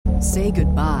Say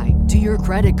goodbye to your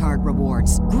credit card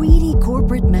rewards. Greedy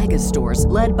corporate mega stores,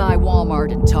 led by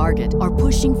Walmart and Target, are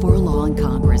pushing for a law in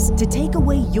Congress to take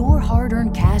away your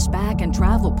hard-earned cash back and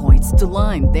travel points to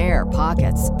line their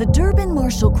pockets. The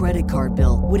Durbin-Marshall credit card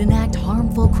bill would enact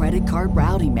harmful credit card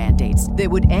routing mandates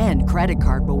that would end credit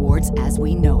card rewards as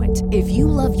we know it. If you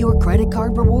love your credit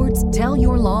card rewards, tell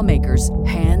your lawmakers,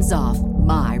 hands off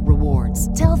my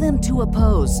rewards. Tell them to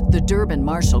oppose the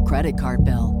Durbin-Marshall credit card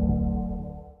bill.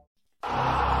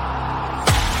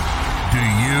 Do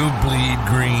you bleed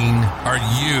green? Are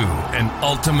you an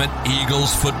ultimate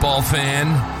Eagles football fan?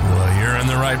 Well, you're in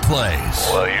the right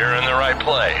place.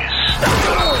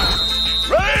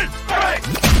 Ready?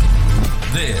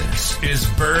 This is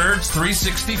Birds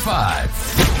 365,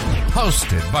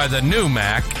 hosted by the new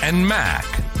Mac and Mac,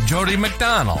 Jody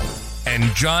McDonald and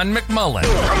John McMullen.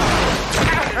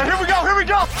 Here we go!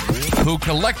 Who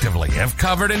collectively have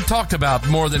covered and talked about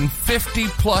more than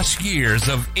 50-plus years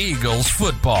of Eagles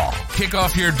football. Kick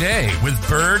off your day with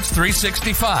Birds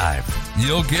 365.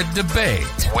 You'll get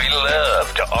debate. We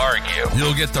love to argue.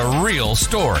 You'll get the real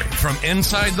story from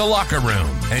inside the locker room.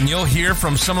 And you'll hear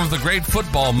from some of the great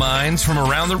football minds from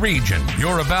around the region.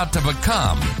 You're about to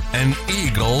become an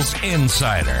Eagles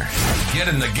insider. Get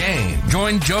in the game.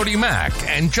 Join Jody Mack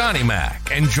and Johnny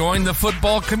Mack and join the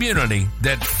football community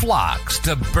that flocks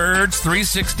to Birds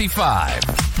 365.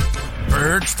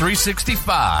 Birds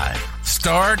 365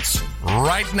 starts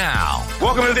right now.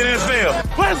 Welcome to the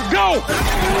NFL. Let's go!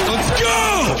 Let's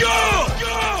go! Go!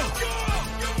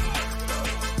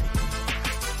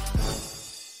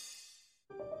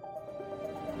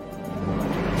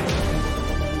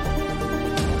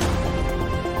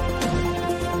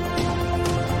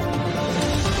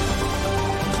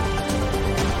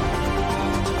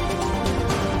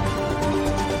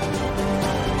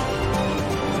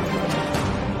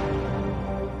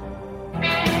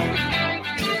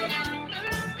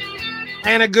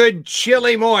 And a good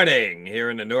chilly morning here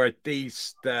in the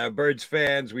Northeast. Birds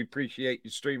fans, we appreciate you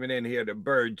streaming in here to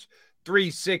Birds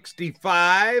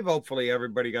 365. Hopefully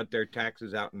everybody got their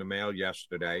taxes out in the mail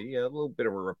yesterday. A little bit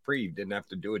of a reprieve. Didn't have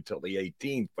to do it till the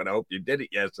 18th, but I hope you did it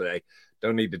yesterday.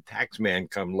 Don't need the tax man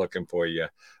come looking for you.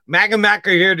 Mac and Mac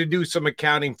are here to do some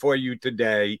accounting for you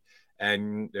today.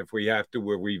 And if we have to,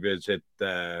 we'll revisit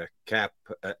the cap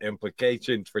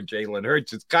implications for Jalen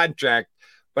Hurts' contract.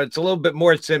 But it's a little bit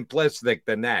more simplistic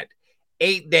than that.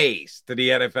 8 days to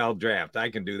the NFL draft. I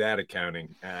can do that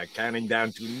accounting. Counting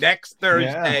down to next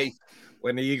Thursday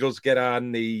when the Eagles get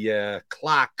on the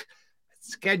clock.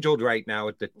 It's scheduled right now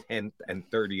at the 10th and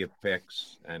 30th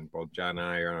picks. And both John and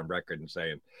I are on record in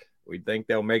saying we think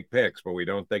they'll make picks, but we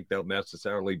don't think they'll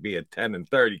necessarily be at 10 and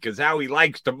 30 because Howie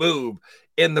likes to move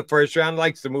in the first round,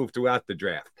 likes to move throughout the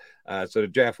draft. So the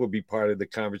draft will be part of the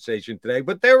conversation today.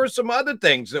 But there were some other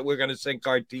things that we're going to sink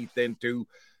our teeth into.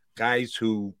 Guys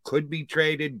who could be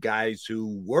traded, guys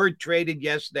who were traded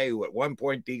yesterday, who at one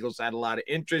point the Eagles had a lot of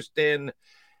interest in,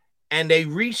 and a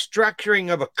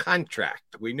restructuring of a contract.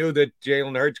 We knew that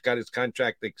Jalen Hurts got his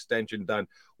contract extension done,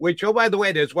 which, oh, by the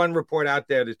way, there's one report out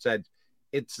there that said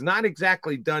it's not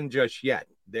exactly done just yet.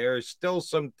 There's still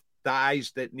some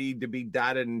I's that need to be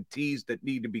dotted and T's that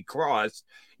need to be crossed.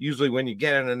 Usually when you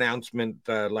get an announcement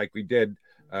like we did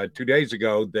 2 days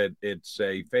ago that it's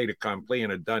a fait accompli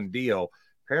and a done deal,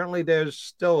 apparently there's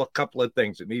still a couple of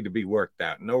things that need to be worked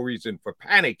out. No reason for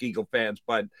panic, Eagle fans,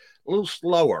 but a little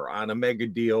slower on a mega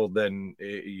deal than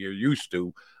you're used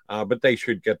to, but they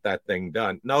should get that thing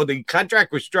done. No, the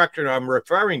contract restructuring I'm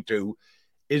referring to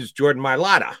is Jordan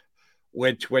Mailata,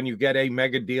 which when you get a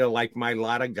mega deal like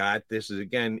Mailata got, this is,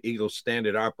 again, Eagles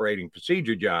standard operating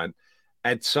procedure, John,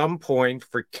 at some point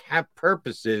for cap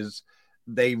purposes,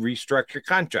 they restructure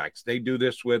contracts. They do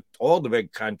this with all the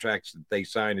big contracts that they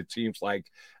sign. It seems like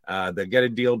they get a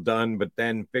deal done, but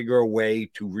then figure a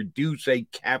way to reduce a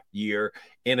cap year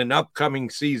in an upcoming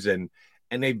season.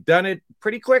 And they've done it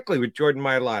pretty quickly with Jordan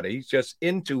Mailata. He's just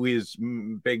into his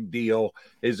big deal,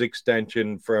 his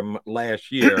extension from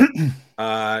last year.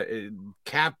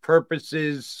 Cap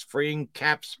purposes, freeing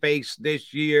cap space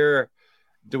this year.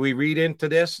 Do we read into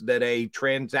this that a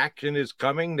transaction is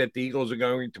coming, that the Eagles are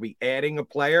going to be adding a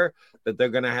player that they're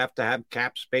going to have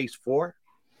cap space for?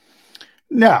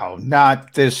 No,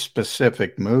 not this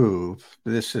specific move.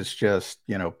 This is just,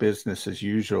 business as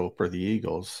usual for the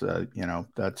Eagles.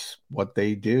 That's what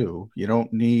they do. You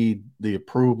don't need the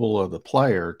approval of the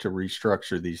player to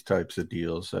restructure these types of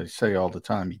deals. I say all the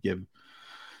time, you give,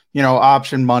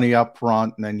 option money up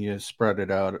front and then you spread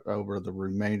it out over the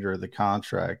remainder of the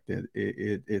contract.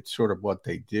 It's sort of what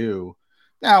they do.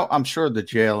 Now, I'm sure that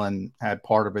Jalen had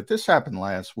part of it. This happened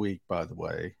last week, by the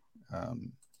way.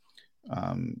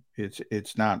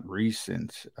 It's not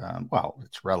recent. Well,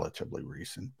 it's relatively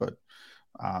recent, but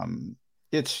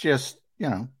it's just,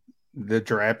 the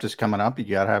draft is coming up. You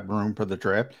got to have room for the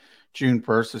draft. June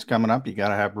 1st is coming up. You got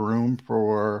to have room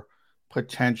for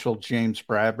potential James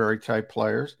Bradbury type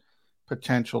players,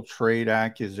 potential trade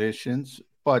acquisitions.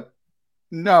 But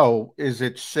no, is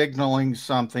it signaling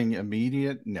something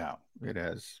immediate? No, it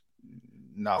has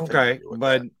nothing to Okay, do with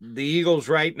but that. the Eagles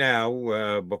right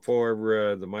now,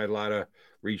 before the Mailata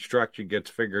restructure gets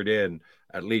figured in,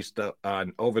 at least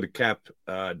on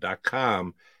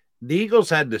overthecap.com, the Eagles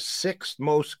had the sixth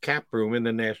most cap room in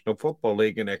the National Football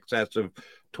League in excess of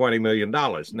 $20 million.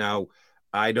 Now,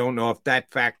 I don't know if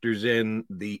that factors in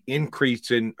the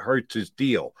increase in Hurts's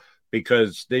deal,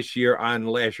 because this year on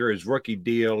last year's rookie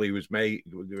deal, he was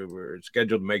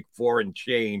scheduled to make four and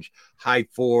change, high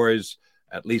fours,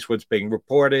 at least what's being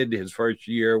reported. His first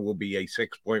year will be a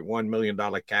 $6.1 million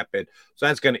cap hit. So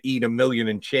that's going to eat $1 million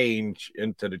and change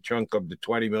into the chunk of the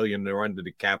 $20 million they're under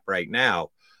the cap right now.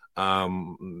 They're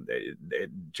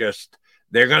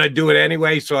going to do it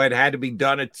anyway. So it had to be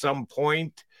done at some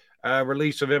point.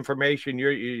 Release of information.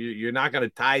 You're not going to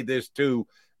tie this to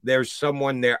there's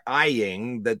someone they're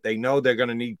eyeing that they know they're going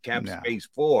to need cap space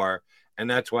for. And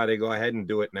that's why they go ahead and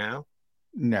do it now.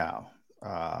 No.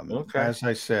 Okay. As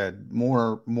I said,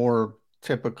 more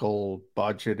typical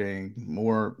budgeting,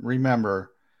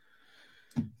 remember,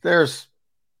 there's,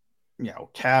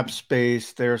 cap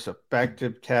space, there's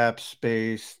effective cap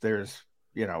space, there's,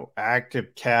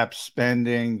 active cap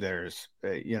spending, there's,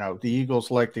 the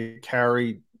Eagles like to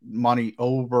carry money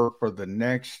over for the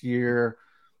next year.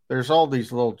 There's all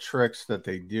these little tricks that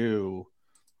they do.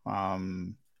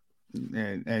 And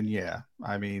yeah,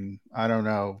 I mean, I don't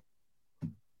know.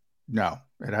 No,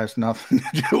 it has nothing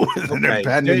to do with an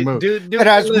impending move. It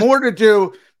has more to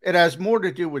do. It has more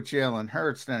to do with Jalen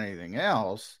Hurts than anything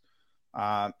else.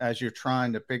 As you're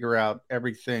trying to figure out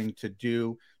everything to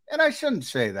do, and I shouldn't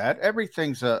say that.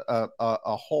 Everything's a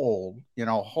whole,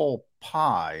 a whole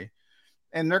pie,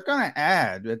 and they're going to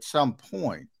add at some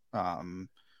point.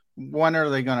 When are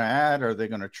they going to add? Are they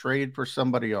going to trade for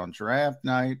somebody on draft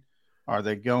night? Are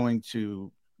they going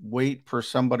to wait for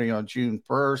somebody on June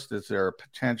 1st? Is there a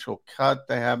potential cut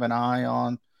they have an eye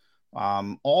on?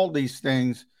 All these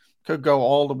things could go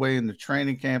all the way in the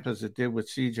training camp, as it did with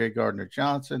CJ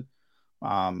Gardner-Johnson.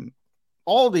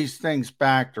 All these things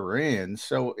factor in.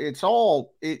 So it's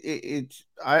all,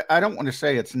 I don't want to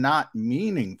say it's not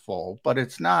meaningful, but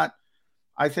it's not,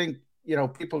 I think,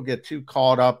 people get too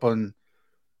caught up on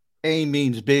A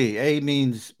means B. A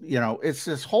means, it's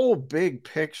this whole big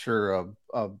picture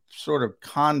of sort of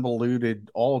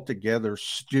convoluted, altogether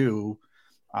stew.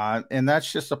 And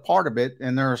that's just a part of it.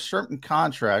 And there are certain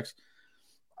contracts,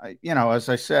 as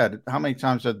I said, how many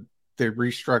times have they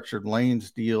restructured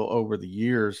Lane's deal over the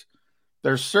years?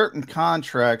 There's certain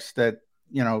contracts that,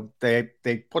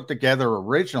 they put together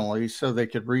originally so they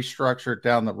could restructure it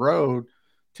down the road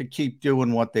to keep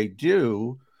doing what they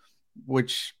do,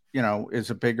 which,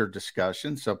 is a bigger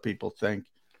discussion. Some people think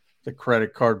the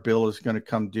credit card bill is going to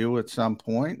come due at some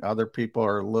point. Other people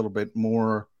are a little bit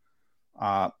more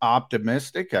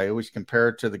optimistic. I always compare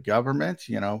it to the government.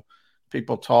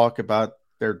 People talk about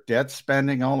their debt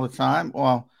spending all the time.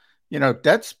 Well,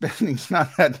 debt spending is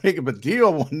not that big of a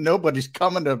deal when nobody's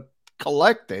coming to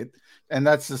collect it. And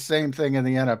that's the same thing in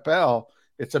the NFL.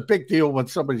 It's a big deal when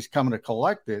somebody's coming to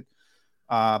collect it.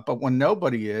 But when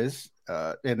nobody is,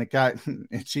 and the guy,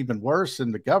 it's even worse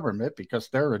in the government because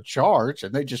they're in charge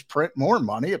and they just print more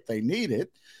money if they need it.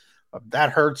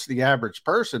 That hurts the average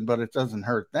person, but it doesn't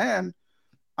hurt them.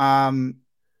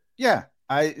 Yeah.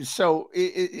 I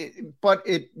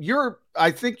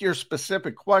think your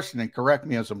specific question, and correct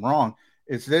me as I'm wrong,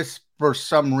 is this for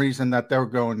some reason that they're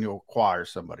going to acquire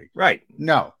somebody? Right.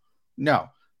 No.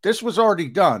 This was already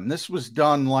done. This was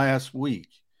done last week.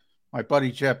 My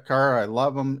buddy Jeff Carr, I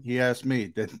love him. He asked me,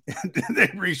 did they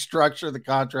restructure the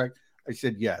contract? I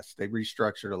said, yes, they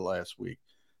restructured it last week.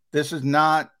 This is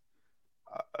not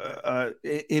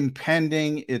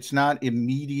impending. It's not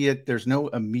immediate. There's no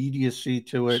immediacy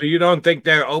to it. So you don't think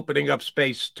they're opening up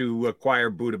space to acquire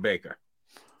Buda Baker?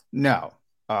 No.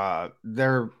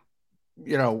 They're,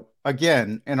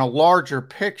 again, in a larger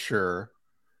picture,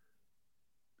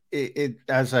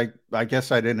 as I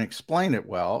guess I didn't explain it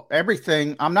well.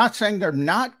 Everything, I'm not saying they're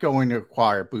not going to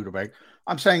acquire Buda Baker.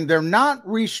 I'm saying they're not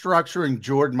restructuring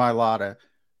Jordan Mailata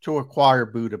to acquire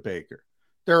Buda Baker.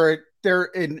 They're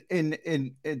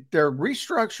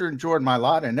restructuring Jordan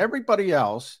Mailata and everybody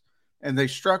else, and they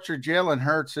structured Jalen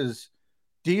Hurts'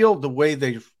 deal the way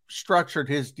they structured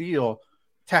his deal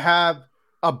to have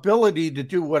ability to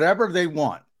do whatever they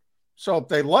want. So if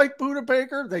they like Buda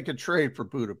Baker, they could trade for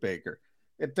Buda Baker.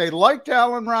 If they liked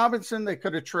Allen Robinson, they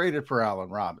could have traded for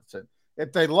Allen Robinson.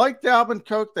 If they liked Dalvin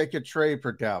Cook, they could trade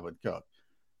for Dalvin Cook.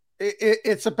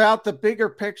 It's about the bigger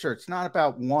picture. It's not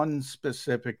about one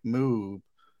specific move.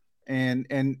 And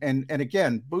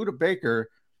again, Buda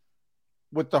Baker,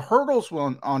 with the hurdles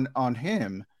on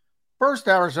him, first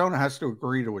Arizona has to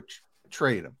agree to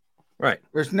trade him. Right.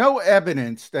 There's no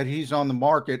evidence that he's on the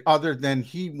market other than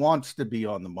he wants to be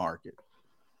on the market.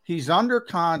 He's under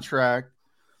contract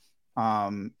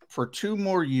for 2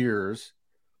 more years.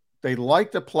 They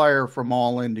like the player from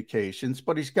all indications,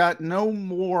 but he's got no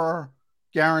more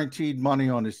guaranteed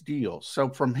money on his deal. So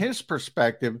from his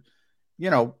perspective,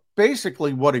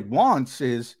 basically what he wants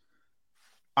is,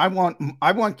 I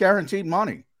want guaranteed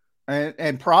money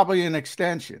and probably an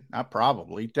extension. Not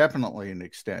probably, definitely an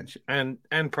extension. And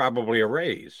probably a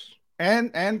raise.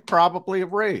 And probably a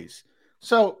raise.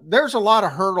 So there's a lot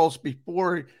of hurdles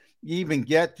before you even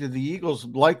get to the Eagles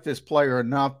like this player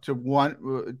enough to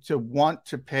want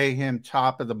to pay him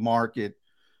top of the market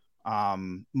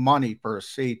money for a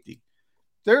safety.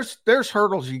 There's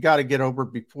hurdles you got to get over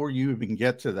before you even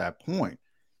get to that point.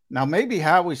 Now, maybe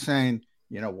Howie's saying,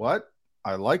 you know what?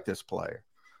 I like this player.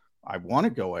 I want to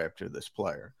go after this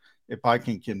player. If I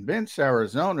can convince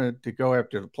Arizona to go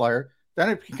after the player,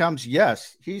 then it becomes,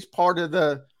 yes, he's part of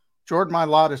the Jordan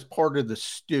Mailata is part of the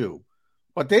stew.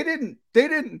 But they didn't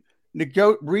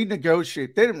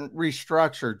renegotiate. They didn't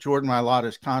restructure Jordan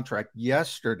Mailata's contract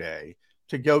yesterday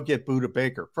to go get Buda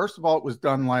Baker. First of all, it was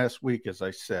done last week, as I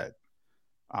said.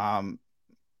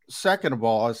 Second of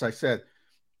all, as I said,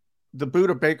 the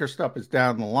Buda Baker stuff is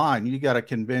down the line. You got to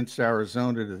convince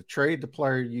Arizona to trade the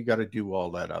player. You got to do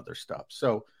all that other stuff.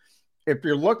 So if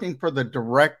you're looking for the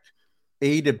direct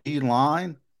A to B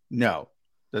line, no.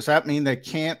 Does that mean they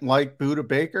can't like Buda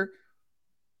Baker?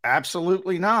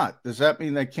 Absolutely not. Does that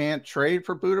mean they can't trade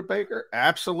for Buda Baker?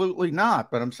 Absolutely not.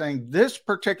 But I'm saying this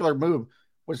particular move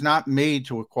was not made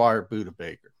to acquire Buda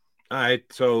Baker. All right.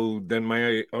 So then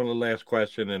my only last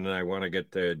question, and then I want to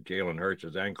get to Jalen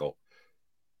Hurts' ankle.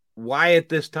 Why at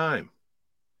this time?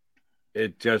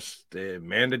 It just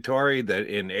mandatory that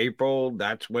in April,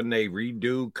 that's when they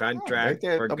redo contract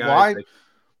for guys.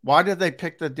 Why did they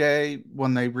pick the day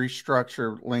when they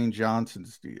restructure Lane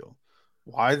Johnson's deal?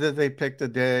 Why did they pick the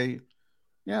day?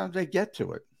 They get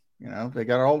to it. They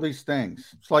got all these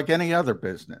things. It's like any other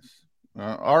business.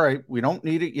 All right, we don't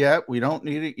need it yet. We don't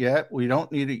need it yet. We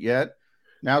don't need it yet.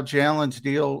 Now Jalen's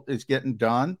deal is getting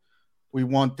done. We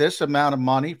want this amount of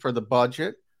money for the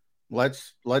budget.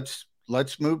 Let's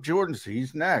move Jordan's.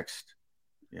 He's next.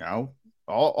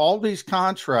 All these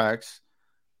contracts.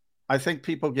 I think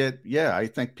people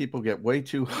get way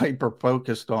too hyper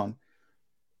focused on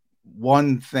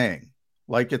one thing.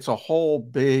 Like it's a whole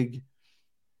big,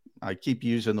 I keep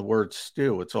using the word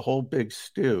stew. It's a whole big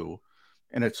stew,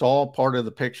 and it's all part of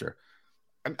the picture.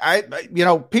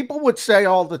 People would say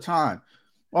all the time,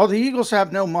 well, the Eagles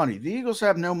have no money. The Eagles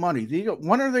have no money.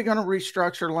 When are they going to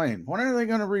restructure Lane? When are they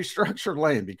going to restructure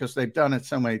Lane? Because they've done it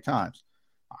so many times.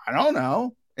 I don't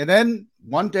know. And then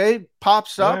one day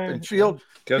pops up and Field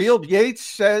Yates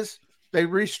says they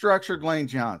restructured Lane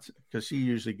Johnson because he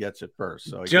usually gets it first.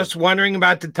 So just wondering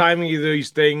about the timing of these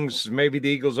things. Maybe the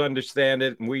Eagles understand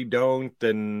it and we don't,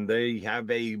 and they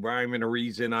have a rhyme and a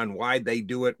reason on why they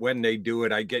do it when they do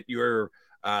it. I get your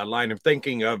line of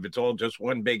thinking of it's all just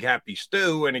one big happy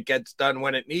stew and it gets done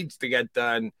when it needs to get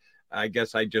done. I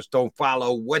guess I just don't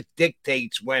follow what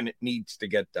dictates when it needs to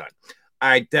get done. All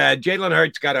right, Jalen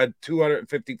Hurts got a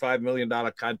 $255 million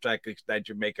contract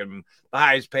extension, making him the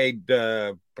highest paid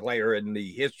player in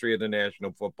the history of the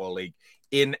National Football League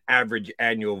in average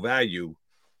annual value.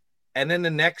 And then the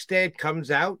next day it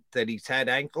comes out that he's had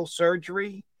ankle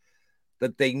surgery,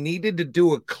 that they needed to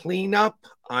do a cleanup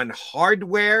on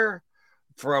hardware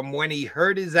from when he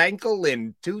hurt his ankle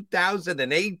in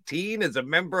 2018 as a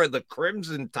member of the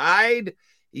Crimson Tide.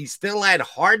 He still had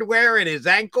hardware in his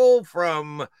ankle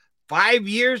from 5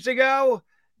 years ago.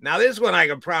 Now, this one I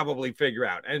could probably figure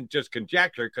out and just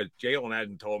conjecture because Jalen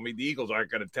hasn't told me. The Eagles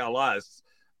aren't going to tell us.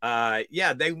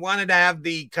 They wanted to have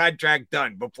the contract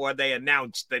done before they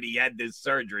announced that he had this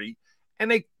surgery. And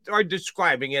they are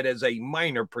describing it as a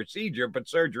minor procedure, but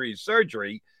surgery is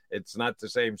surgery. It's not the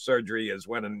same surgery as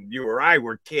when you or I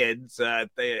were kids.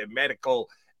 The medical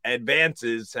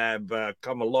advances have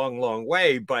come a long, long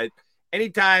way. But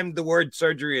anytime the word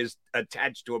surgery is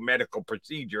attached to a medical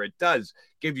procedure, it does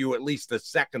give you at least a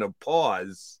second of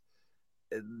pause.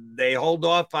 They hold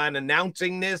off on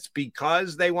announcing this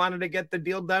because they wanted to get the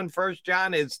deal done first,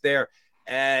 John. Is there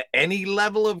any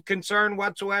level of concern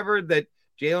whatsoever that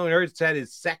Jalen Hurts had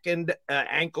his second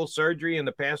ankle surgery in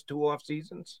the past 2 off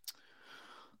seasons?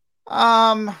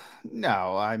 No,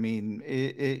 I mean,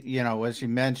 as you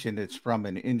mentioned, it's from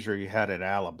an injury he had at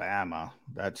Alabama.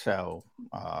 That's how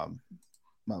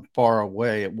far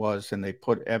away it was. And they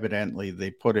put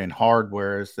in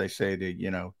hardware, as they say,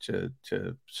 to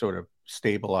sort of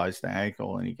stabilize the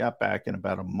ankle. And he got back in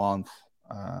about a month,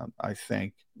 I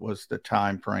think was the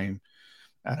time frame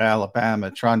at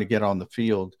Alabama, trying to get on the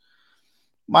field.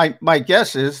 My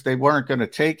guess is they weren't going to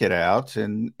take it out,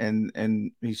 and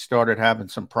he started having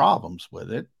some problems with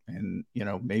it, and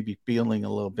maybe feeling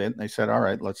a little bit. And they said, "All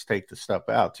right, let's take the stuff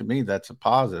out." To me, that's a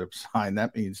positive sign.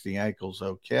 That means the ankle's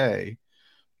okay,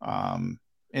 and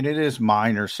it is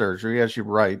minor surgery, as you're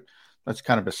right. That's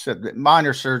kind of a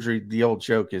minor surgery. The old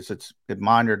joke is it's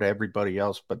minor to everybody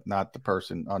else, but not the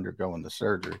person undergoing the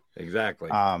surgery. Exactly.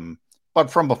 But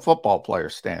from a football player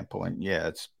standpoint,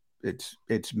 yeah,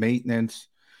 it's maintenance.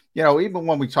 Even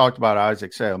when we talked about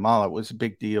Isaac Seumalo, it was a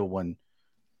big deal when,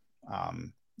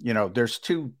 there's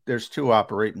two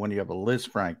operating when you have a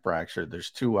Lisfranc fracture.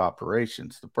 There's two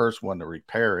operations. The first one to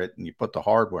repair it, and you put the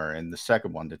hardware in. The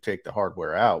second one to take the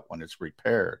hardware out when it's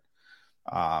repaired.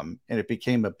 And it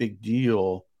became a big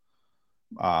deal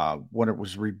when it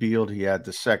was revealed he had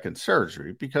the second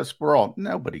surgery, because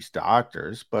nobody's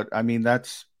doctors, but I mean,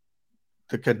 that's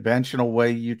the conventional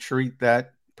way you treat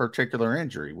that particular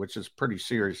injury, which is pretty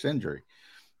serious injury.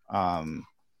 And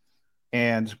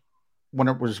when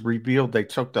it was revealed they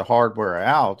took the hardware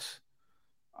out,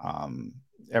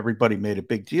 everybody made a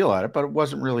big deal out of it, but it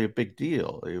wasn't really a big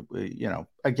deal.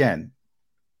 Again,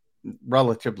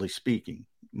 relatively speaking,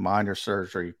 minor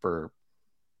surgery for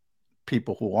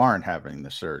people who aren't having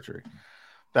the surgery.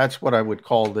 That's what I would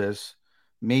call this,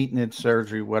 maintenance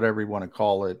surgery, whatever you want to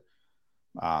call it.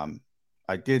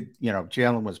 I did,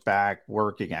 Jalen was back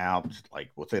working out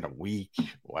like within a week,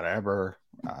 whatever,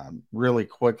 really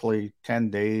quickly,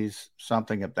 10 days,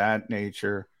 something of that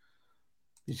nature.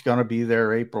 He's going to be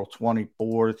there April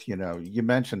 24th. You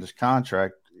mentioned his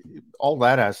contract. All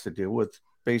that has to do with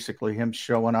basically him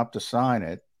showing up to sign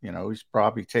it. He's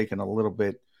probably taking a little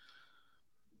bit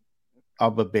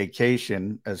of a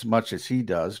vacation, as much as he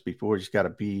does, before he's got to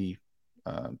be.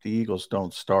 The Eagles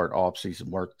don't start off-season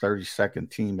work,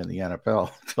 32nd team in the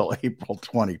NFL, until April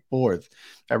 24th.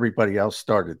 Everybody else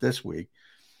started this week.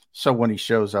 So when he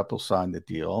shows up, he'll sign the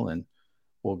deal, and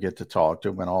we'll get to talk to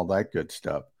him and all that good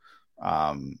stuff.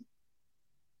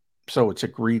 So it's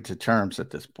agreed to terms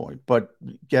at this point. But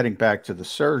getting back to the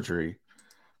surgery,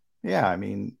 yeah, I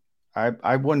mean,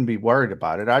 I wouldn't be worried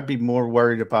about it. I'd be more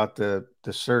worried about the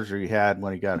surgery he had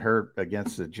when he got hurt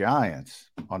against the Giants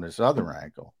on his other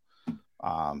ankle.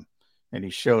 And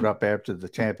he showed up after the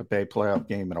Tampa Bay playoff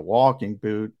game in a walking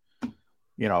boot.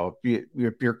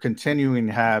 If you're continuing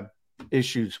to have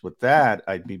issues with that,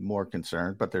 I'd be more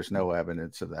concerned, but there's no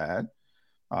evidence of that.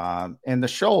 And the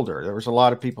shoulder, there was a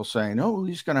lot of people saying, "Oh,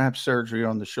 he's going to have surgery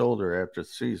on the shoulder after the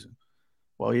season."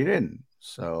 Well, he didn't.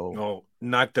 So, no,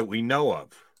 not that we know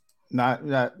of. Not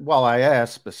well, I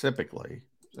asked specifically.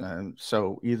 And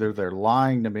so either they're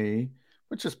lying to me,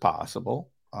 which is possible.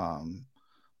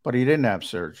 But he didn't have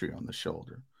surgery on the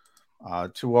shoulder,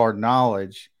 to our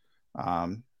knowledge.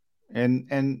 But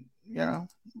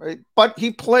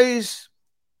he plays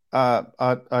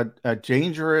a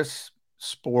dangerous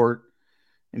sport,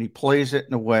 and he plays it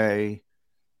in a way,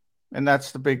 and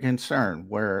that's the big concern,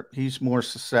 where he's more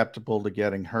susceptible to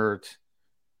getting hurt.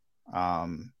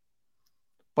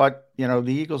 But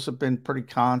the Eagles have been pretty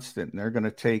constant, and they're going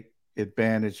to take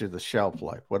advantage of the shelf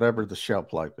life, whatever the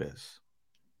shelf life is.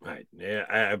 Right. Yeah.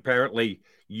 Apparently,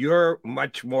 you're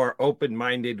much more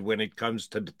open-minded when it comes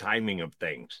to the timing of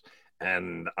things.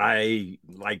 And I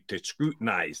like to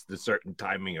scrutinize the certain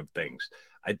timing of things.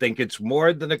 I think it's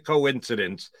more than a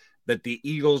coincidence that the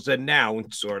Eagles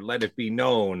announce, or let it be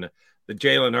known, that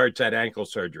Jalen Hurts had ankle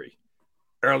surgery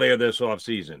earlier this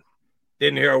offseason.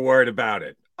 Didn't hear a word about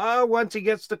it. Once he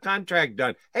gets the contract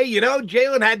done. Hey,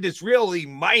 Jalen had this really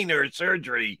minor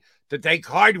surgery to take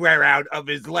hardware out of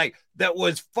his leg that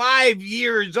was 5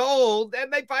 years old,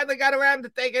 and they finally got around to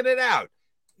taking it out.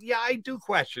 Yeah, I do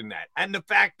question that. And the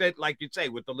fact that, like you say,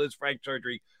 with the Lisfranc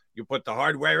surgery, you put the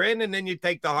hardware in and then you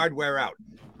take the hardware out.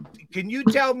 Can you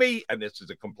tell me, and this is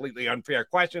a completely unfair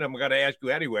question, I'm going to ask you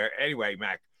anyway,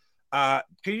 Mac.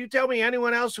 Can you tell me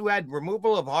anyone else who had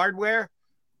removal of hardware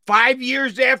 5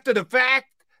 years after the fact?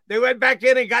 They went back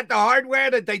in and got the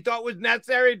hardware that they thought was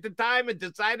necessary at the time and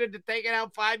decided to take it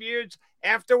out 5 years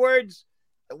afterwards.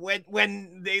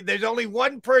 When there's only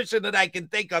one person that I can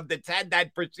think of that's had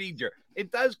that procedure.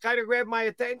 It does kind of grab my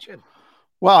attention.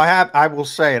 Well, I will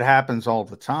say it happens all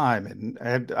the time,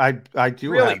 and I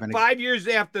do Really, have an. 5 years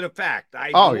after the fact.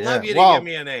 I'd Oh love yeah. you to give Well,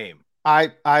 me a name.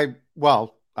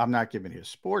 well, I'm not giving you a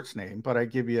sports name, but I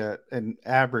give you an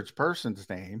average person's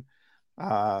name.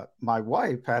 My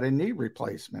wife had a knee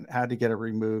replacement, had to get it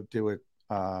removed, do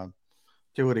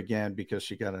it again because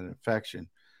she got an infection.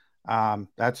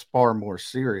 That's far more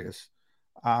serious.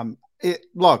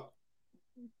 Look,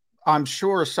 I'm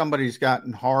sure somebody's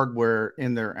gotten hardware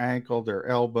in their ankle, their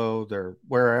elbow, their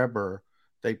wherever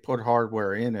they put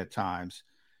hardware in at times,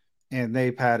 and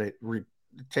they've had it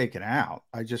taken out.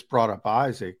 I just brought up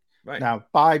Isaac. Right. Now,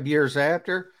 5 years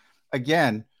after,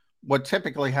 again, what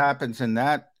typically happens in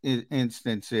that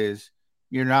instance is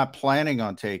you're not planning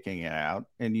on taking it out,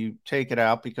 and you take it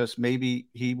out because maybe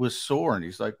he was sore and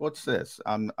he's like, "What's this?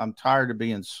 I'm tired of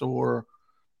being sore.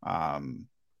 Um,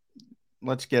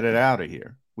 let's get it out of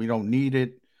here. We don't need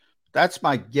it." That's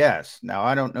my guess. Now,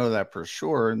 I don't know that for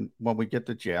sure. And when we get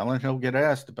to jail, and he'll get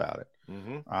asked about it.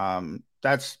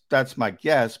 That's my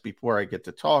guess before I get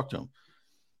to talk to him.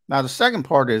 Now, the second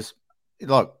part is,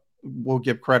 look, we'll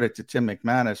give credit to Tim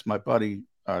McManus, my buddy,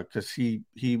 because he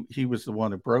was the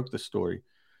one who broke the story.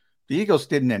 The Eagles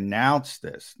didn't announce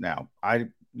this. Now,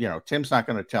 Tim's not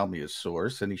going to tell me his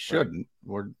source, and he shouldn't.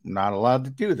 Right. We're not allowed to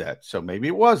do that. So maybe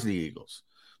it was the Eagles.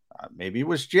 Maybe it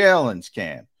was Jalen's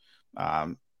camp.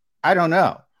 I don't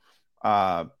know.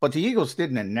 But the Eagles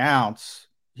didn't announce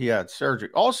he had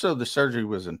surgery. Also, the surgery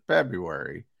was in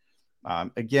February.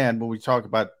 Again, when we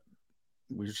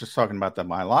were just talking about the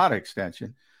myelota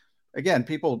extension. Again,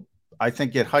 people, I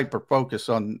think, get hyper focused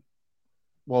on,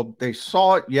 well, they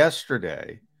saw it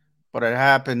yesterday, but it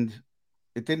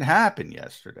didn't happen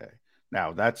yesterday.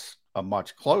 Now, that's a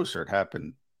much closer. It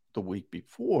happened the week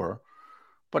before,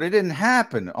 but it didn't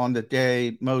happen on the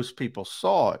day most people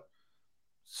saw it.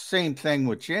 Same thing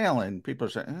with Jalen. People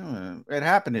say it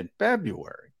happened in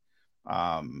February.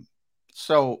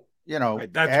 So,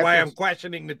 right. That's why I'm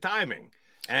questioning the timing.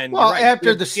 And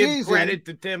after the season, give credit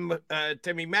to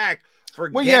Timmy Mack for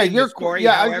getting the story.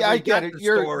 I get it.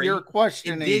 You're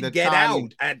questioning it did the get timing.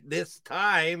 out at this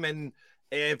time, and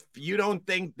if you don't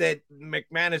think that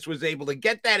McManus was able to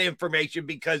get that information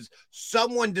because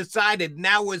someone decided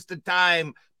now was the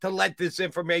time to let this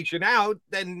information out,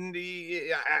 then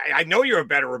I know you're a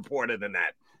better reporter than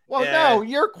that. Well, no,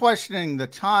 you're questioning the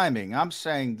timing. I'm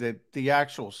saying that the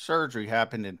actual surgery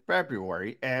happened in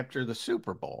February after the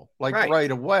Super Bowl,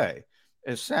 right away,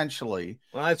 essentially.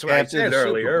 Well, that's what I said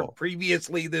earlier,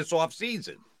 previously this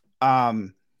offseason.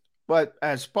 But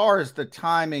as far as the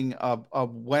timing of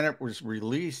when it was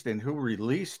released and who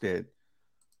released it,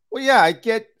 well, yeah, I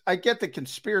get the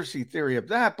conspiracy theory of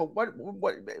that, but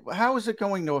how is it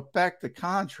going to affect the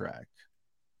contract?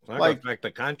 It's not going to affect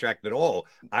the contract at all.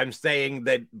 I'm saying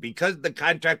that because the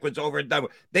contract was over and done,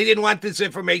 they didn't want this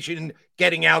information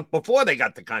getting out before they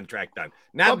got the contract done.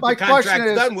 Now that the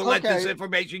contract's done, we'll let this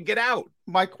information get out.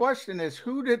 My question is,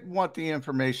 who didn't want the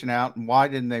information out, and why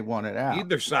didn't they want it out?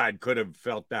 Either side could have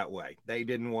felt that way. They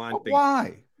didn't want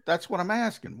why? That's what I'm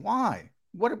asking. Why?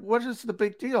 What is the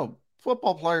big deal?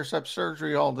 Football players have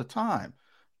surgery all the time.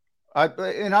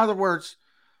 In other words,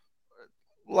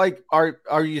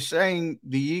 are you saying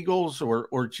the Eagles or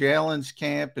Jalen's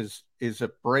camp is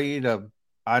afraid of,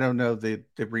 I don't know, the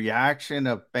reaction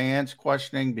of fans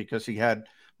questioning because he had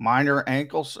minor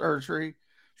ankle surgery?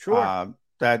 Sure.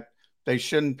 That they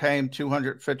shouldn't pay him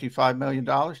 $255 million.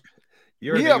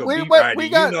 You're an Eagle beat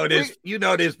writer. You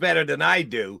know this better than I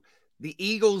do. The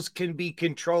Eagles can be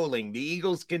controlling. The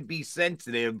Eagles can be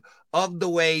sensitive of the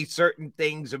way certain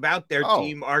things about their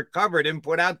team are covered and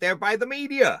put out there by the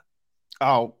media.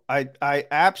 Oh, I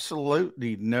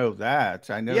absolutely know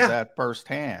that. I know that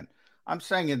firsthand. I'm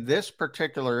saying in this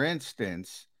particular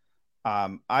instance,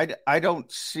 I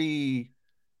don't see,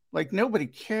 nobody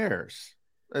cares.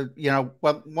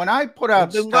 When I put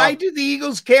out stuff, why do the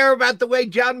Eagles care about the way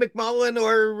John McMullen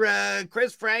or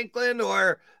Chris Franklin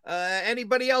or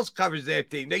anybody else covers their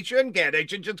team? They shouldn't care. They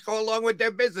should just go along with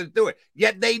their business, do it.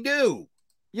 Yet they do.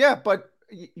 Yeah, but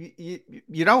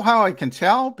you know how I can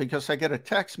tell? Because I get a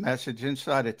text message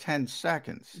inside of 10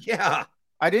 seconds. Yeah.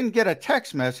 I didn't get a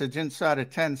text message inside of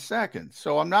 10 seconds.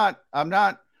 So I'm not, in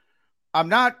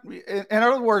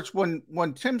other words,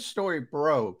 when Tim's story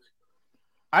broke,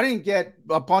 I didn't get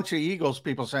a bunch of Eagles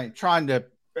people trying to,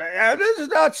 this is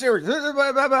not serious. This is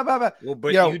blah, blah, blah, blah. Well,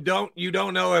 but you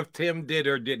don't know if Tim did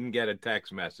or didn't get a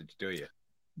text message, do you?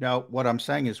 No, what I'm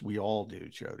saying is we all do,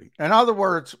 Jody. In other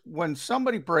words, when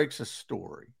somebody breaks a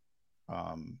story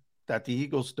that the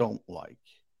Eagles don't like,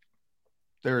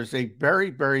 there is a very,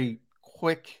 very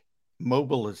quick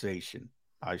mobilization,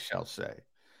 I shall say,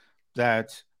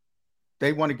 that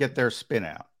they want to get their spin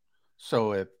out.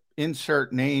 So if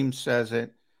insert name says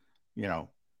it,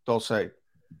 they'll say,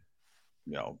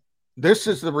 this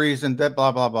is the reason that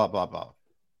blah, blah, blah, blah, blah.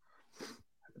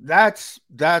 That's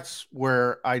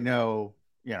where I know,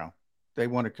 they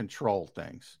want to control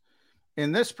things.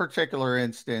 In this particular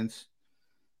instance,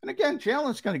 and again,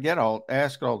 Jalen's going to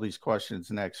ask all these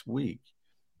questions next week.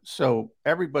 So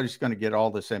everybody's going to get all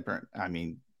this information. I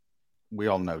mean, we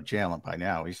all know Jalen by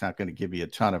now. He's not going to give you a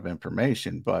ton of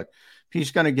information, but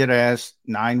he's going to get asked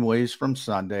 9 ways from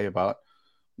Sunday about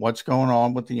what's going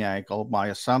on with the ankle. My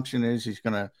assumption is he's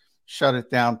going to shut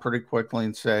it down pretty quickly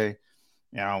and say,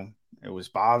 it was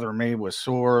bothering me, was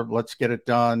sore. Let's get it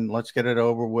done. Let's get it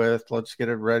over with. Let's get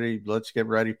it ready. Let's get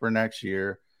ready for next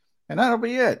year. And that'll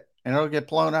be it. And it'll get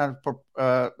blown out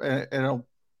of,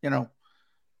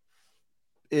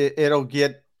 it'll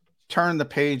get turned the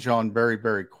page on very,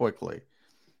 very quickly.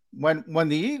 When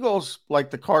the Eagles,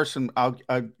 like the Carson,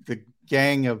 the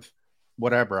gang of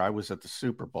whatever, I was at the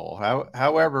Super Bowl,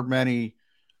 however many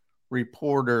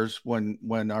reporters,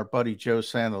 when our buddy Joe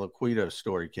Santalaquito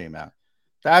story came out,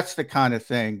 that's the kind of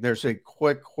thing. There's a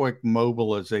quick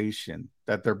mobilization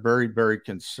that they're very, very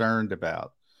concerned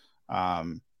about.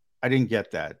 I didn't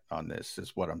get that on this,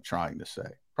 is what I'm trying to say.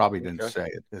 Probably didn't say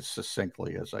it as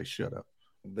succinctly as I should have.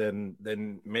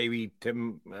 Then maybe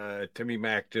Timmy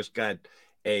Mack just got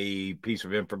a piece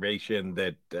of information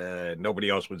that nobody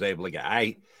else was able to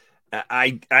get.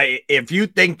 If you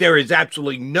think there is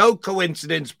absolutely no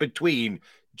coincidence between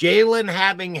Jalen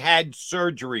having had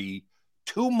surgery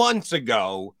 2 months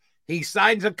ago, he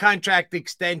signs a contract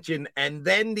extension, and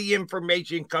then the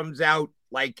information comes out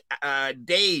like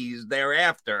days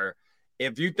thereafter.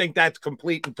 If you think that's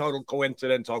complete and total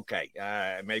coincidence, okay.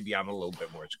 Maybe I'm a little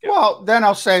bit more skeptical. Well, then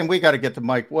I'll say, and we got to get to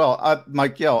Mike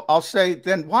Gill. I'll say,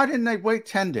 then why didn't they wait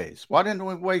 10 days? Why didn't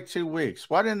we wait 2 weeks?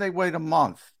 Why didn't they wait a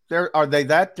month? Are they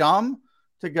that dumb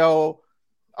to go,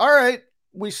 all right,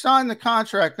 we signed the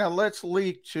contract. Now let's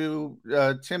leak to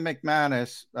Tim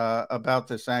McManus about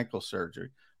this ankle surgery.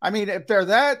 I mean, if they're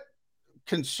that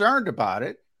concerned about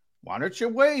it, why don't you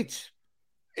wait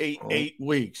 8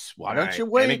 weeks? Why don't you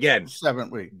wait 7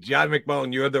 weeks? John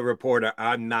McMullen, you're the reporter.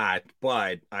 I'm not,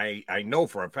 but I know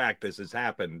for a fact this has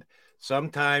happened.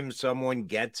 Sometimes someone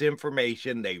gets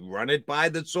information, they run it by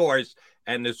the source,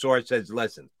 and the source says,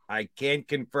 listen, I can't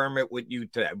confirm it with you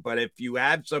today, but if you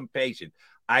have some patience,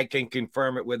 I can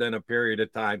confirm it within a period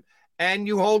of time. And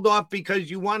you hold off because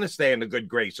you want to stay in the good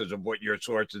graces of what your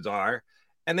sources are.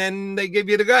 And then they give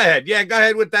you the go ahead. Yeah, go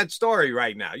ahead with that story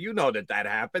right now. You know that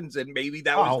happens. And maybe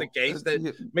that was the case that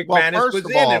McManus was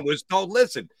in and was told,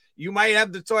 listen, you might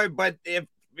have the story, but if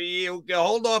you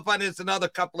hold off on this another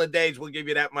couple of days, we'll give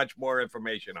you that much more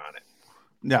information on it.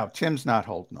 No, Tim's not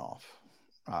holding off.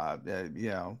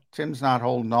 Tim's not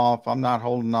holding off. I'm not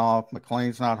holding off.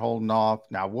 McLean's not holding off.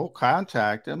 Now we'll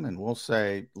contact him and we'll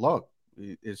say, look,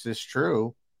 is this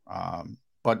true?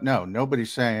 But no,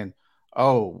 nobody's saying,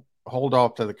 oh, hold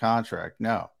off to the contract.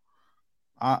 No,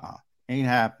 ain't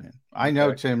happening. I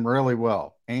know Tim really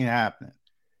well. Ain't happening.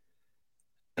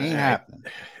 Happening.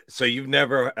 So you've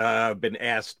never been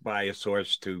asked by a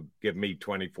source to give me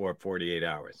 24, 48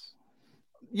 hours.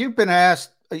 You've been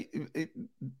asked.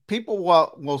 People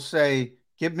will say,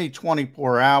 give me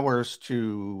 24 hours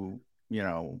to,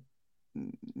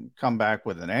 come back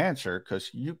with an answer, because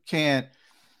you can't.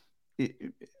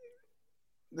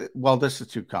 Well, this is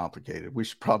too complicated. We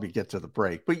should probably get to the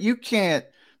break. But you can't,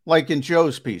 like in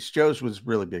Joe's piece. Joe's was a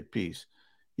really big piece.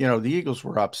 The Eagles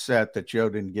were upset that Joe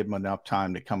didn't give them enough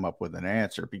time to come up with an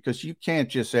answer, because you can't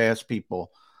just ask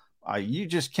people. You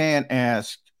just can't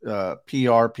ask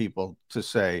PR people to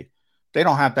say, they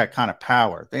don't have that kind of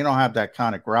power. They don't have that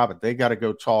kind of gravitas. They got to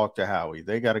go talk to Howie.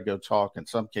 They got to go talk, in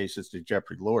some cases, to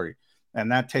Jeffrey Lurie.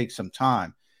 And that takes some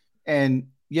time. And,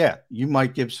 yeah, you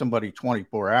might give somebody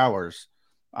 24 hours.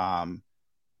 I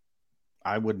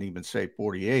wouldn't even say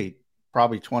 48,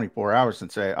 probably 24 hours,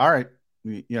 and say, all right,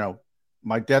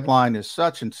 my deadline is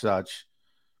such and such.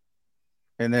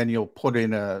 And then you'll put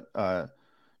in a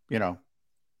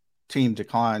team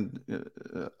decline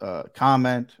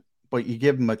comment, but you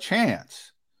give them a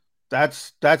chance.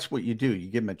 That's what you do. You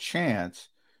give them a chance.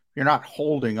 You're not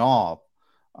holding off.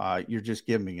 You're just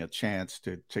giving a chance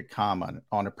to comment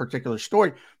on a particular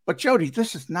story. But Jody,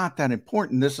 this is not that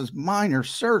important. This is minor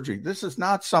surgery. This is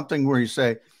not something where you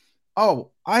say,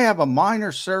 oh, I have a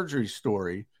minor surgery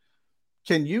story.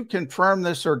 Can you confirm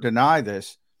this or deny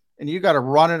this? And you got to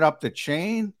run it up the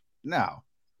chain? No,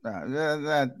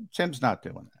 Tim's not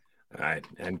doing that. All right.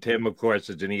 And Tim, of course,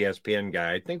 is an ESPN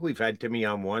guy. I think we've had Timmy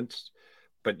on once,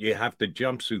 but you have to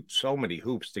jumpsuit so many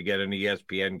hoops to get an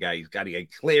ESPN guy. He's got to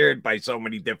get cleared by so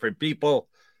many different people.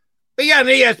 But you got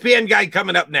an ESPN guy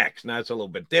coming up next. Now, it's a little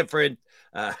bit different.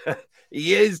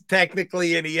 He is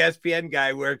technically an ESPN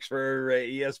guy, works for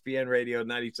ESPN Radio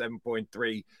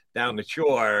 97.3 down the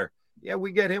shore. Yeah,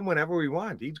 we get him whenever we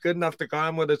want. He's good enough to come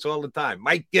on with us all the time.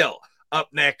 Mike Gill up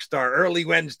next, our early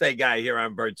Wednesday guy here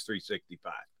on Birds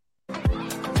 365.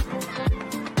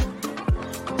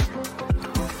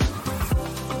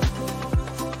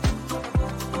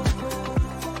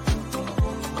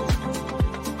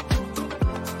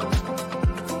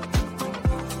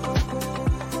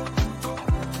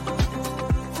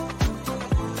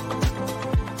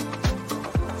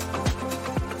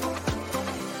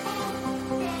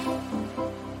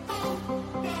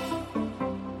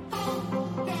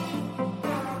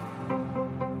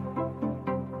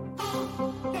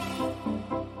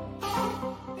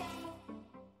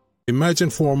 Imagine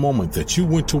for a moment that you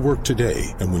went to work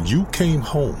today and when you came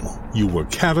home, you were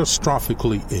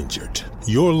catastrophically injured.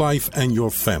 Your life and your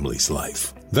family's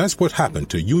life. That's what happened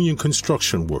to union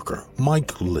construction worker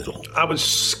Mike Little. I was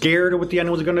scared of what the end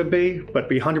was going to be, but to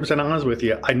be 100% honest with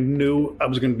you, I knew I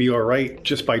was going to be all right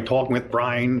just by talking with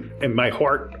Brian. In my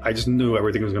heart, I just knew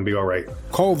everything was going to be all right.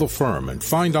 Call the firm and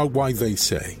find out why they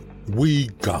say, "We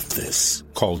got this."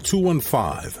 Call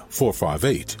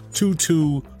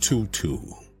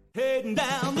 215-458-2222. Heading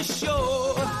down the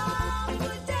shore,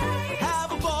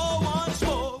 have a ball once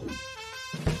more.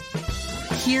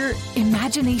 Here,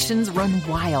 imaginations run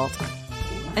wild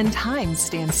and time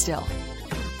stands still.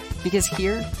 Because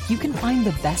here, you can find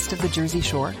the best of the Jersey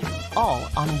Shore, all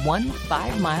on one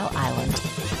 5-mile island.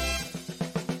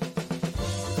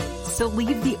 So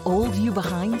leave the old you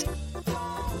behind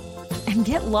and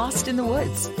get lost in the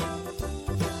woods.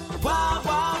 Wild,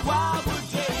 wild, wild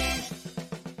wood days.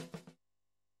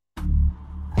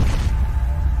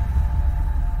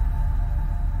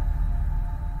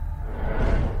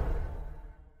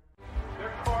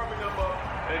 They're carving them up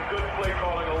and good play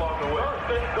calling along the way.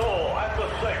 First and goal at the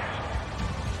 6.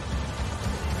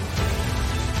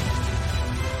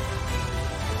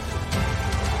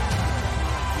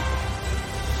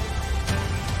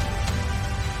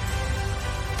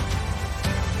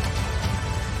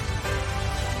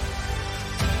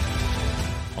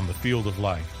 On the field of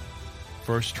life,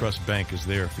 First Trust Bank is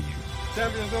there for you.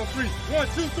 Champions on 3. 1,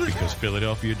 2, 3. Because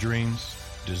Philadelphia dreams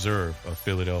deserve a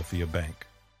Philadelphia bank.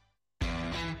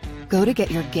 Go to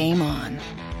get your game on.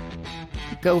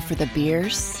 Go for the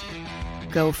beers.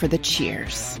 Go for the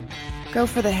cheers. Go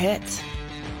for the hit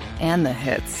and the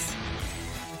hits.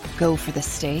 Go for the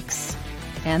stakes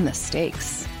and the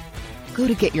stakes. Go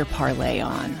to get your parlay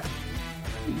on.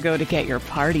 Go to get your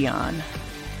party on.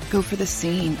 Go for the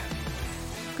scene.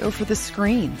 Go for the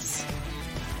screens.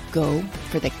 Go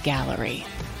for the gallery.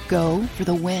 Go for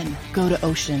the win. Go to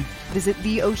Ocean. Visit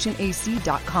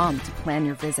theoceanac.com to plan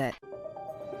your visit.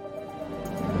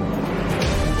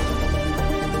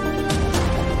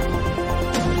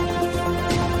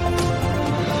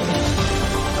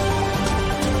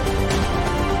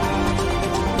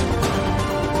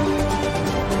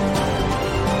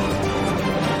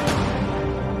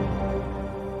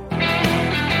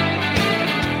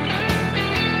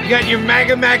 Got your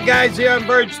Maga Mac guys here on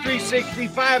Birds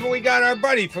 365, and we got our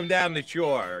buddy from down the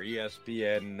shore,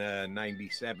 ESPN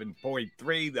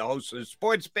 97.3, the host of the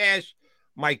Sports Bash,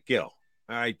 Mike Gill.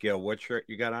 All right, Gill, what shirt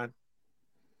you got on?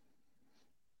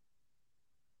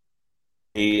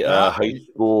 A high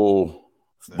school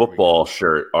football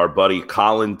shirt. Our buddy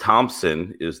Colin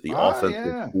Thompson is the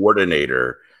offensive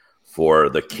coordinator for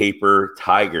the Caper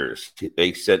Tigers.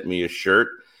 They sent me a shirt.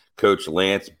 Coach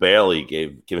Lance Bailey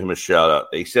give him a shout out.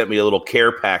 They sent me a little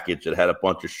care package that had a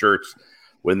bunch of shirts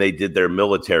when they did their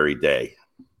military day.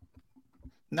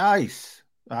 Nice.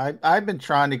 I've been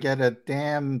trying to get a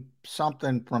damn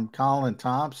something from Colin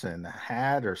Thompson, a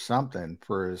hat or something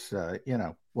for his,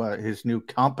 his new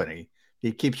company.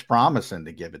 He keeps promising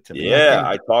to give it to me. Yeah,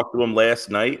 I talked to him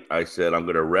last night. I said, I'm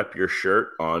going to rep your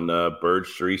shirt on Birds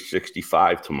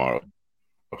 365 tomorrow.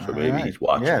 So maybe he's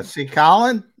watching. Yeah, see,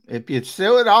 Colin, if you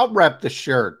sue it, I'll rep the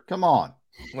shirt. Come on.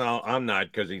 Well, I'm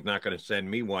not, because he's not going to send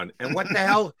me one. And what the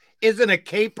hell? Isn't a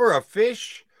caper a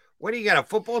fish? What do you got, a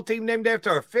football team named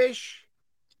after a fish?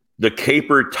 The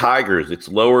Caper Tigers. It's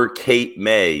Lower Cape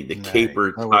May. The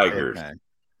Caper Tigers.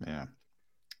 Yeah.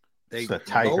 They, the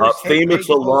Tigers. Famous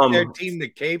alum. Their team, the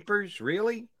Capers?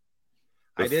 Really?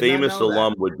 The famous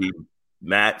alum would be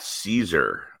Matt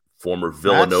Caesar, former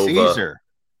Villanova. Matt Caesar.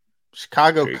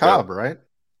 Chicago Cub, right?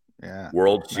 Yeah.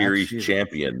 World Series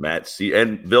champion, Matt Caesar.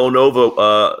 And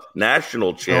Villanova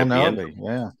national champion.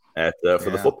 Villanova, for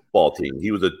the football team.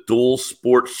 He was a dual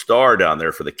sport star down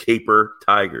there for the Caper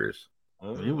Tigers.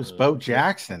 He was Bo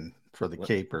Jackson for the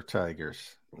Caper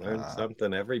Tigers. Learn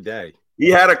something every day. He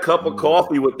had a cup of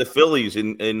coffee with the Phillies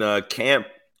in camp.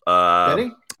 Did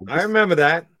he? I remember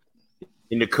that.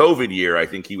 In the COVID year, I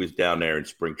think he was down there in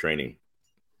spring training.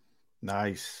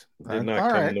 Nice. Did not All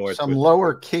come right. north Some with-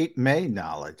 lower Cape May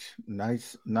knowledge.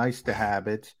 Nice to have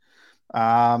it.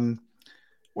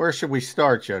 Where should we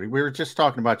start, Jody? We were just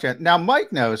talking about that. Now,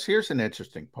 Mike knows. Here's an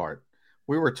interesting part.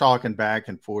 We were talking back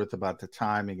and forth about the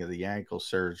timing of the ankle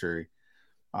surgery,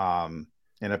 and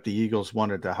if the Eagles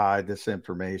wanted to hide this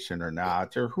information or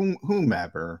not, or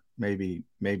whomever, maybe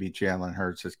Jalen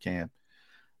Hurts' camp.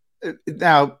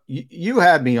 Now, you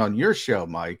had me on your show,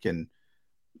 Mike, and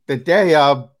the day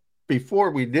of,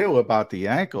 before we knew about the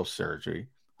ankle surgery,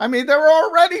 I mean, there were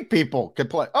already people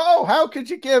complain. Oh, how could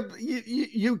you give?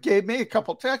 You gave me a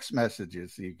couple text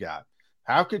messages you got.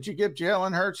 How could you give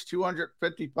Jalen Hurts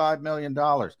 $255 million?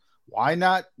 Why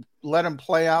not let him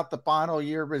play out the final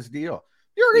year of his deal?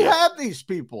 You already have these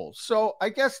people. So I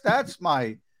guess that's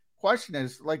my question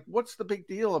is, like, what's the big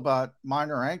deal about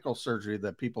minor ankle surgery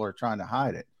that people are trying to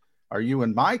hide it? Are you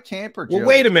in my camp or Well,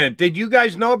 wait a minute. Did you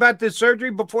guys know about this surgery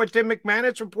before Tim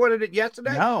McManus reported it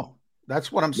yesterday? No.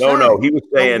 That's what I'm saying. No, he was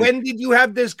saying. So when did you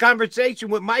have this conversation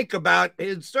with Mike about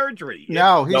his surgery?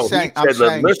 No, he's saying. He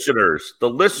said the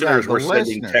listeners were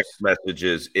sending text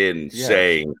messages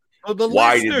saying. Oh, the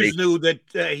why listeners knew that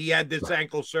he had this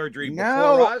ankle surgery before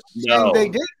us? No, and they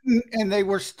didn't, and they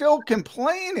were still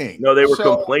complaining. No, they were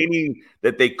complaining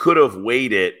that they could have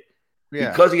waited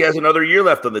because he has another year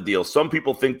left on the deal. Some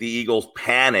people think the Eagles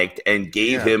panicked and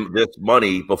gave him this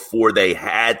money before they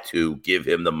had to give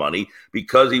him the money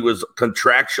because he was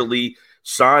contractually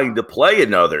signed to play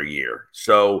another year.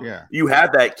 So you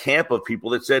have that camp of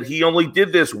people that said he only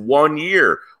did this 1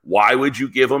 year. Why would you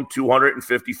give him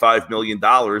 $255 million?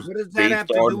 What does that have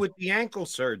to do with the ankle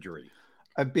surgery?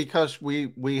 Because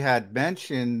we had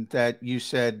mentioned that you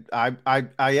said I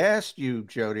asked you,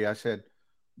 Jody. I said,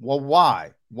 well,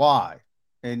 why?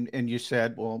 And you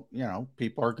said, well, you know,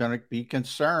 people are going to be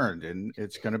concerned, and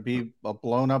it's going to be a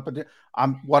blown up.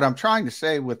 What I'm trying to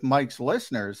say with Mike's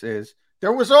listeners is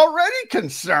there was already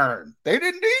concern. They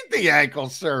didn't need the ankle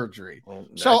surgery. Well,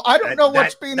 so I don't know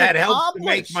what's being that accomplished. helps to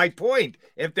make my point.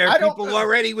 If there are people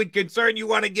already with concern, you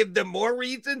want to give them more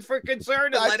reasons for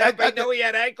concern and let everybody know he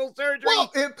had ankle surgery?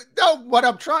 Well, what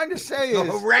I'm trying to say is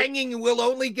the haranguing will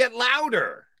only get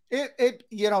louder.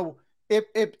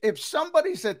 If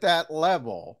somebody's at that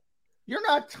level, you're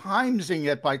not timesing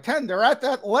it by 10. They're at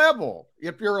that level.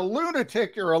 If you're a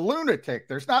lunatic, you're a lunatic.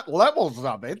 There's not levels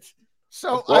of it.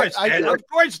 So of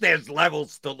course there's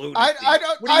levels to lunacy.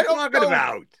 What are you talking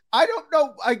about? I don't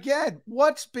know. Again,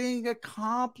 what's being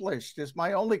accomplished is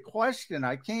my only question.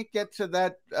 I can't get to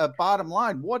that bottom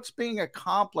line. What's being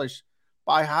accomplished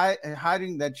by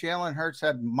hiding that Jalen Hurts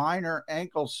had minor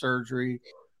ankle surgery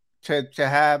to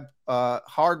have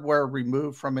hardware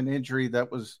removed from an injury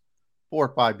that was 4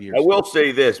 or 5 years I will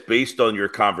say this, based on your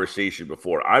conversation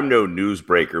before, I'm no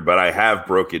newsbreaker, but I have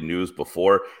broken news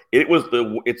before.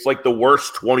 It's like the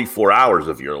worst 24 hours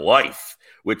of your life,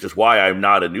 which is why I'm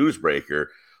not a newsbreaker.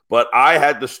 But I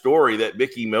had the story that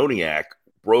Mickey Moniak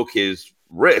broke his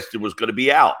wrist and was going to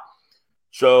be out.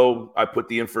 So I put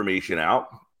the information out.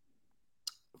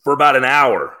 For about an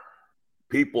hour,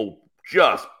 people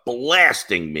just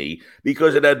blasting me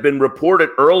because it had been reported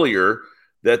earlier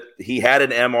that he had an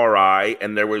MRI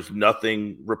and there was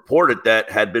nothing reported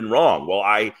that had been wrong. Well,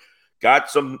 I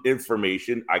got some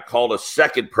information. I called a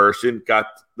second person, got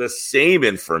the same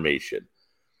information.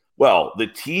 Well, the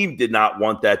team did not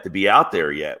want that to be out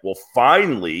there yet. Well,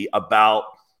 finally, about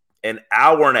an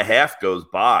hour and a half goes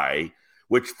by,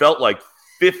 which felt like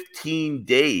 15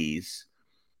 days.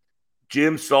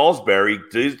 Jim Salisbury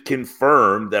did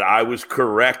confirm that I was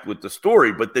correct with the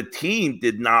story, but the team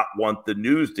did not want the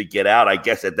news to get out, I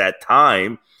guess, at that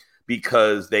time,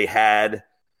 because they had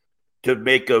to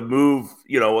make a move,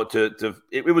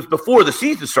 it was before the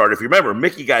season started. If you remember,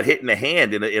 Mickey got hit in the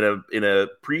hand in a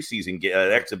preseason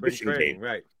exhibition game.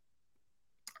 Right.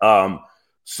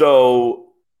 So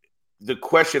the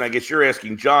question I guess you're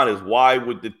asking, John, is why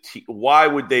would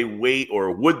they wait,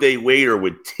 or would they wait, or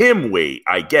would Tim wait?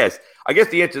 I guess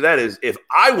the answer to that is, if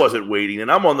I wasn't waiting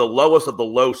and I'm on the lowest of the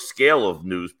low scale of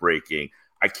news breaking,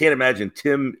 I can't imagine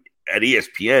Tim at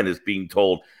ESPN is being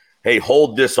told, hey,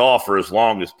 hold this off for as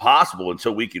long as possible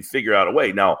until we can figure out a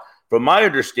way. Now, from my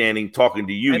understanding, talking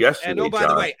to you yesterday, by John,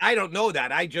 the way, I don't know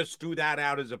that. I just threw that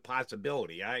out as a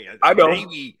possibility. I know.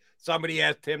 Maybe somebody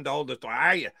asked Tim to hold the story.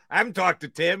 I haven't talked to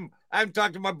Tim. I haven't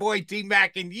talked to my boy T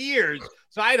Mac in years,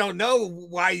 so I don't know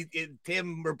why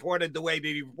Tim reported the way that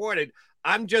he reported.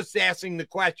 I'm just asking the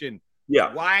question.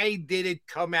 Yeah. Why did it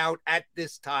come out at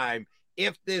this time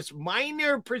if this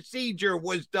minor procedure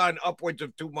was done upwards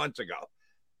of 2 months ago?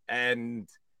 And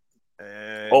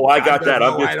I got that.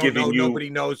 I'm just giving you. Nobody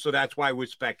knows, so that's why we're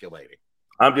speculating.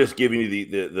 I'm just giving you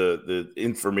the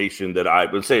information that I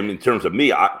would say in terms of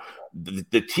me.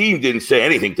 The team didn't say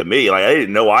anything to me. Like, I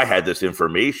didn't know I had this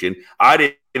information. I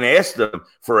didn't ask them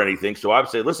for anything. So I would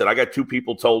say, listen, I got two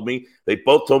people told me. They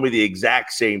both told me the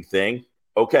exact same thing.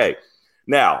 Okay.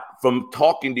 Now, from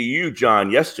talking to you,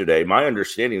 John, yesterday, my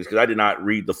understanding is, because I did not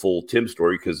read the full Tim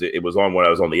story because it was on when I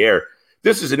was on the air.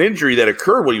 This is an injury that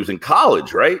occurred when he was in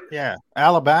college, right? Yeah,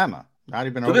 Alabama. Not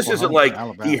even. So this isn't like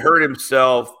Alabama. He hurt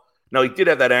himself. No, he did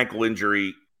have that ankle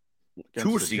injury Against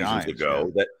 2 the seasons Giants,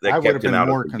 ago yeah. that I would kept have him been out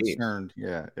more of the game. concerned,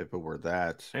 yeah, if it were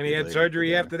that. And he had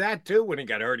surgery after that too when he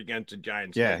got hurt against the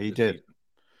Giants. Yeah, he did. Season.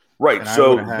 Right. And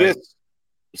so this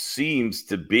seems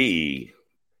to be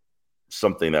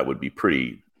something that would be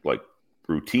pretty like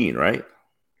routine, right?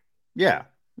 Yeah.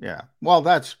 Yeah. Well,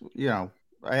 that's,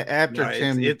 after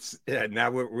Tim.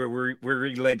 Now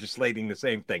we're legislating the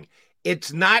same thing.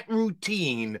 It's not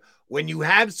routine when you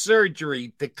have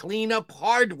surgery to clean up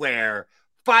hardware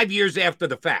 5 years after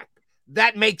the fact.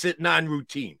 That makes it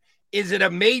non-routine. Is it a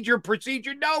major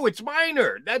procedure? No, it's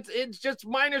minor. It's just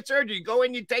minor surgery. You go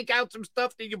in, you take out some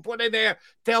stuff that you put in there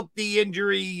to help the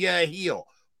injury heal.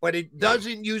 But it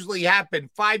doesn't usually happen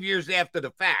 5 years after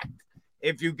the fact.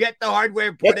 If you get the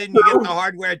hardware put in, you get the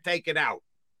hardware taken out.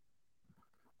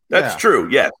 That's true.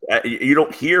 Yes. You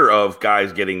don't hear of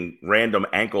guys getting random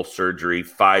ankle surgery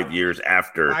 5 years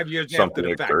after 5 years something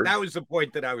after the occurred. fact. That was the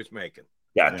point that I was making.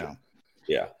 Gotcha.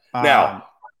 Yeah. Now,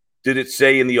 did it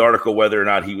say in the article whether or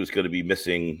not he was going to be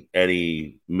missing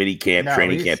any mini camp,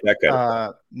 training camp, that kind of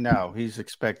stuff? No, he's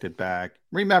expected back.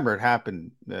 Remember, it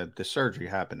happened. The surgery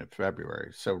happened in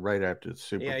February, so right after the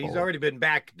Super Bowl. Yeah, he's already been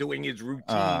back doing his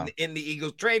routine in the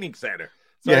Eagles training center.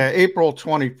 So April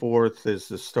 24th is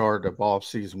the start of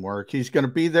off-season work. He's going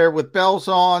to be there with bells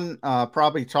on,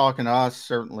 probably talking to us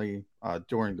certainly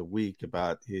during the week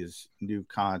about his new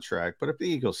contract. But if the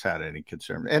Eagles had any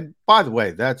concern, and by the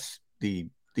way, that's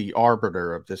the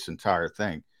arbiter of this entire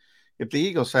thing. If the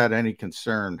Eagles had any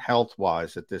concern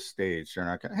health-wise at this stage, they're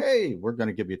not going, hey, we're going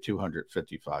to give you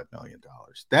 $255 million.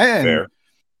 Then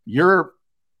your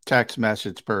text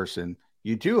message person,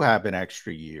 you do have an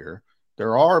extra year.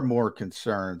 There are more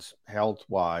concerns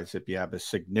health-wise if you have a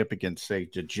significant, say,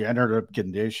 degenerative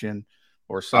condition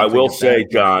or something. I will say,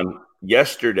 John,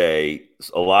 yesterday,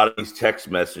 a lot of these text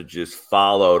messages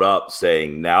followed up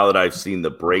saying, now that I've seen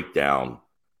the breakdown,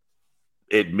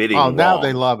 admitting now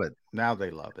they love it. Now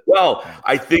they love it. Well,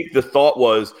 I think the thought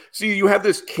was, see, you have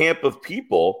this camp of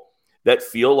people that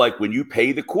feel like when you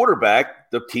pay the quarterback,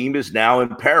 the team is now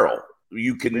in peril.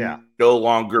 You can no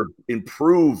longer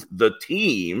improve the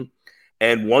team.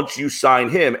 And once you sign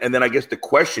him, and then I guess the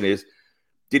question is,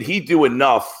 did he do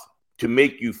enough to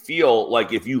make you feel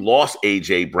like if you lost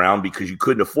A.J. Brown because you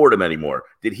couldn't afford him anymore?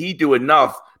 Did he do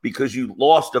enough because you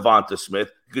lost Devonta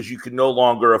Smith because you could no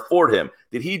longer afford him?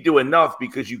 Did he do enough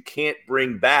because you can't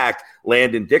bring back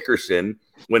Landon Dickerson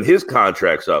when his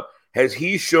contract's up? Has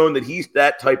he shown that he's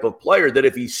that type of player that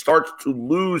if he starts to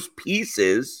lose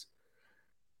pieces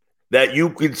that you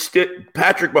could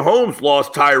Patrick Mahomes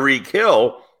lost Tyreek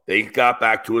Hill. They got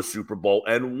back to a Super Bowl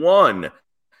and won.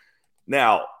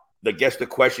 Now, I guess the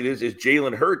question is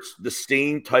Jalen Hurts the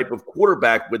same type of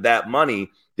quarterback with that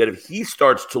money that if he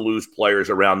starts to lose players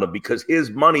around them because his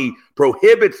money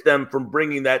prohibits them from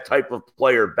bringing that type of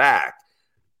player back?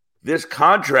 This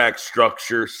contract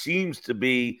structure seems to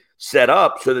be set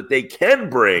up so that they can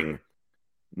bring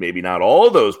maybe not all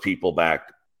those people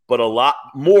back, but a lot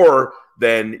more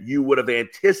than you would have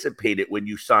anticipated when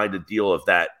you signed a deal of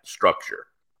that structure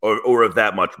or of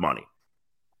that much money.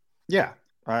 Yeah.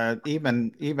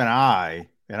 Even I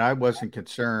wasn't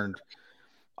concerned.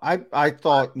 I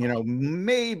thought,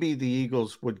 maybe the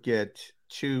Eagles would get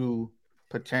 2,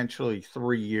 potentially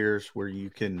 3 years where you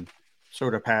can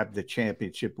sort of have the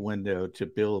championship window to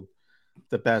build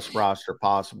the best roster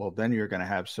possible. Then you're going to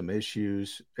have some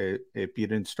issues if you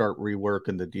didn't start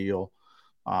reworking the deal.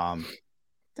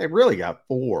 They really got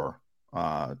 4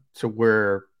 to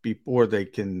where before they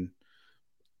can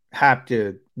have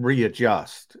to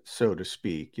readjust, so to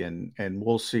speak, and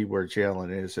we'll see where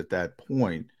Jalen is at that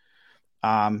point.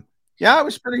 I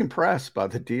was pretty impressed by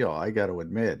the deal, I got to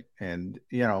admit. And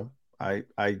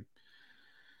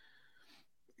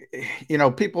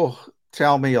people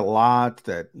tell me a lot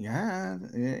that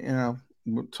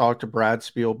talked to Brad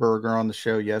Spielberger on the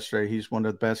show yesterday. He's one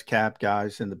of the best cap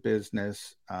guys in the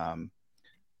business.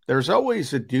 There's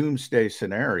always a doomsday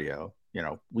scenario.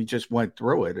 We just went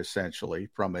through it essentially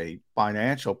from a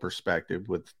financial perspective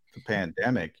with the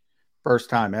pandemic. First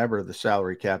time ever the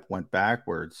salary cap went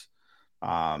backwards.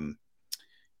 And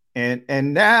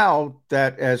now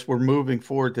that as we're moving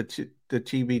forward, the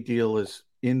TV deal is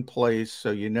in place,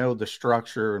 so the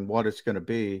structure and what it's going to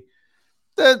be.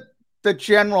 The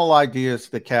general idea is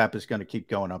the cap is going to keep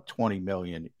going up 20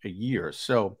 million a year.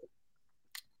 So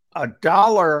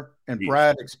 $1, and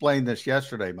Brad explained this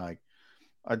yesterday, Mike,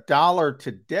 $1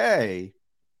 today,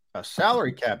 a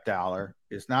salary cap dollar,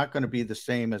 is not going to be the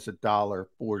same as $1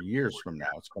 4 years from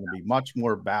now. It's going to be much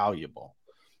more valuable.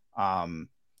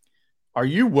 Are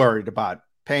you worried about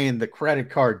paying the credit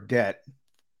card debt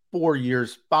 4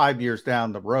 years, 5 years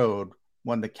down the road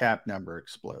when the cap number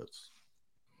explodes?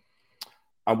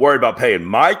 I'm worried about paying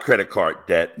my credit card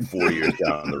debt 4 years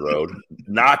down the road,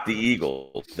 not the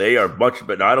Eagles. They are much,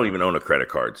 but I don't even own a credit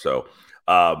card. So,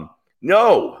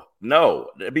 no,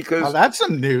 because that's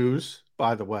some news,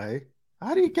 by the way.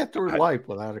 How do you get through life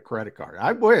without a credit card?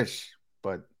 I wish,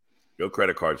 but no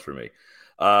credit cards for me.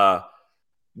 No,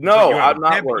 I'm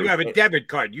not worried. You have a debit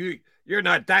card. You're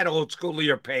not that old school.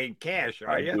 You're paying cash,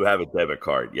 are you? I do have a debit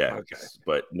card, yeah. Okay,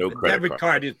 but no credit card. Debit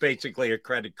card is basically a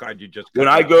credit card. You just when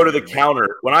I go to the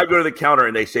counter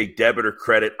and they say debit or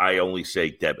credit, I only say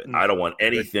debit. I don't want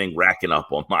anything racking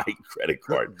up on my credit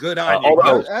card. Good on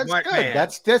you. That's good. Man.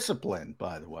 That's discipline,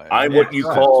 by the way. I'm what you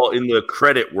call in the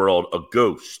credit world a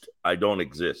ghost. I don't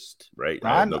exist, right?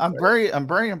 I'm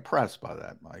very impressed by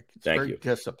that, Mike. It's Thank very you.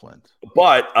 Disciplined.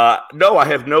 But no, I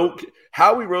have no.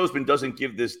 Howie Roseman doesn't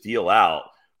give this deal out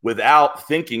without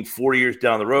thinking 4 years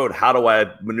down the road, how do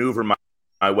I maneuver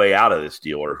my way out of this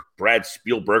deal? Or Brad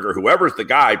Spielberger, whoever's the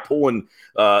guy pulling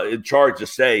in charge to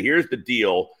say, here's the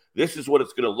deal. This is what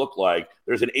it's going to look like.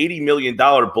 There's an $80 million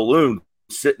balloon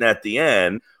sitting at the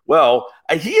end. Well,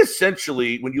 he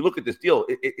essentially, when you look at this deal,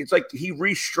 it's like he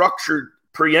preemptively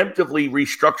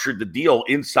restructured the deal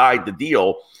inside the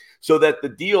deal so that the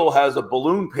deal has a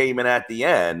balloon payment at the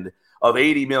end of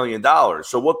 $80 million.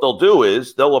 So what they'll do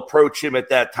is they'll approach him at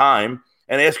that time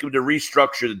and ask him to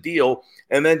restructure the deal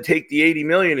and then take the $80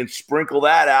 million and sprinkle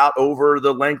that out over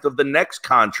the length of the next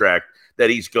contract that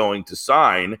he's going to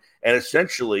sign. And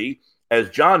essentially,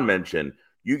 as John mentioned,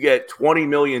 you get $20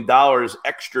 million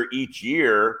extra each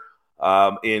year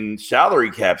in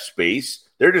salary cap space.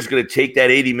 They're just going to take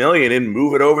that $80 million and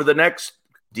move it over the next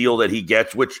deal that he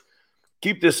gets, which,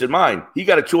 keep this in mind, he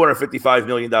got a $255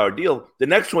 million deal. The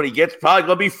next one he gets probably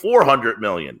going to be $400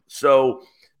 million. So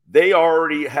they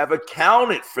already have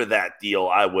accounted for that deal,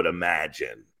 I would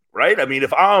imagine, right? I mean,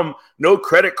 if I'm no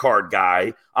credit card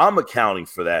guy, I'm accounting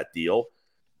for that deal.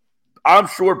 I'm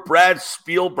sure Brad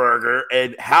Spielberger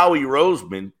and Howie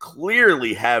Roseman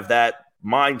clearly have that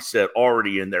mindset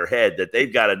already in their head that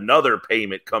they've got another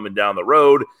payment coming down the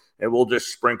road, and we'll just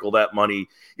sprinkle that money.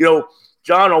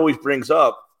 John always brings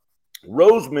up,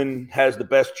 Roseman has the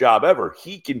best job ever.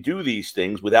 He can do these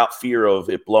things without fear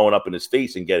of it blowing up in his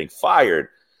face and getting fired.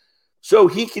 So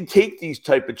he can take these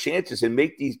type of chances and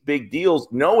make these big deals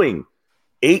knowing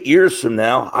 8 years from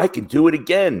now, I can do it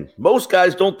again. Most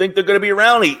guys don't think they're going to be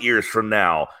around 8 years from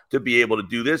now to be able to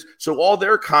do this. So all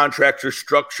their contracts are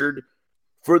structured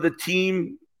for the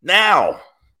team now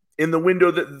in the window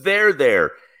that they're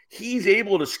there. He's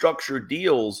able to structure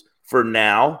deals for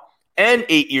now and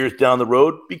 8 years down the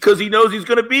road because he knows he's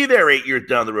going to be there 8 years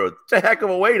down the road. It's a heck of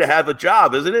a way to have a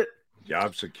job, isn't it?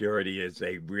 Job security is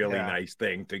a really nice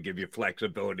thing to give you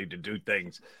flexibility to do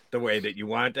things the way that you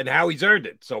want, and how he's earned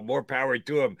it. So more power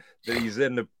to him that he's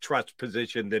in the trust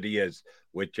position that he is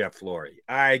with Jeff Lurie.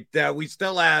 All right, we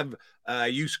still have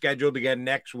you scheduled again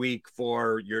next week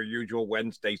for your usual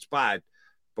Wednesday spot,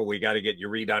 but we got to get your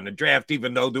read on the draft,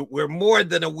 even though we're more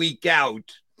than a week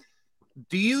out.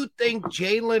 Do you think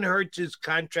Jalen Hurts'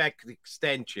 contract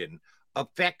extension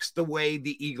affects the way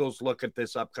the Eagles look at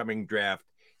this upcoming draft,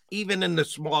 even in the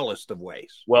smallest of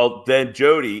ways? Well, then,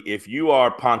 Jody, if you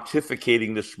are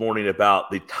pontificating this morning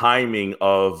about the timing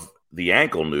of the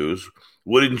ankle news,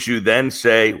 wouldn't you then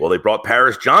say, well, they brought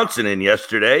Paris Johnson in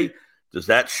yesterday. Does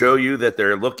that show you that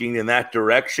they're looking in that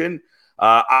direction?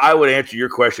 I would answer your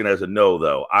question as a no,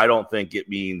 though. I don't think it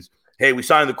means, hey, we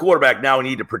signed the quarterback, now we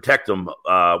need to protect him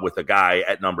with a guy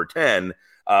at number 10.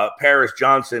 Paris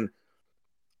Johnson,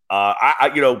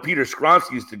 Peter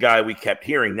Skronsky is the guy we kept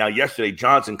hearing. Now, yesterday,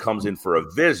 Johnson comes in for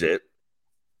a visit.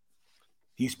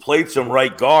 He's played some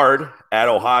right guard at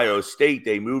Ohio State.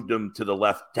 They moved him to the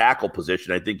left tackle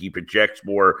position. I think he projects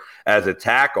more as a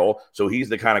tackle. So he's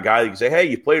the kind of guy that can say, hey,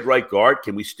 you played right guard.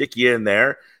 Can we stick you in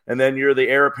there? And then you're the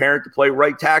heir apparent to play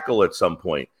right tackle at some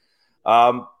point.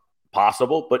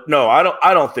 Possible. But no, I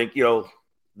don't think,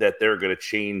 that they're going to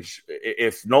change.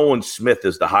 If Nolan Smith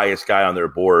is the highest guy on their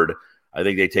board, I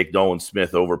think they take Nolan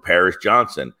Smith over Paris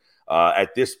Johnson.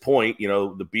 At this point,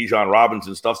 the Bijan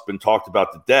Robinson stuff's been talked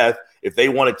about to death. If they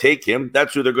want to take him,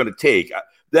 that's who they're going to take.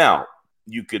 Now,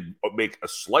 you could make a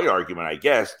slight argument, I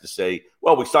guess, to say,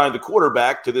 well, we signed the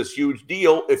quarterback to this huge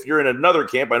deal. If you're in another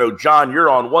camp, I know, John, you're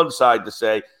on one side to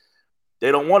say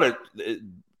they don't want to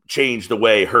change the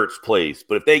way Hurts plays.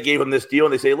 But if they gave him this deal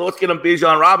and they say, well, let's get him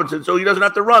Bijan Robinson so he doesn't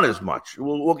have to run as much.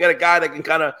 We'll get a guy that can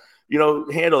kind of,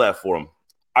 handle that for him.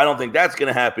 I don't think that's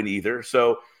going to happen either.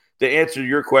 So to answer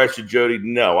your question, Jody,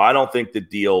 no, I don't think the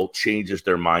deal changes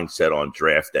their mindset on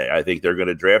draft day. I think they're going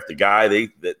to draft the guy,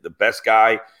 the best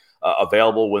guy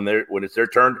available when it's their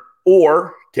turn,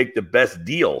 or take the best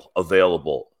deal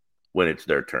available when it's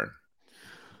their turn.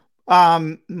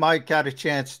 Mike got a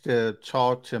chance to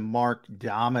talk to Mark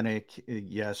Dominic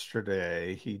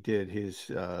yesterday. He did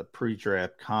his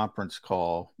pre-draft conference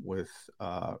call with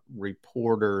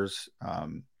reporters.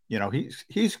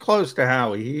 He's close to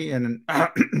Howie. He and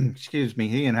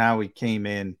Howie came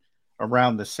in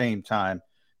around the same time,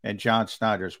 and John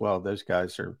Snyder as well. Those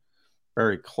guys are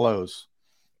very close.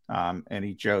 And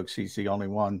he jokes he's the only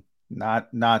one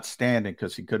not standing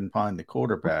because he couldn't find the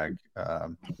quarterback.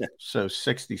 So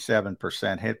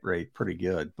 67% hit rate, pretty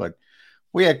good. But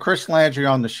we had Chris Landry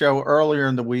on the show earlier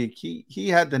in the week. He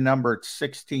had the number at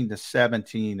 16 to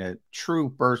 17 at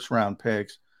true first round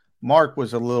picks. Mark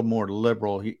was a little more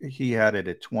liberal. He had it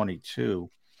at 22.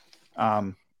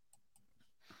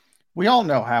 We all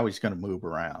know how he's going to move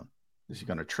around. Is he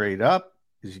going to trade up?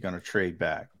 Is he going to trade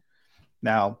back?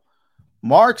 Now,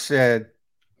 Mark said,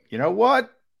 you know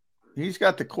what? He's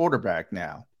got the quarterback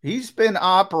now. He's been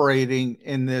operating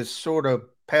in this sort of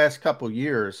past couple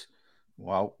years.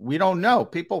 Well, we don't know.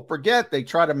 People forget. They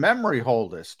try to memory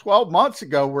hold us. 12 months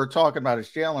ago, we're talking about is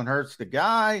Jalen Hurts the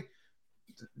guy?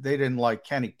 They didn't like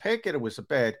Kenny Pickett. It was a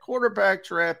bad quarterback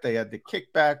draft. They had to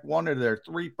kick back one of their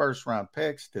 3 first-round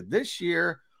picks to this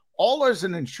year, all as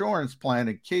an insurance plan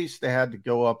in case they had to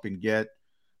go up and get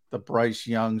the Bryce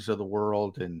Youngs of the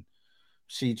world and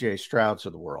C.J. Strouds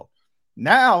of the world.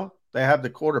 Now they have the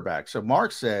quarterback. So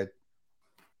Mark said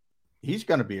he's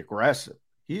going to be aggressive.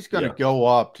 He's going to go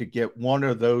up to get one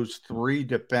of those 3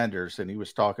 defenders. And he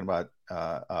was talking about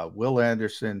Will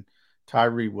Anderson,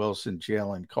 Tyree Wilson,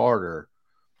 Jalen Carter.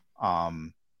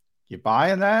 You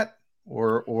buying that,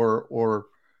 or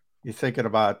you thinking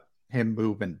about him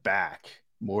moving back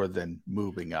more than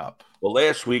moving up? Well,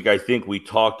 last week I think we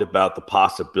talked about the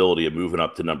possibility of moving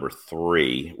up to number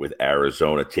 3 with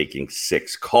Arizona taking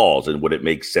 6 calls, and would it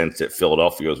make sense that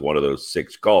Philadelphia was one of those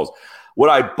 6 calls? Would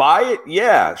I buy it?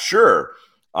 Yeah, sure.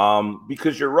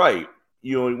 Because you're right.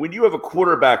 When you have a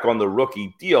quarterback on the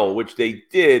rookie deal, which they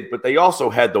did, but they also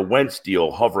had the Wentz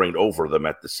deal hovering over them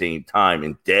at the same time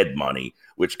in dead money,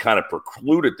 which kind of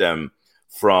precluded them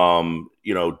from,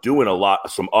 doing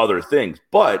some other things.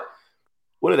 But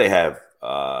what do they have?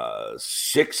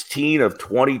 16 of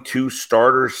 22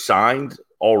 starters signed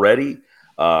already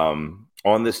on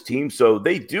this team. So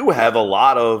they do have a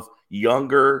lot of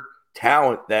younger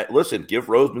talent that, listen, give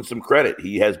Roseman some credit.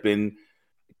 He has been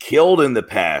killed in the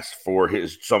past for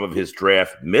some of his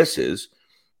draft misses,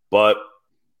 but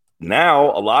now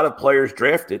a lot of players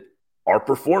drafted are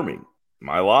performing.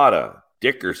 Mailata,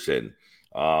 Dickerson,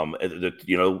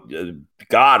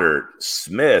 Goddard,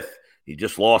 Smith. He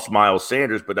just lost Miles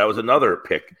Sanders, but that was another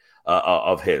pick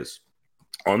of his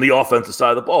on the offensive side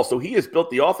of the ball. So he has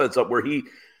built the offense up where I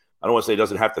don't want to say he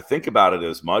doesn't have to think about it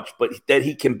as much, but that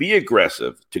he can be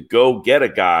aggressive to go get a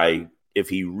guy if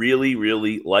he really,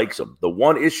 really likes him. The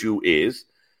one issue is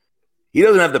he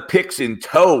doesn't have the picks in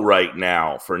tow right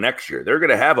now for next year. They're going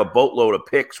to have a boatload of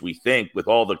picks, we think, with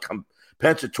all the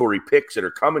compensatory picks that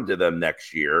are coming to them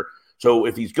next year. So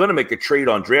if he's going to make a trade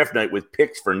on draft night with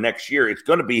picks for next year, it's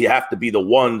going to have to be the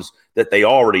ones that they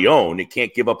already own. They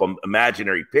can't give up an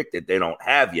imaginary pick that they don't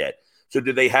have yet. So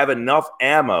do they have enough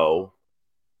ammo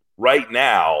right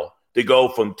now to go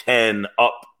from 10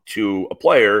 up to a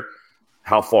player?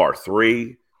 How far?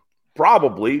 3?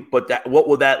 Probably. But what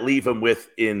will that leave them with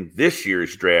in this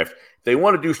year's draft? If they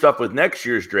want to do stuff with next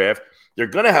year's draft, they're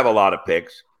going to have a lot of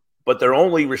picks, but they're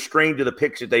only restrained to the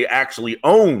picks that they actually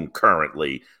own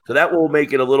currently. So that will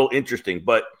make it a little interesting.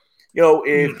 But,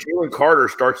 if Jalen Carter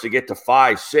starts to get to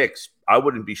 5, 6, I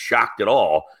wouldn't be shocked at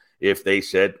all if they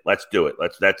said, let's do it.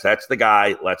 That's the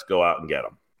guy. Let's go out and get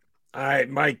him. All right,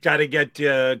 Mike, got to get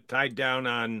you tied down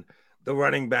on the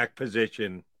running back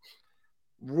position.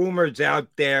 Rumors out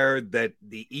there that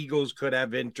the Eagles could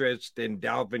have interest in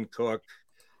Dalvin Cook.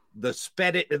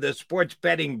 The sports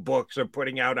betting books are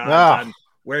putting out odds on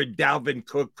where Dalvin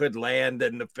Cook could land,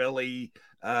 and the Philly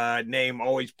name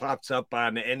always pops up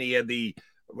on any of the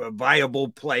viable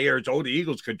players. Oh, the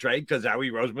Eagles could trade because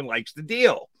Howie Roseman likes the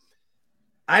deal.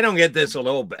 I don't get this a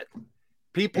little bit.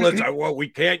 People are saying, well, we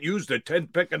can't use the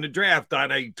 10th pick in the draft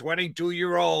on a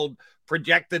 22-year-old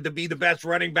projected to be the best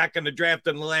running back in the draft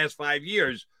in the last 5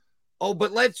 years. Oh,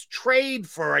 but let's trade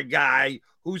for a guy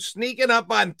who's sneaking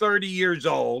up on 30 years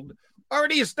old,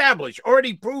 already established,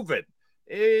 already proven.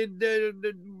 Bijan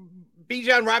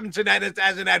Robinson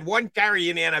hasn't had one carry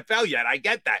in the NFL yet. I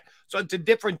get that. So it's a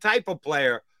different type of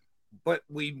player. But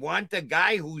we want a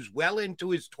guy who's well into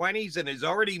his 20s and is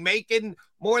already making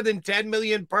more than $10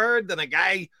 million per than a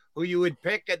guy who you would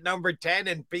pick at number 10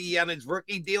 and be on his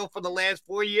rookie deal for the last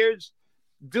 4 years.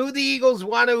 Do the Eagles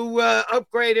want to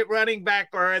upgrade at running back,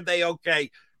 or are they okay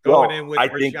going in with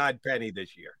Rashad Penny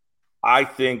this year? I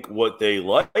think what they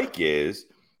like is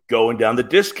going down the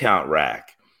discount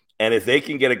rack. And if they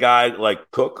can get a guy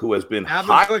like Cook, who has been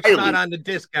Cook's not on the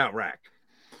discount rack.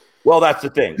 Well, that's the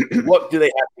thing. What do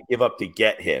they have to give up to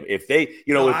get him? If they,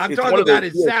 I'm talking about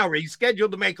his salary. He's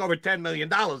scheduled to make over $10 million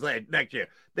next year.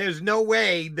 There's no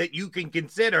way that you can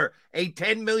consider a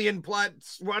 $10 million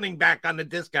plus running back on the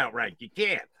discount rank. You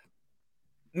can't.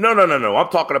 No. I'm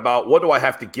talking about what do I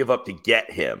have to give up to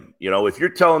get him? If you're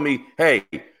telling me, hey,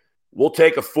 we'll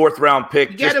take a 4th round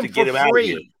pick just to get him out of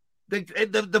here.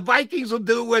 The Vikings will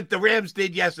do what the Rams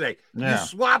did yesterday. Yeah. You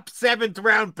swap 7th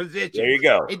round positions. There you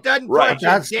go. It doesn't cost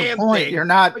That's a damn the point. thing. You're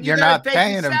not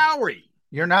paying him salary.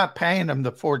 You're not paying him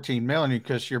the $14 million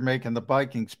because you're making the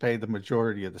Vikings pay the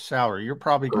majority of the salary. You're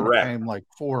probably going to pay him like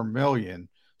 $4 million.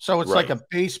 So it's like a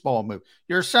baseball move.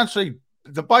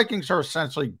 The Vikings are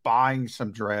essentially buying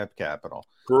some draft capital.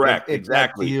 Correct.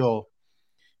 Exactly.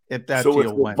 If that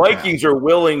deal went the Vikings are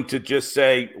willing to just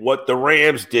say what the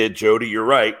Rams did, Jody, you're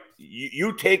right.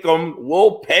 You take him,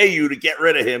 we'll pay you to get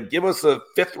rid of him. Give us a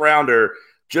 5th rounder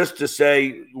just to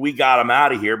say we got him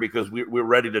out of here because we're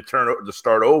ready to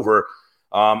start over.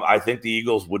 I think the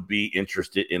Eagles would be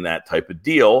interested in that type of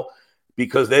deal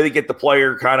because they get the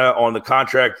player kind of on the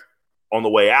contract on the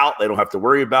way out. They don't have to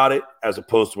worry about it as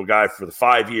opposed to a guy for the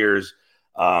 5 years.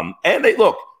 And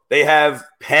they have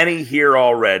Penny here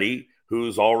already,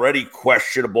 who's already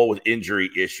questionable with injury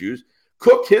issues.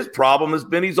 Cook, his problem has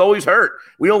been he's always hurt.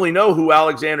 We only know who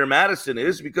Alexander Madison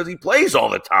is because he plays all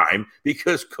the time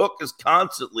because Cook is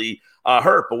constantly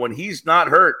hurt. But when he's not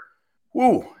hurt,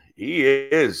 he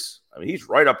is. I mean, he's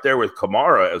right up there with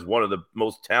Kamara as one of the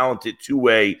most talented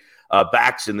two-way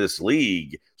backs in this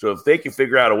league. So if they can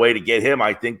figure out a way to get him,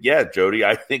 I think, Jody,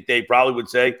 I think they probably would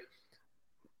say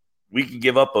we can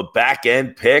give up a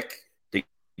back-end pick to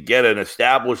get an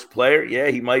established player.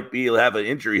 Yeah, he might have an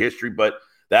injury history, but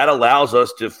that allows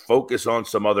us to focus on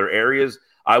some other areas.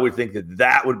 I would think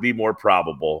that would be more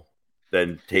probable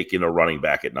than taking a running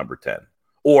back at number 10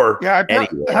 or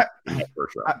anywhere in the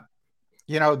first round.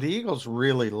 The Eagles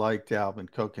really liked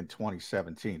Dalvin Cook in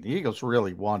 2017. The Eagles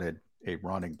really wanted a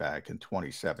running back in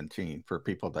 2017. For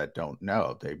people that don't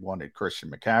know, they wanted Christian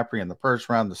McCaffrey in the first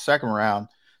round. The second round,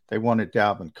 they wanted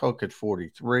Dalvin Cook at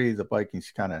 43. The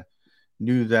Vikings kind of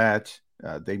knew that.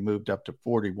 They moved up to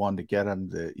 41 to get him.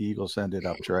 The Eagles ended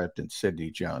up drafting Sidney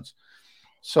Jones.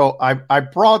 So I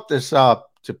brought this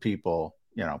up to people,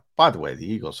 by the way, the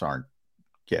Eagles aren't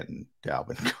getting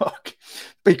Dalvin Cook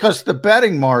because the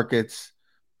betting markets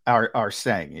are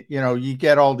saying it. You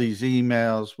get all these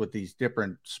emails with these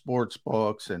different sports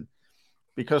books, and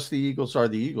because the Eagles are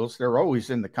the Eagles, they're always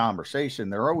in the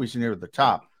conversation. They're always near the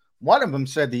top. One of them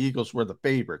said the Eagles were the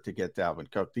favorite to get Dalvin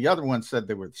Cook. The other one said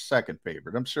they were the second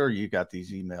favorite. I'm sure you got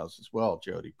these emails as well,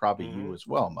 Jody. Probably you as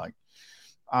well, Mike.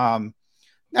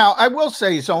 Now, I will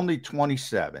say he's only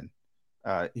 27.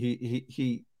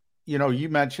 He you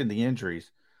mentioned the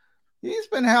injuries. He's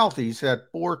been healthy. He's had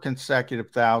 4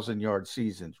 consecutive 1,000-yard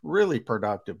seasons. Really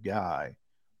productive guy.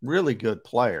 Really good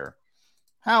player.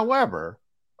 However,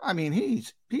 I mean,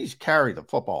 he's carried the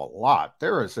football a lot.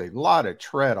 There is a lot of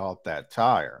tread off that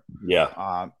tire.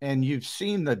 Yeah. And you've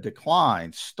seen the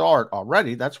decline start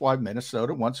already. That's why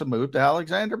Minnesota wants to move to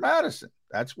Alexander Madison.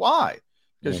 That's why.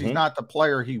 Because he's not the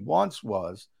player he once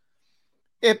was.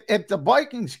 If the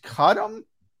Vikings cut him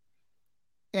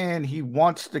and he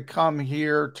wants to come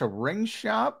here to ring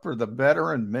shop for the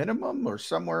veteran minimum or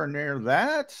somewhere near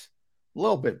that, a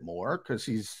little bit more because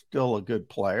he's still a good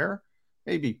player,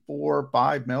 maybe $4 or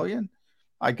 $5 million.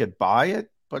 I could buy it,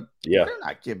 but yeah, they're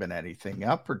not giving anything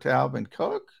up for Dalvin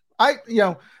Cook.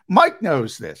 Mike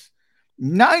knows this.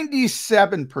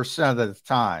 97% of the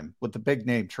time with the big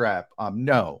name trap,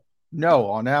 no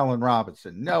on Allen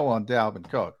Robinson, no on Dalvin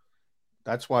Cook.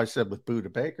 That's why I said with Buda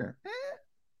Baker,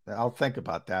 I'll think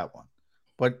about that one.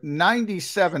 But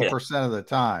 97% of the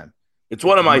time, it's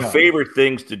one of my favorite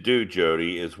things to do,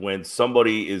 Jody, is when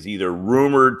somebody is either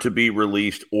rumored to be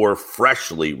released or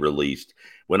freshly released.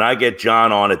 When I get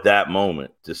John on at that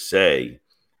moment to say,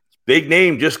 big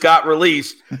name just got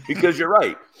released, because you're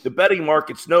right. The betting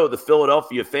markets know the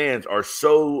Philadelphia fans are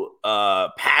so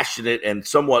passionate and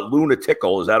somewhat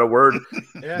lunatical. Is that a word?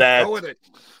 Go with it.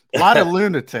 A lot of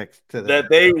lunatics to that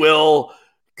they will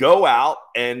go out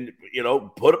and,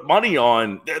 put money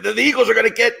on. The Eagles are going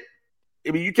to get. I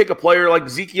mean, you take a player like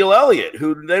Ezekiel Elliott,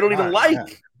 who they don't even like. Yeah.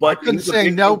 But I couldn't say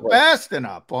no fast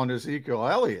enough on Ezekiel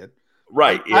Elliott.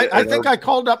 Right. I think I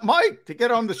called up Mike to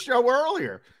get on the show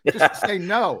earlier just to say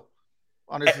no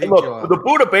on Ezekiel Elliott. The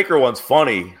Buda Baker one's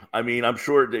funny. I mean, I'm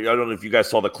sure. I don't know if you guys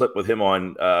saw the clip with him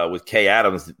on with Kay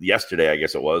Adams yesterday, I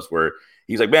guess it was, where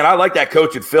he's like, man, I like that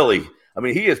coach in Philly. I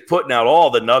mean, he is putting out all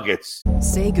the nuggets.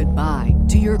 Say goodbye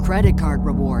to your credit card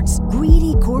rewards.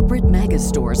 Greedy corporate mega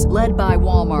stores, led by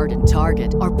Walmart and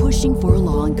Target, are pushing for a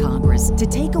law in Congress to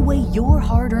take away your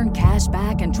hard-earned cash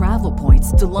back and travel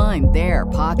points to line their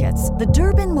pockets. The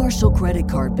Durbin-Marshall credit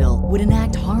card bill would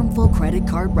enact harmful credit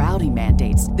card routing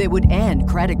mandates that would end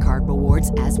credit card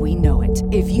rewards as we know it.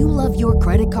 If you love your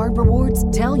credit card rewards,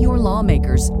 tell your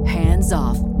lawmakers, hands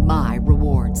off my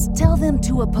rewards. Tell them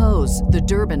to oppose the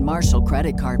Durbin-Marshall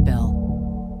credit card bill.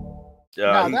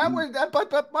 But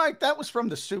Mike, that was from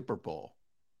the Super Bowl.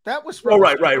 That was from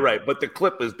right. But the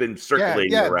clip has been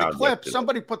circulating around. The clip.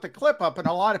 Somebody put the clip up, and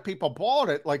a lot of people bought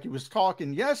it like he was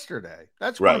talking yesterday.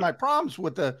 That's one of my problems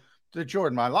with the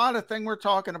Jordan Mailata thing we're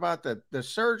talking about, the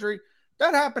surgery.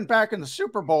 That happened back in the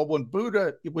Super Bowl when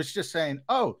Buda was just saying,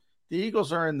 oh, the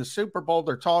Eagles are in the Super Bowl.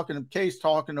 They're talking, Kay's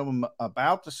talking to him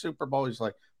about the Super Bowl. He's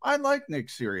like, I like Nick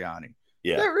Sirianni.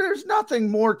 Yeah. There's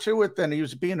nothing more to it than he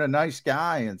was being a nice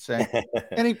guy and saying,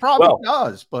 and he probably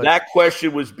does. But that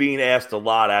question was being asked a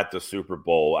lot at the Super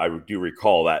Bowl. I do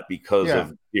recall that because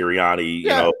of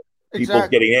Sirianni, people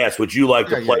getting asked, would you like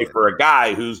to play for a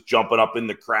guy who's jumping up in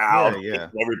the crowd,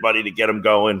 everybody to get him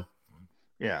going?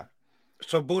 Yeah.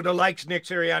 So Buda likes Nick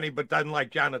Sirianni, but doesn't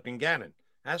like Jonathan Gannon.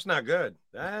 That's not good.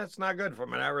 That's not good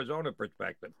from an Arizona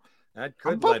perspective.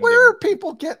 But where are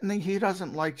people getting he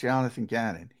doesn't like Jonathan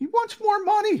Gannon? He wants more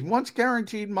money. He wants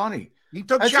guaranteed money. He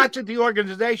took shots at the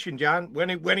organization, John.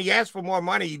 When he asked for more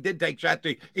money, he did take shots.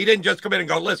 He didn't just come in and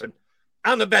go, listen,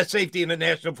 I'm the best safety in the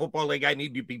National Football League. I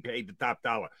need to be paid the top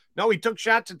dollar. No, he took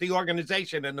shots at the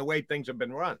organization and the way things have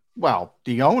been run. Well,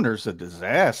 the owner's a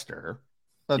disaster.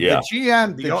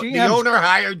 The owner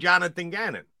hired Jonathan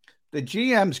Gannon. The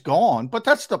GM's gone, but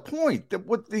that's the point. That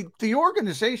what the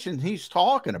organization he's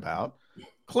talking about,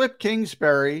 Cliff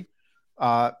Kingsbury,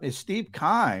 Steve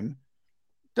Keim,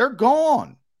 they're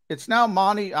gone. It's now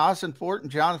Monty Ossenfort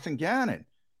and Jonathan Gannon.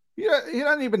 He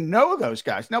doesn't even know those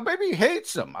guys. Now, maybe he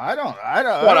hates them. I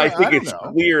think it's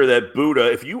clear that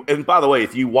Buda, and by the way,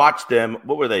 if you watch them,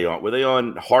 what were they on? Were they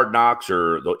on Hard Knocks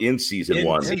or the in-season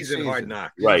one? In-season Hard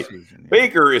Knocks. Right.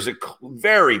 Baker is a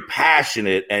very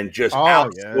passionate and just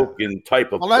outspoken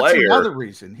type of player. That's another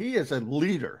reason. He is a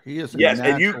leader. He is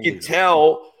and you can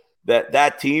tell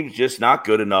that team's just not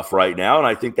good enough right now. And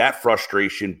I think that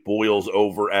frustration boils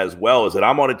over as well, is that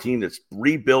I'm on a team that's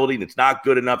rebuilding. It's not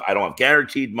good enough. I don't have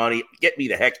guaranteed money. Get me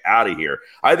the heck out of here.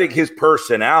 I think his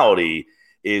personality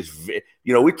is,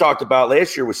 we talked about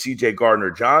last year with CJ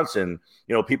Gardner-Johnson,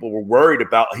 people were worried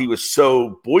about, he was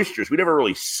so boisterous. We never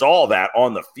really saw that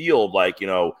on the field. Like,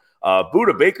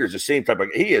 Buda Baker's the same type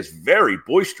of, he is very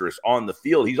boisterous on the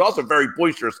field. He's also very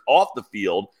boisterous off the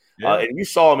field. And you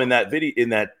saw him in that video, in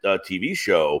that TV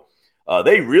show.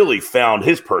 They really found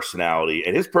his personality,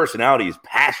 and his personality is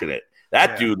passionate.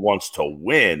 That dude wants to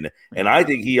win, and I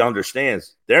think he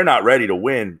understands they're not ready to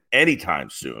win anytime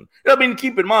soon. I mean,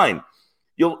 keep in mind,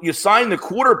 you sign the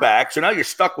quarterback, so now you're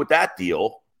stuck with that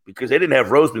deal because they didn't have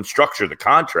Roseman structure the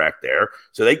contract there,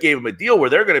 so they gave him a deal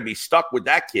where they're going to be stuck with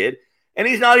that kid. And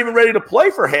he's not even ready to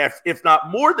play for half, if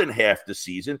not more than half the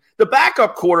season. The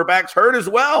backup quarterback's hurt as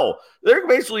well. They're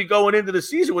basically going into the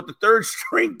season with the third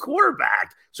string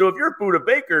quarterback. So if you're Buda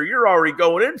Baker, you're already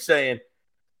going in saying,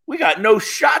 we got no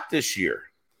shot this year.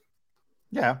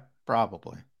 Yeah,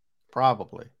 probably.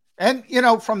 And,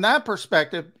 from that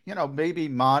perspective, maybe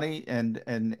Monty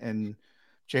and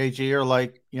JG are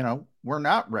like, we're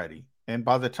not ready. And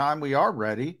by the time we are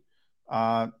ready,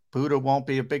 Buda won't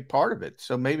be a big part of it.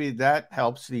 So maybe that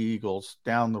helps the Eagles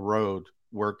down the road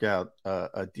work out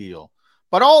a deal.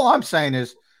 But all I'm saying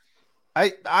is,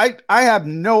 I have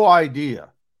no idea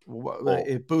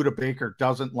if Buda Baker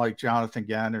doesn't like Jonathan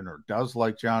Gannon or does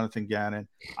like Jonathan Gannon.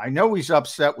 I know he's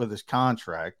upset with his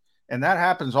contract, and that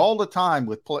happens all the time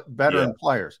with veteran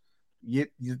players.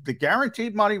 The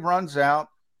guaranteed money runs out.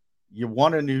 You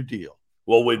want a new deal.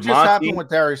 Well, with it just happened with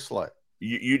Darius Slay.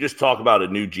 You just talk about a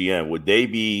new GM. Would they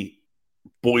be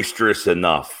boisterous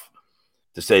enough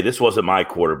to say this wasn't my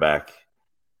quarterback?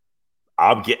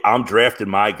 I'm drafting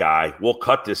my guy. We'll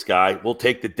cut this guy. We'll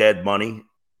take the dead money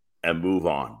and move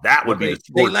on. That would be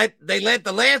they let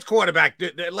the last quarterback,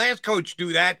 the last coach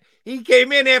do that. He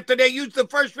came in after they used the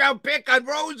first round pick on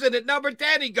Rosen at number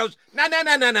 10. He goes, no.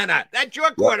 That's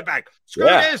your quarterback. Screw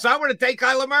this. I want to take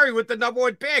Kyler Murray with the number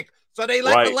 1 pick. So they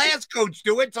let the last coach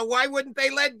do it. So why wouldn't they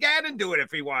let Gannon do it if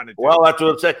he wanted to? Well, that's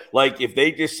what I'm saying. Like if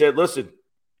they just said, listen,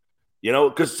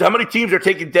 because how many teams are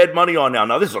taking dead money on now?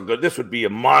 Now this would be a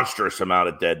monstrous amount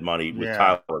of dead money with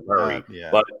Kyler Murray.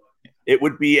 But it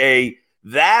would be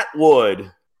that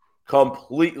would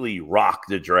completely rock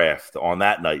the draft on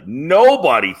that night.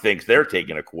 Nobody thinks they're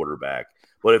taking a quarterback.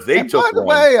 But if they took by the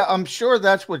way, I'm sure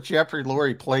that's what Jeffrey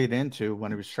Lurie played into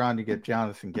when he was trying to get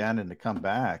Jonathan Gannon to come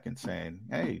back and saying,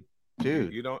 hey,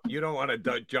 dude, you don't want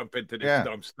to jump into this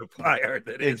dumpster fire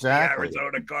that is the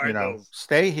Arizona Cardinals.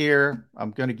 Stay here.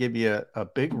 I'm going to give you a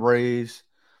big raise.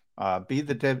 Be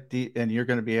the deputy, and you're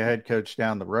going to be a head coach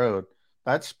down the road.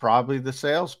 That's probably the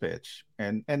sales pitch.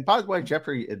 And by the way,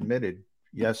 Jeffrey admitted,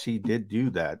 yes, he did do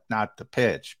that. Not the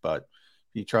pitch, but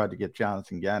he tried to get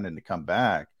Jonathan Gannon to come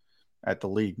back at the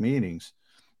league meetings.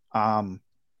 That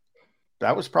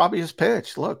was probably his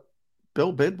pitch. Look,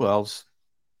 Bill Bidwell's.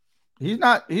 He's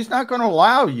not going to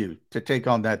allow you to take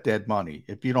on that dead money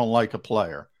if you don't like a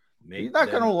player. He's not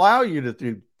going to allow you to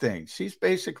do things. He's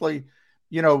basically,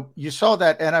 you saw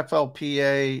that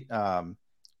NFLPA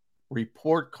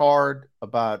report card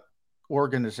about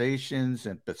organizations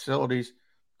and facilities.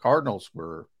 Cardinals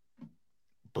were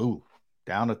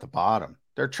down at the bottom.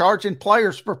 They're charging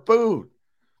players for food.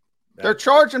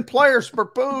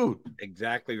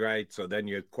 Exactly right. So then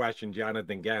you question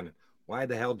Jonathan Gannon. Why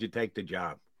the hell did you take the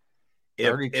job?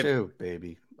 32,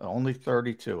 baby. Only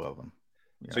 32 of them.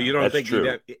 So you don't think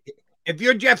if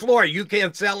you're Jeff Lurie, you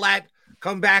can't sell that?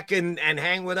 Come back and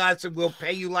hang with us, and we'll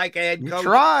pay you like a head coach.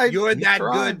 You're that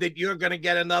good that you're going to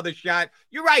get another shot.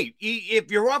 You're right.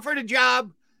 If you're offered a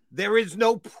job, there is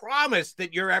no promise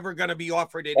that you're ever going to be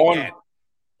offered it again.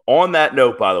 On that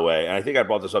note, by the way, and I think I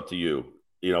brought this up to you,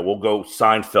 we'll go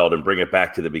Seinfeld and bring it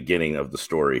back to the beginning of the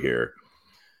story here.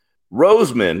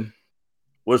 Roseman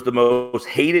was the most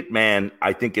hated man,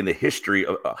 I think, in the history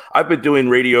of I've been doing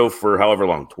radio for however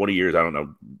long, 20 years. I don't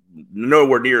know,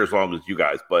 nowhere near as long as you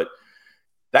guys, but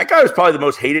that guy was probably the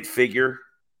most hated figure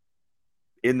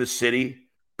in the city,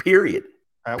 period.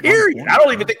 Period. I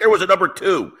don't even think there was a number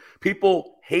 2.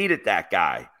 People hated that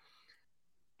guy.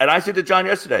 And I said to John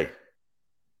yesterday,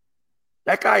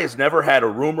 that guy has never had a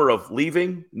rumor of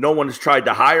leaving. No one has tried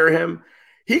to hire him.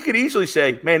 He could easily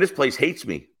say, man, this place hates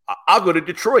me. I'll go to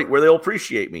Detroit where they'll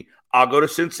appreciate me. I'll go to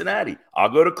Cincinnati. I'll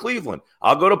go to Cleveland.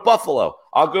 I'll go to Buffalo.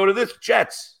 I'll go to this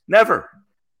Jets. Never.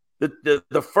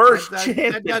 The first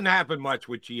chance. That doesn't happen much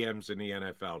with GMs in the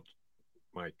NFL,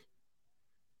 Mike.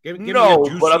 Give me no, a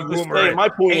juicy but I'm just rumor. saying, my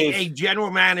point is a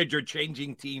general manager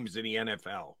changing teams in the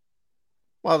NFL.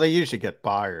 Well, they usually get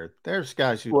fired. There's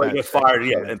guys who get fired,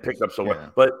 and picked up somewhere. Yeah.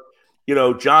 But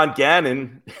John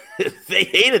Gannon, they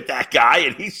hated that guy,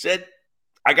 and he said,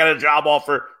 I got a job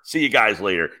offer. See you guys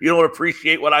later. You don't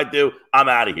appreciate what I do. I'm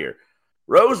out of here.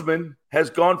 Roseman has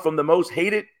gone from the most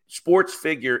hated sports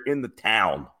figure in the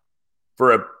town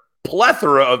for a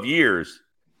plethora of years.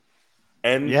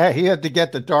 And he had to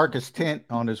get the darkest tint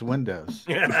on his windows.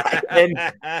 and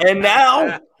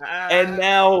now,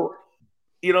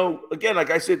 again, like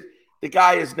I said, the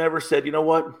guy has never said, you know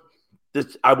what?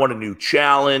 I want a new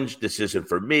challenge. This isn't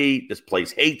for me. This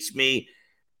place hates me.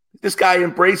 This guy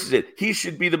embraces it. He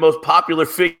should be the most popular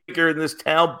figure in this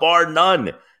town, bar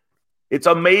none. It's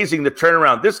amazing the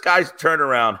turnaround. This guy's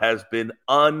turnaround has been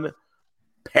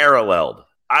unparalleled.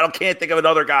 I can't think of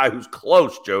another guy who's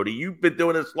close, Jody. You've been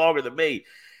doing this longer than me.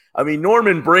 I mean,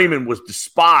 Norman Bremen was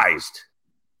despised.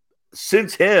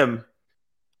 Since him,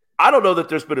 I don't know that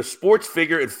there's been a sports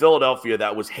figure in Philadelphia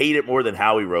that was hated more than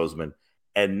Howie Roseman.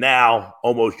 And now,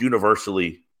 almost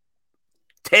universally,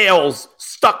 tails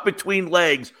stuck between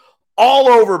legs all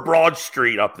over Broad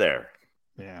Street up there.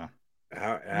 Yeah.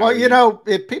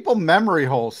 If people memory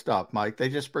hole stuff, Mike, they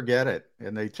just forget it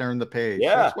and they turn the page.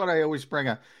 Yeah. That's what I always bring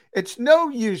up. It's no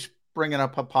use bringing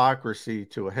up hypocrisy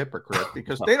to a hypocrite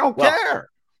because they don't care.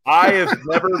 I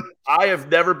have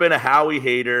never been a Howie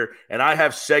hater, and I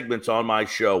have segments on my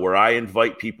show where I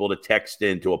invite people to text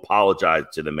in to apologize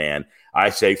to the man. I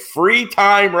say free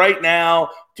time right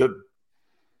now to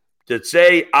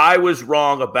say I was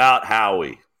wrong about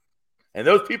Howie. And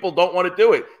those people don't want to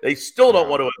do it. They still don't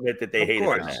want to admit that they hated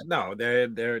the man. No,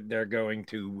 they're going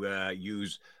to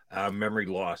use memory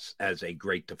loss as a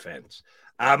great defense.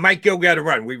 Mike Gill got to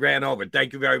run. We ran over.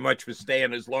 Thank you very much for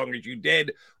staying as long as you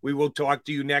did. We will talk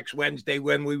to you next Wednesday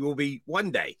when we will be one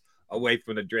day away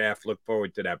from the draft. Look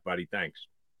forward to that, buddy. Thanks.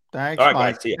 Thanks,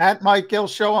 Mike. At Mike Gill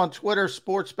Show on Twitter,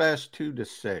 Sports Bash 2 to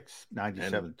 6,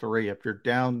 97.3 if you're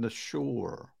down the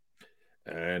shore.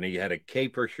 And he had a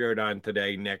caper shirt on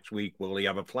today. Next week, will he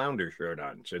have a flounder shirt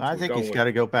on? I think he's got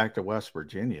to go back to West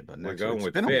Virginia. But we're going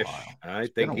with fish. I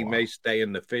think he may stay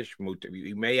in the fish mood.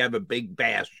 He may have a big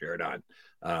bass shirt on.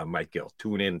 Mike Gill,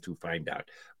 tune in to find out.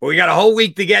 But we got a whole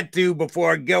week to get to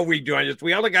before Gill rejoins us.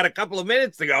 We only got a couple of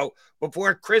minutes to go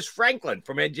before Chris Franklin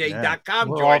from NJ.com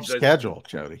joins us. We're off schedule,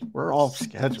 Jody. We're off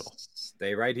schedule.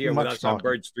 Stay right here with us on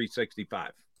Birds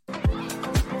 365.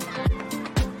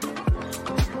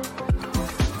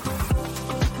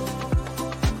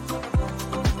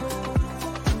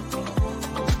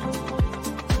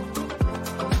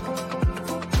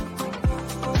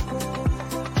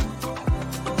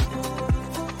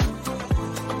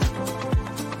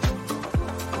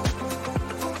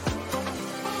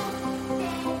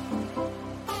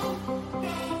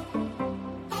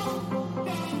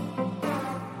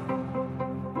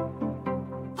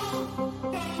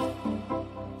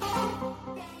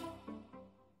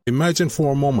 Imagine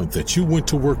for a moment that you went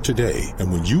to work today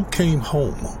and when you came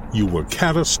home, you were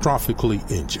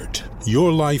catastrophically injured.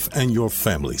 Your life and your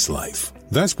family's life.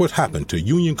 That's what happened to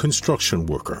union construction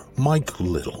worker Mike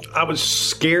Little. I was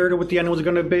scared of what the end was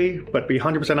going to be, but to be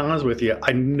 100% honest with you,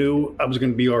 I knew I was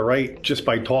going to be all right just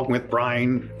by talking with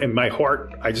Brian. In my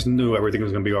heart, I just knew everything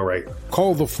was going to be all right.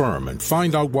 Call the firm and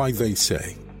find out why they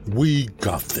say, "We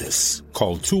got this."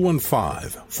 Call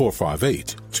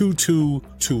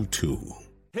 215-458-2222.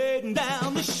 Heading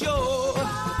down the shore.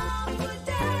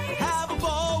 Have a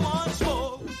ball once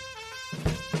more.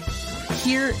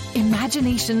 Here,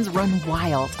 imaginations run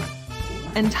wild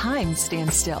and time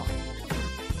stands still.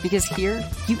 Because here,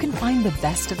 you can find the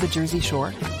best of the Jersey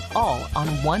Shore, all on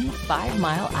one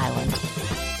 5-mile island.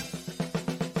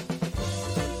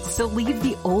 So leave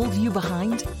the old you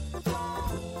behind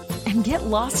and get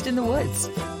lost in the woods.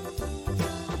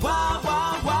 Wild,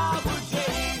 wild, wild wood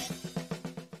days.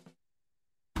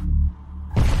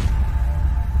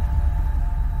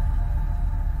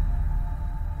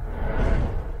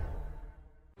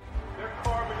 They're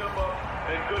carving them up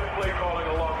and good play calling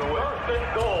along the way. First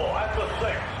and goal at the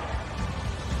 6.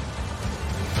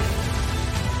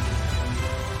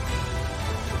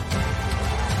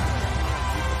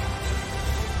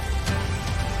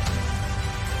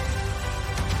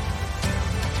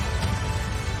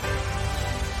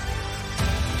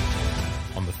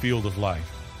 On the field of life,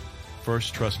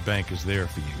 First Trust Bank is there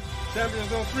for you.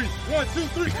 Champions on 3. 1, 2,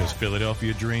 3. Because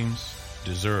Philadelphia dreams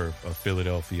deserve a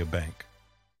Philadelphia bank.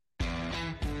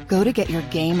 Go to get your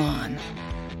game on.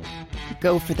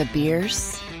 Go for the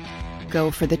beers. Go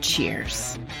for the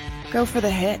cheers. Go for the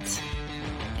hit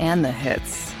and the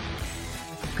hits.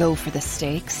 Go for the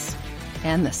stakes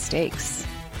and the stakes.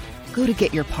 Go to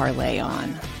get your parlay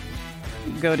on.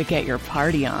 Go to get your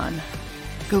party on.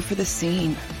 Go for the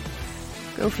scene.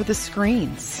 Go for the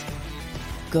screens.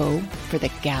 Go for the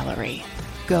gallery.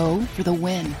 Go for the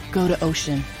win. Go to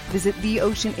Ocean. Visit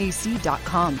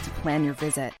theoceanac.com to plan your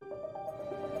visit.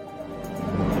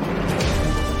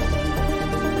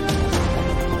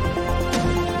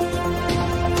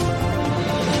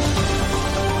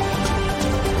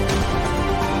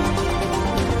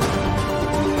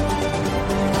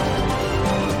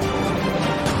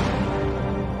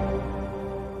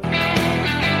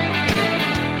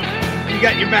 You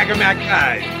got your Mac and Mac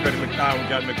guys. Freddie McDonald,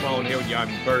 John McClone here with you on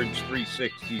Birds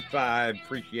 365.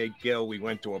 Appreciate Gill. We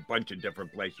went to a bunch of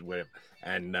different places with him.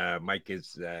 And Mike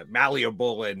is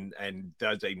malleable and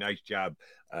does a nice job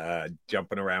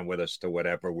jumping around with us to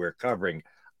whatever we're covering.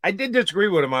 I did disagree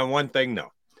with him on one thing,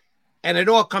 though. And it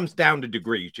all comes down to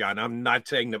degrees, John. I'm not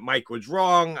saying that Mike was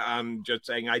wrong. I'm just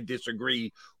saying I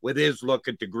disagree with his look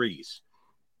at degrees.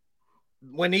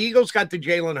 When the Eagles got the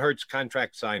Jalen Hurts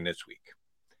contract signed this week,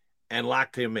 and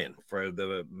locked him in for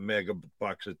the mega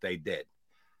bucks that they did.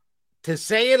 To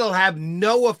say it'll have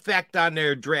no effect on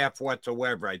their draft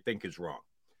whatsoever, I think is wrong.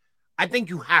 I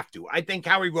think you have to. I think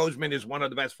Howie Roseman is one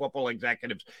of the best football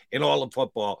executives in all of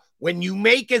football. When you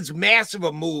make as massive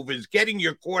a move as getting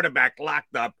your quarterback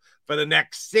locked up for the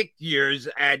next 6 years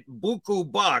at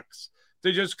buku bucks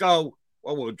to just go,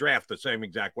 well, we'll draft the same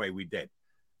exact way we did.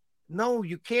 No,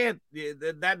 you can't.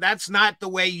 That's not the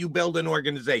way you build an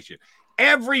organization.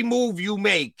 Every move you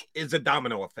make is a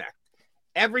domino effect.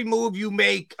 Every move you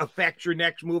make affects your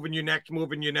next move and your next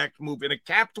move and your next move. In a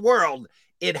capped world,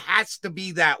 it has to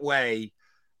be that way.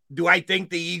 Do I think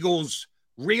the Eagles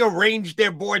rearranged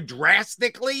their board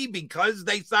drastically because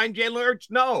they signed Jalen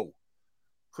Hurts? No.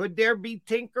 Could there be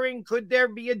tinkering? Could there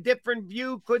be a different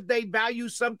view? Could they value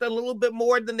something a little bit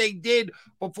more than they did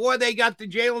before they got the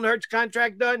Jalen Hurts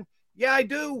contract done? Yeah, I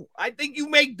do. I think you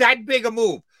make that big a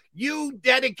move. You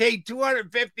dedicate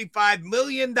 $255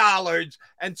 million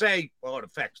and say, well, it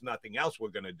affects nothing else we're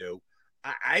going to do.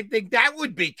 I think that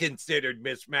would be considered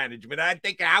mismanagement. I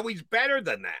think Howie's better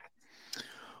than that.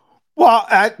 Well,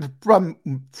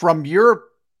 from your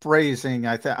phrasing,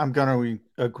 I'm going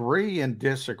to agree and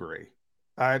disagree.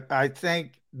 I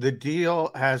think the deal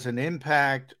has an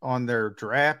impact on their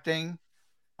drafting.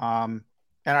 But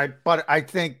I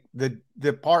think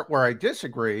the part where I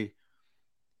disagree,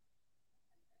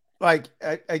 like,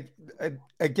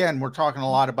 again, we're talking a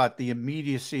lot about the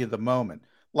immediacy of the moment.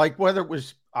 Like whether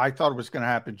I thought it was going to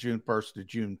happen June 1st to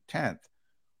June 10th,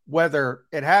 whether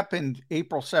it happened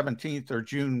April 17th or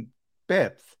June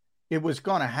 5th, it was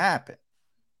going to happen.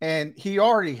 And he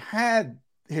already had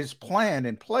his plan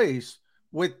in place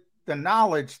with the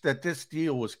knowledge that this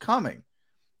deal was coming.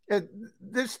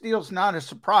 This deal's not a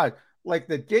surprise. Like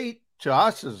the date to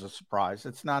us is a surprise.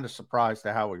 It's not a surprise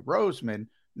to Howie Roseman,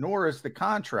 nor is the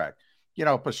contract. If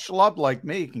a schlub like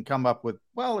me can come up with,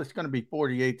 well, it's going to be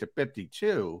 48 to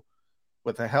 52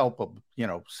 with the help of,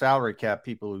 salary cap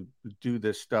people who do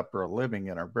this stuff for a living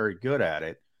and are very good at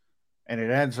it, and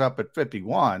it ends up at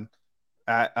 51.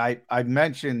 I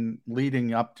mentioned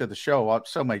leading up to the show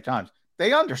so many times,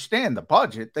 they understand the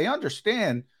budget. They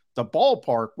understand the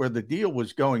ballpark where the deal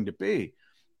was going to be.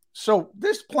 So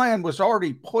this plan was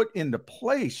already put into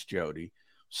place, Jody.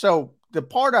 So the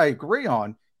part I agree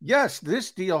on, yes,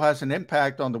 this deal has an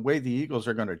impact on the way the Eagles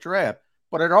are going to draft,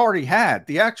 but it already had.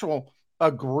 The actual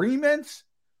agreements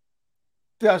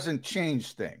doesn't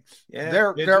change things. Yeah,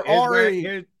 they're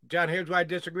already. John, here's why I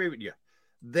disagree with you.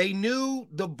 They knew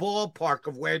the ballpark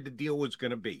of where the deal was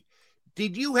going to be.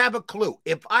 Did you have a clue?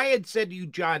 If I had said to you,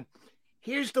 John,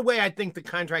 here's the way I think the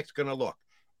contract's going to look,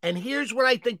 and here's what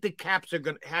I think the cap hits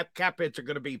are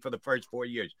going to be for the first 4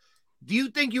 years, do you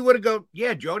think you would have gone,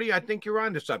 yeah, Jody, I think you're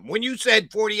onto something? When you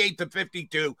said 48 to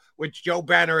 52, which Joe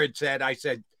Banner had said, I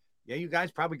said, yeah, you guys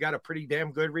probably got a pretty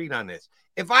damn good read on this.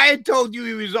 If I had told you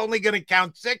he was only going to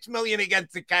count $6 million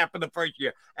against the cap in the first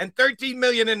year and $13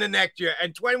 million in the next year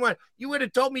and 21, you would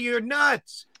have told me you're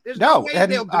nuts. There's no way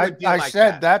they'll do a deal I like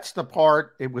said that. That's the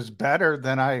part. It was better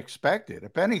than I expected.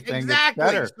 If anything, exactly.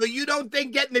 It's better. So you don't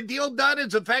think getting the deal done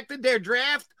has affected their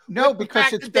draft? No, because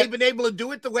they've been able to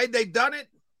do it the way they've done it.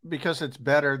 Because it's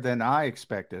better than I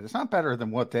expected. It's not better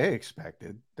than what they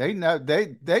expected. They know.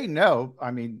 They know. I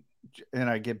mean, and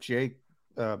I give Jake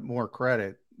more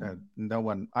credit. No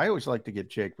one. I always like to give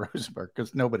Jake Rosenberg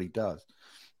because nobody does.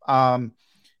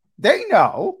 They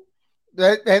know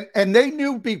that, and they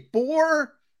knew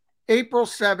before April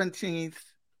 17th.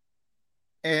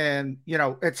 And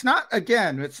it's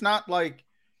not like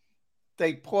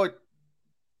they put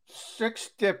 6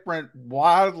 different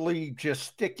wildly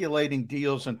gesticulating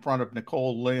deals in front of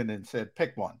Nicole Lynn and said,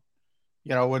 pick one.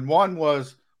 And one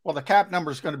was, well, the cap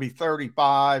number is going to be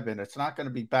 35 and it's not going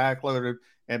to be backloaded.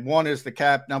 And one is the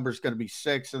cap number is going to be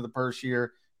 6 in the first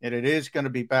year and it is going to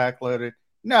be backloaded.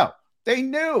 No, they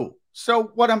knew.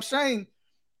 So what I'm saying,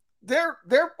 their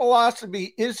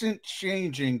philosophy isn't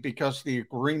changing because the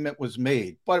agreement was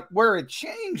made. But where it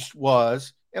changed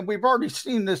was, and we've already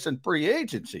seen this in free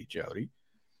agency, Jody,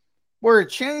 where it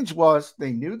changed was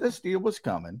they knew this deal was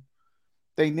coming.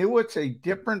 They knew it's a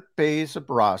different phase of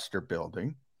roster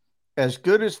building, as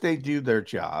good as they do their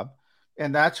job.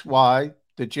 And that's why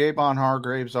the Javon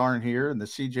Hargraves aren't here and the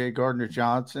CJ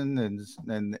Gardner-Johnson and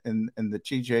the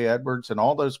TJ Edwards and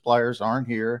all those players aren't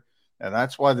here. And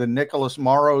that's why the Nicholas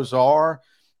Morrows are,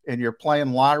 and you're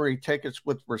playing lottery tickets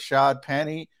with Rashad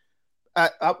Penny.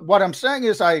 What I'm saying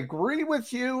is I agree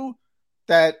with you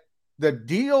that the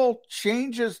deal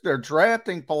changes their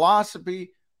drafting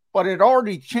philosophy, but it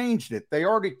already changed it. They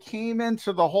already came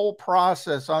into the whole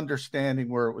process understanding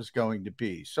where it was going to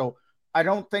be. So I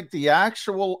don't think the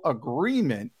actual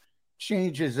agreement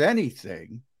changes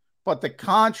anything, but the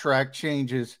contract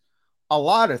changes a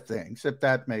lot of things, if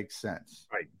that makes sense.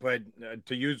 Right. But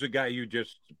to use the guy you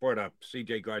just brought up,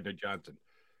 C.J. Gardner-Johnson,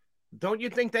 don't you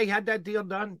think they had that deal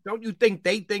done? Don't you think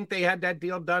they had that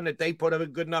deal done, that they put a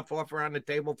good enough offer on the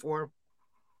table for him?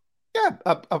 Yeah,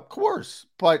 of course.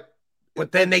 But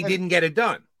then they didn't get it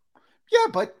done. Yeah,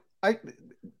 but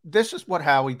this is what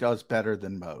Howie does better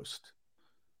than most.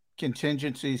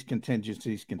 Contingencies.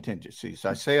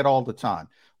 I say it all the time.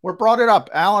 We brought it up.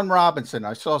 Allen Robinson.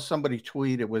 I saw somebody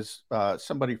tweet. It was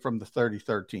somebody from the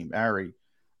 33rd team. Ari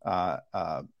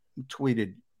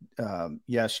tweeted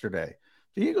yesterday.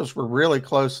 The Eagles were really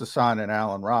close to signing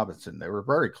Allen Robinson. They were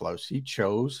very close. He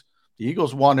chose. The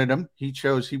Eagles wanted him. He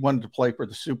chose. He wanted to play for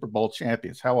the Super Bowl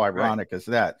champions. How ironic is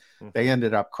that? Mm-hmm. They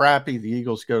ended up crappy. The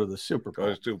Eagles go to the Super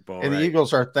Bowl. And the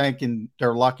Eagles are thanking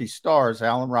their lucky stars.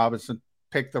 Allen Robinson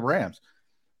picked the Rams.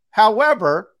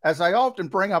 However, as I often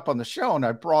bring up on the show, and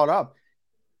I brought up,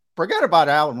 forget about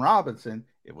Allen Robinson.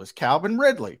 It was Calvin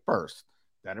Ridley first.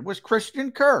 Then it was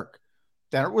Christian Kirk.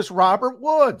 Then it was Robert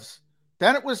Woods.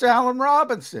 Then it was Allen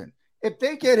Robinson. If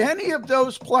they get any of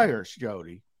those players,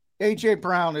 Jody, A.J.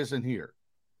 Brown isn't here.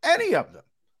 Any of them.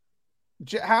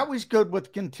 Howie's good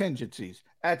with contingencies.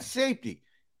 At safety,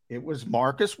 it was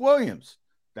Marcus Williams.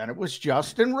 Then it was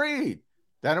Justin Reed.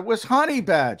 Then it was Honey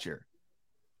Badger.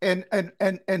 And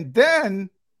then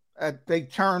they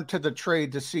turned to the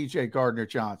trade to C.J.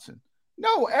 Gardner-Johnson.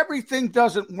 No, everything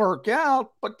doesn't work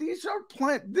out, but these are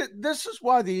this is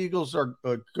why the Eagles are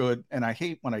good, and I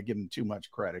hate when I give them too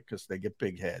much credit because they get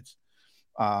big heads.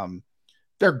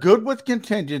 They're good with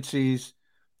contingencies.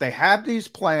 They have these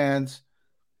plans.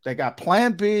 They got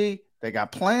plan B. They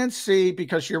got plan C,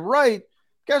 because you're right.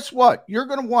 Guess what? You're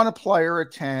going to want a player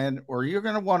at 10, or you're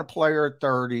going to want a player at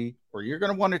 30, or you're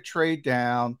going to want to trade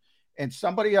down, and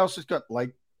somebody else is going,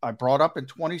 like I brought up in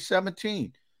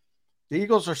 2017. The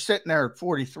Eagles are sitting there at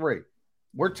 43.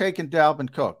 We're taking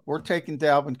Dalvin Cook. We're taking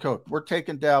Dalvin Cook. We're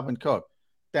taking Dalvin Cook.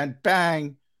 Then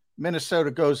bang, Minnesota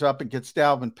goes up and gets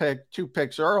Dalvin two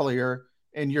picks earlier,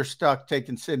 and you're stuck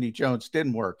taking Sidney Jones.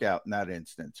 Didn't work out in that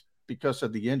instance because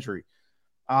of the injury.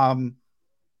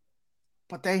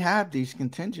 But they have these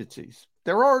contingencies.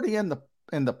 They're already in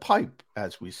the pipe,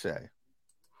 as we say.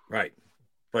 Right.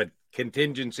 But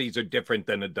contingencies are different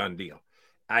than a done deal.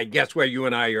 I guess where you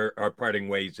and I are parting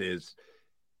ways is,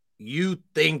 you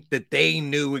think that they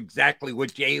knew exactly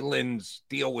what Jalen's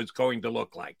deal was going to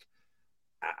look like.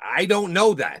 I don't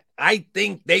know that. I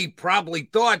think they probably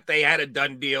thought they had a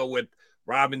done deal with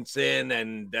Robinson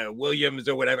and Williams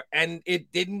or whatever, and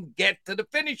it didn't get to the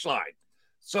finish line.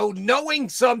 So knowing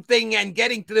something and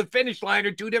getting to the finish line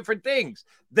are two different things.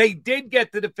 They did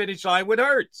get to the finish line with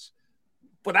Hurts,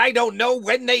 but I don't know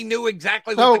when they knew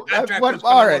exactly what the contract was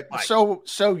going to look like.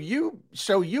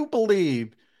 So you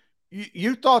believe,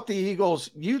 you thought the Eagles,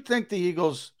 you think the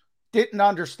Eagles didn't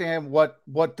understand what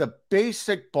the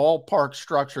basic ballpark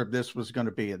structure of this was going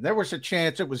to be. And there was a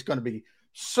chance it was going to be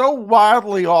so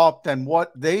wildly off than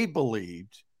what they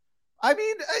believed. I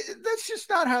mean, that's just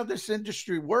not how this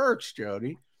industry works,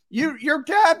 Jody. Your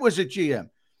dad was a GM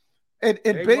in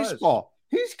baseball.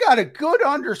 He's got a good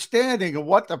understanding of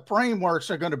what the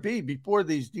frameworks are going to be before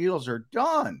these deals are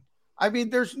done. I mean,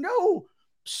 there's no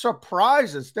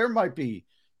surprises. There might be,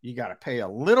 you got to pay a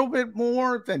little bit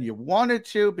more than you wanted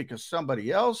to because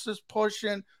somebody else is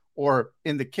pushing, or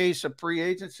in the case of free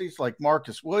agencies like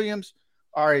Marcus Williams,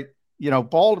 all right,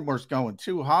 Baltimore's going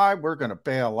too high. We're going to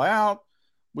bail out.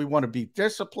 We want to be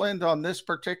disciplined on this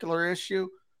particular issue,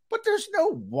 but there's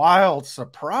no wild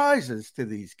surprises to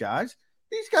these guys.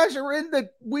 These guys are in the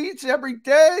weeds every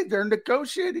day. They're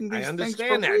negotiating these things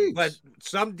for weeks. But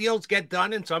some deals get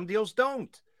done and some deals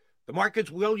don't. The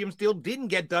Marcus Williams deal didn't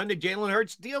get done. The Jalen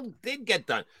Hurts deal did get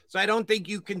done. So I don't think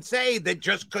you can say that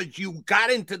just because you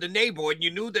got into the neighborhood,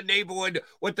 you knew the neighborhood,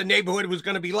 what the neighborhood was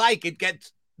going to be like, it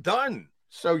gets done.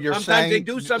 So you're sometimes saying they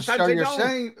do, sometimes they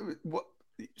don't.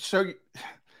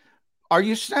 Are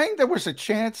you saying there was a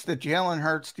chance the Jalen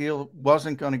Hurts deal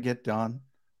wasn't going to get done?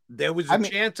 There was a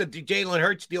chance that the Jalen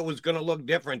Hurts deal was going to look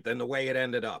different than the way it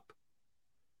ended up.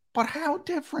 But how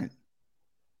different?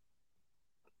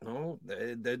 No,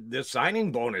 the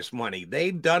signing bonus money.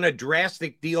 They've done a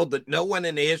drastic deal that no one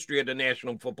in the history of the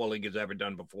National Football League has ever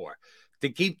done before. To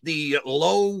keep the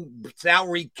low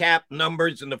salary cap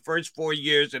numbers in the first 4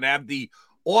 years and have the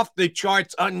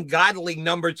off-the-charts ungodly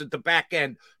numbers at the back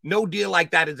end. No deal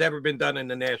like that has ever been done in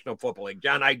the National Football League.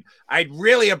 John, I'd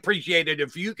really appreciate it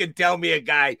if you could tell me a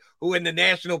guy who in the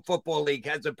National Football League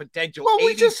has a potential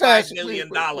 $85 million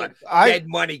dead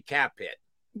money cap hit.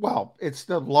 Well, it's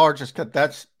the largest cut.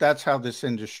 That's how this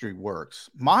industry works.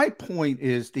 My point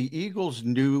is the Eagles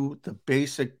knew the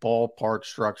basic ballpark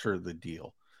structure of the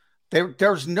deal.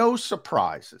 There's no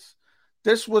surprises.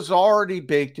 This was already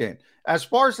baked in. As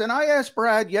far as, and I asked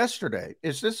Brad yesterday,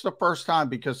 is this the first time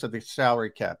because of the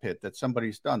salary cap hit that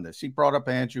somebody's done this? He brought up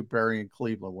Andrew Berry in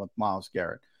Cleveland with Myles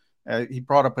Garrett. He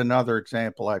brought up another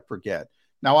example, I forget.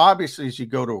 Now, obviously, as you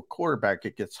go to a quarterback,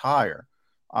 it gets higher.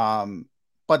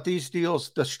 But these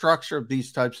deals, the structure of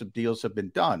these types of deals have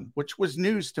been done, which was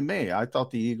news to me. I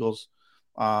thought the Eagles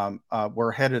were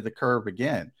ahead of the curve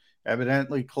again.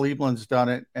 Evidently, Cleveland's done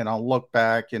it, and I'll look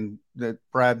back, and that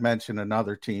Brad mentioned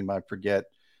another team. I forget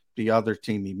the other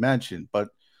team he mentioned. But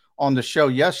on the show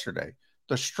yesterday,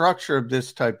 the structure of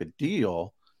this type of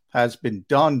deal has been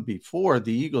done before.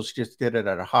 The Eagles just did it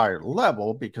at a higher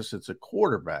level because it's a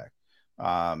quarterback.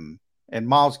 And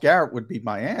Myles Garrett would be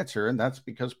my answer, and that's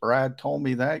because Brad told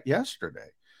me that yesterday.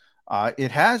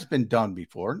 It has been done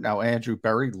before. Now, Andrew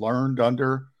Berry learned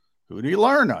under – who did he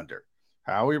learn under?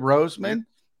 Howie Roseman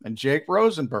and Jake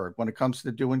Rosenberg when it comes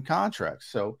to doing contracts.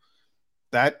 So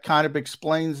that kind of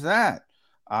explains that.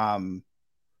 My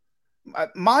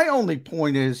only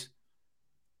point is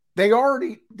they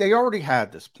already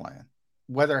had this plan.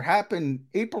 Whether it happened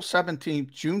April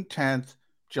 17th, June 10th,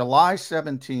 July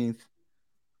 17th,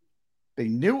 they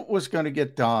knew it was going to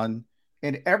get done,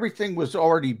 and everything was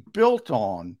already built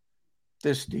on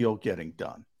this deal getting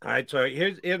done. All right, so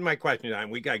here's my question,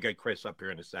 and we got to get Chris up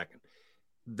here in a second.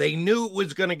 They knew it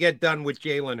was going to get done with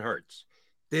Jalen Hurts.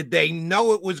 Did they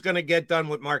know it was going to get done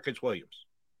with Marcus Williams?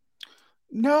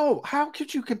 No. How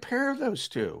could you compare those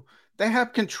two? They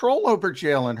have control over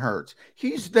Jalen Hurts.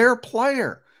 He's their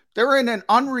player. They're in an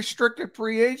unrestricted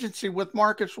free agency with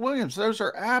Marcus Williams. Those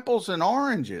are apples and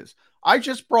oranges. I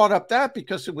just brought up that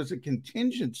because it was a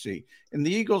contingency, and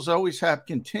the Eagles always have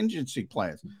contingency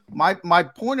plans. My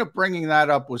point of bringing that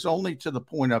up was only to the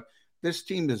point of this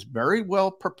team is very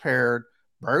well prepared,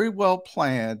 very well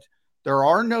planned. There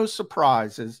are no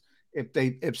surprises.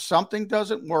 If something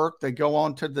doesn't work, they go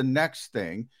on to the next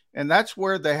thing, and that's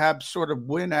where they have sort of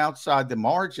win outside the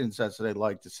margins, as they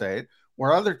like to say it,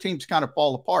 where other teams kind of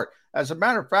fall apart. As a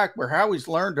matter of fact, where Howie's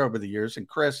learned over the years, and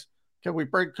Chris, can we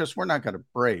break? Because we're not going to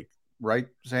break. Right,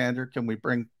 Xander? Can we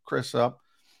bring Chris up?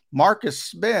 Marcus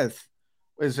Smith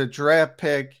is a draft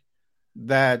pick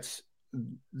that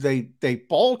they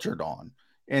faltered on.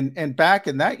 And back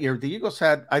in that year, the Eagles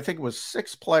had, I think it was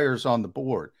 6 players on the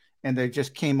board, and they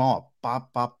just came off,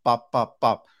 bop, bop, bop, bop,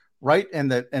 bop, right in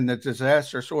the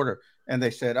disastrous order. And they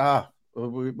said,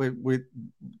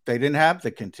 they didn't have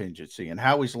the contingency. And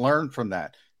Howie's learned from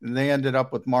that. And they ended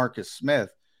up with Marcus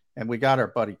Smith. And we got our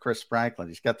buddy Chris Franklin.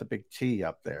 He's got the big T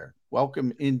up there.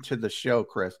 Welcome into the show,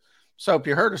 Chris. So if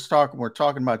you heard us talking, we're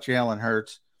talking about Jalen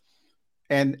Hurts.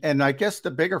 And I guess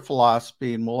the bigger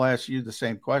philosophy, and we'll ask you the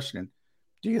same question,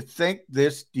 do you think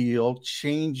this deal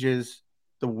changes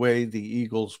the way the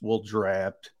Eagles will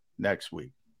draft next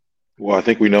week? Well, I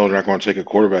think we know they're not going to take a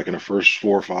quarterback in the first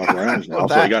 4 or 5 rounds now.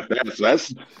 So I got that. So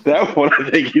that's that one. I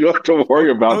think you don't have to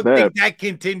worry about that. Think that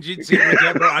contingency was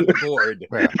ever on the board.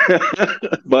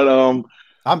 But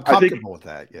I'm comfortable with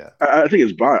that. Yeah, I think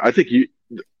it's fine. I think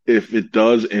if it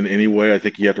does in any way, I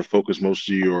think you have to focus most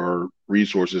of your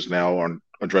resources now on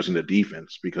addressing the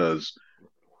defense, because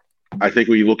I think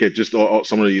when you look at just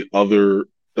some of the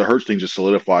Hurts thing just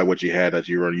solidify what you had, that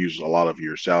you're going to use a lot of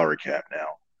your salary cap now.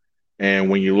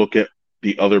 And when you look at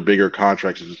the other bigger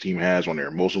contracts that the team has on there,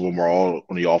 most of them are all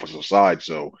on the offensive side.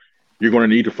 So you're going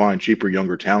to need to find cheaper,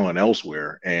 younger talent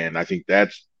elsewhere. And I think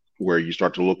that's where you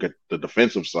start to look at the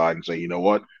defensive side and say, you know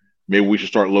what, maybe we should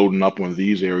start loading up on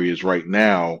these areas right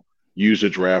now, use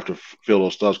the draft to fill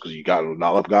those stuffs, because you got a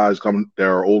lot of guys coming that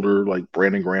are older, like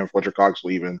Brandon Graham, Fletcher Cox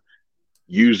leaving.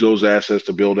 Use those assets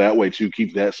to build that way too,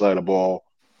 keep that side of the ball,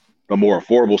 the more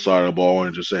affordable side of the ball,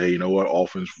 and just say, hey, you know what,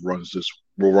 offense runs this.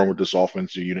 We'll run with this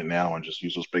offensive unit now and just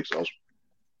use those picks elsewhere.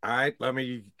 All right, let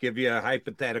me give you a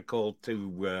hypothetical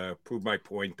to prove my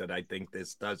point that I think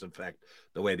this does affect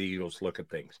the way the Eagles look at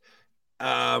things.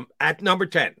 At number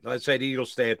 10, let's say the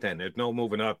Eagles stay at 10. There's no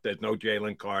moving up. There's no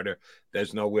Jalen Carter.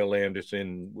 There's no Will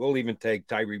Anderson. We'll even take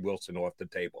Tyree Wilson off the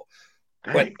table.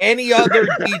 Dang. But any other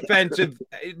defensive,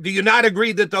 do you not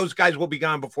agree that those guys will be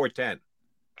gone before 10?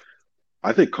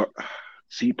 I think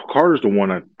Carter's the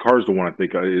one I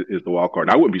think is the wild card.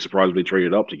 And I wouldn't be surprised if they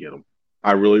traded up to get him.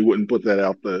 I really wouldn't put that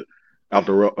out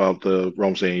the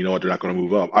realm saying, you know what, they're not going to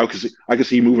move up. I could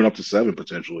see moving up to 7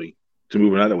 potentially, to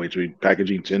moving that way, to be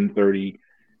packaging 10, 30,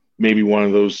 maybe one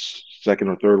of those second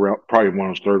or third round, probably one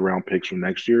of those third round picks from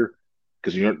next year,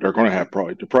 because they're going to have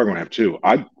they're probably going to have 2.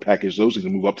 I'd package those things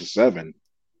and move up to 7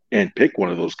 and pick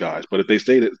one of those guys. But if they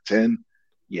stayed at 10,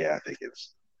 yeah, I think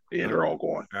it's Yeah, they're all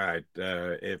going. All right.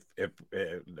 If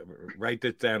write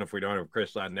this down. If we don't have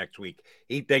Chris on next week,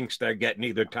 he thinks they're getting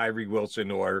either Tyree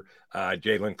Wilson or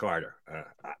Jalen Carter.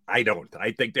 I don't.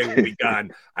 I think they will be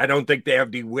gone. I don't think they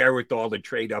have the wherewithal to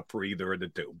trade up for either of the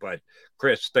two. But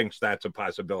Chris thinks that's a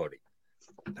possibility.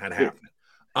 Not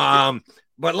happening.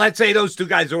 But let's say those two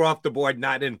guys are off the board,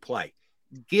 not in play.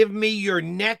 Give me your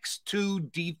next two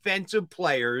defensive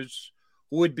players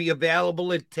who would be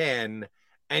available at 10.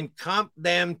 And comp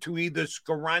them to either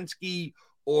Skoronski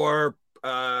or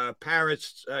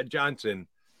Paris Johnson.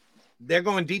 They're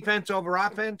going defense over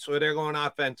offense, or they're going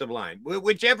offensive line.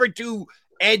 Whichever two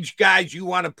edge guys you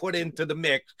want to put into the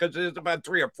mix, because there's about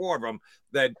 3 or 4 of them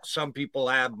that some people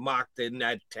have mocked in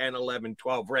that 10, 11,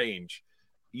 12 range.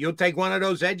 You'll take one of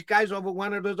those edge guys over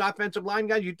one of those offensive line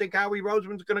guys? You think Howie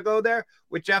Roseman's going to go there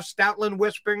with Jeff Stoutland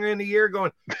whispering in the ear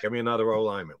going, give me another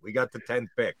O-lineman. We got the 10th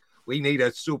pick. We need a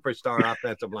superstar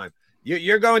offensive line.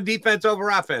 You're going defense over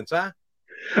offense, huh?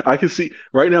 I can see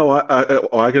right now.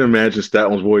 I can imagine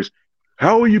Statland's voice.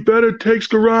 How you better take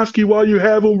Skoronski while you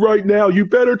have him right now. You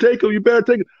better take him. You better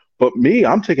take him. But me,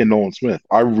 I'm taking Nolan Smith.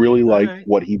 I really like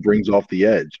what he brings off the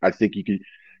edge. I think you can,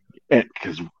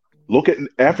 because look at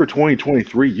after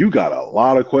 2023, you got a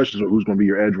lot of questions of who's going to be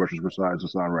your edge rushers besides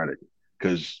Hassan Reddick.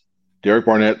 Because Derek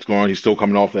Barnett's gone. He's still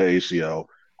coming off that ACL.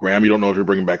 Graham, you don't know if you're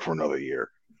bringing back for another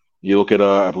year. You look at,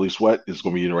 I believe Sweat is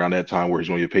going to be around that time where he's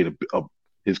going to get paid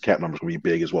his cap number is going to be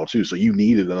big as well too. So you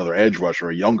needed another edge rusher,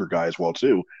 a younger guy as well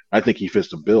too. I think he fits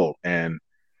the bill. And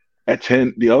at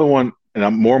 10, the other one, and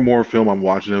I'm more and more film I'm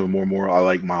watching him more and more. I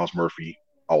like Miles Murphy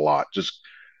a lot, just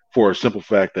for a simple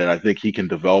fact that I think he can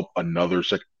develop another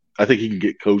second. I think he can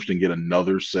get coached and get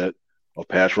another set of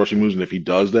pass rushing moves. And if he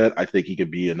does that, I think he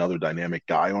could be another dynamic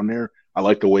guy on there. I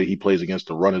like the way he plays against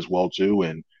the run as well too.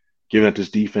 And given that this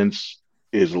defense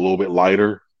is a little bit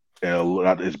lighter,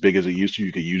 not as big as it used to.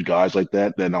 You could use guys like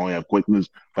that not only have quickness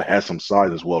but has some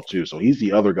size as well too. So he's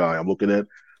the other guy I'm looking at.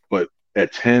 But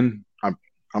at 10,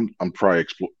 I'm probably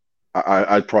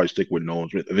I'd probably stick with Nolan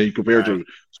Smith. And then you compare it to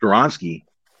Skoronski,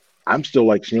 I'm still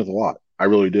like Smith a lot. I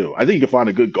really do. I think you can find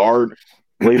a good guard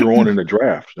later on in the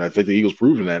draft. And I think the Eagles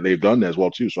proven that they've done that as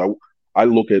well too. So I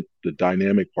look at the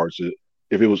dynamic parts of it.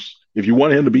 If you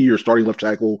want him to be your starting left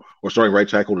tackle or starting right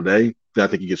tackle today, then I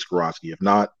think you get Skoronski. If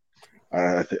not,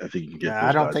 I think you can get.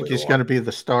 I don't think he's going to be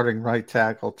the starting right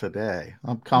tackle today.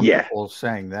 I'm comfortable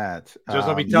saying that. Just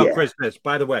let me tell Chris this.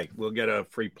 By the way, we'll get a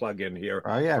free plug in here for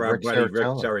our buddy Rick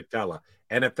Saratella.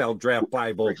 NFL Draft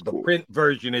Bible. The print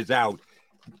version is out.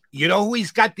 You know who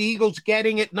he's got the Eagles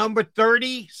getting at number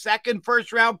 30, second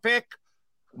first round pick?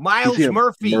 Miles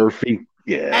Murphy.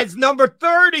 Yeah. As number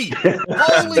 30.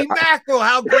 Holy mackerel.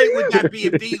 How great would that be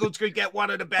if the Eagles could get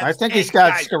one of the best? I think he's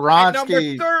got Skoronski.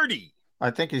 Number 30. I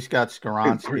think he's got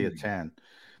Skoronski at 10.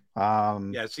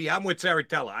 Yeah, see, I'm with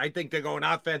Saratella. I think they're going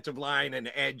offensive line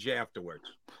and edge afterwards.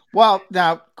 Well,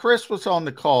 now, Chris was on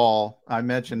the call. I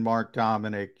mentioned Mark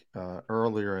Dominic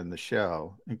earlier in the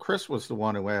show, and Chris was the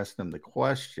one who asked him the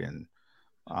question.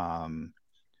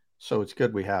 So it's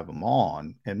good we have him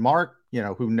on. And Mark,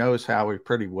 who knows Howie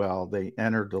pretty well, they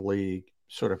entered the league,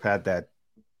 sort of had that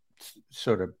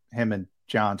sort of him and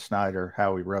John Snyder,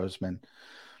 Howie Roseman.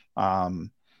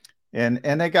 And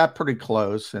they got pretty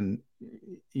close. And,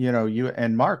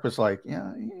 and Mark was like,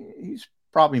 he's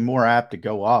probably more apt to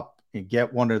go up and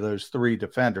get one of those 3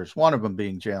 defenders, one of them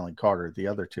being Jalen Carter, the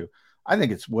other 2. I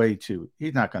think it's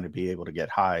he's not going to be able to get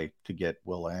high to get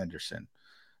Will Anderson.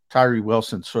 Tyree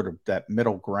Wilson, sort of that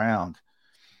middle ground.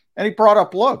 And he brought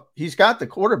up, look, he's got the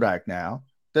quarterback now.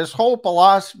 This whole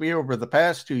philosophy over the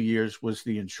past 2 years was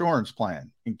the insurance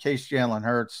plan in case Jalen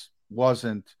Hurts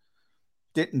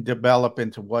didn't develop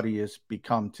into what he has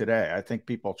become today. I think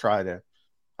people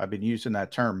I've been using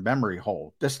that term memory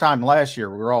hole. This time last year,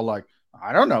 we were all like,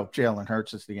 I don't know if Jalen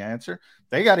Hurts is the answer.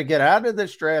 They got to get out of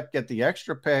this draft, get the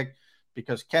extra pick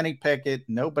because Kenny Pickett,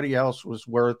 nobody else was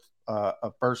worth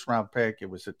a first-round pick. It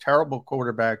was a terrible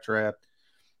quarterback draft.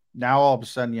 Now, all of a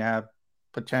sudden, you have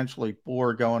potentially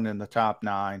 4 going in the top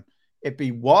 9. If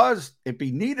he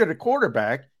needed a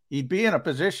quarterback, he'd be in a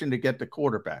position to get the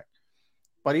quarterback.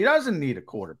 But he doesn't need a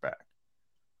quarterback.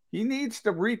 He needs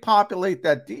to repopulate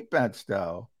that defense,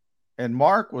 though. And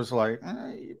Mark was like,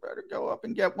 you better go up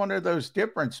and get one of those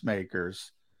difference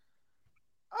makers.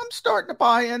 I'm starting to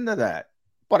buy into that.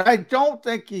 But I don't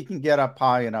think he can get up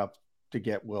high enough to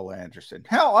get Will Anderson.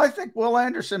 Hell, I think Will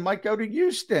Anderson might go to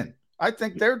Houston. I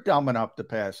think they're dumb enough to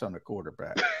pass on a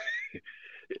quarterback.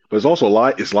 But it's also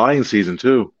lion season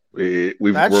too. We're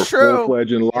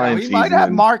full-fledged in lion season. We might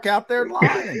have Mark out there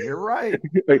lying. You're right.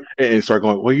 And start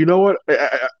going, well, you know what?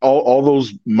 All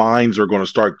those minds are going to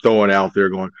start throwing out there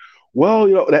going,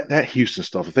 Well, that Houston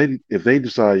stuff. If they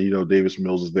decide Davis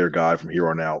Mills is their guy from here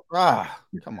on out,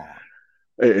 come on.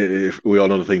 If we all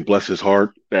know the thing, bless his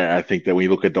heart. I think that when you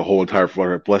look at the whole entire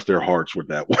Florida, bless their hearts with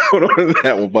that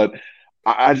one. But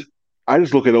I, I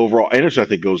just look at overall. Anderson, I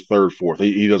think, goes third, fourth.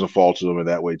 He doesn't fall to them in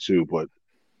that way too. But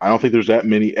I don't think there's that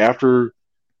many after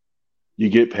you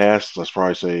get past. Let's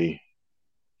probably say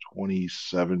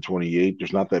 27, 28.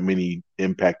 There's not that many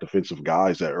impact defensive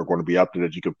guys that are going to be out there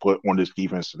that you could put on this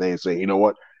defense today and say, you know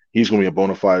what, he's going to be a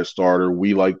bona fide starter.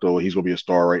 We like though he's going to be a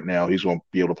star right now. He's going to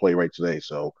be able to play right today.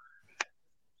 So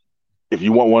if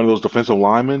you want one of those defensive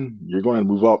linemen, you're going to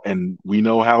move up. And we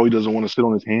know how he doesn't want to sit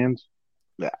on his hands.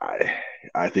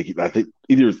 I think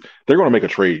either they're going to make a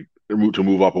trade to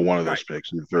move up on one of those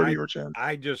picks, either 30 or 10.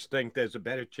 I just think there's a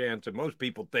better chance, and most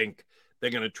people think they're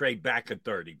going to trade back at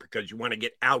 30 because you want to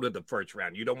get out of the first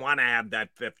round. You don't want to have that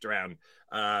fifth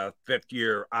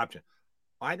year option.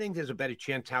 I think there's a better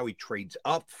chance how he trades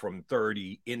up from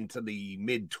 30 into the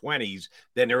mid-20s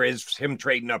than there is him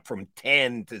trading up from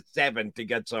 10 to 7 to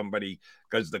get somebody,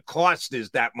 because the cost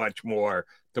is that much more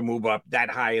to move up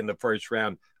that high in the first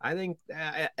round. I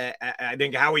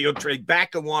think Howie will trade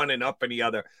back in one and up in the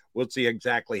other. We'll see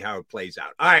exactly how it plays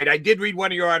out. All right, I did read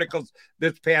one of your articles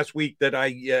this past week that I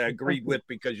agreed with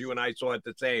because you and I saw it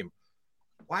the same.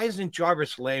 Why isn't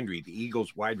Jarvis Landry the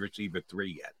Eagles wide receiver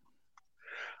 3 yet?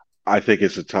 I think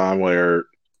it's a time where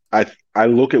I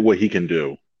look at what he can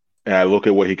do, and I look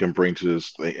at what he can bring to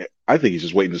this thing. I think he's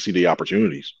just waiting to see the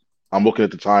opportunities. I'm looking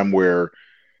at the time where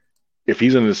if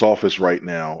he's in this office right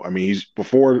now, I mean, he's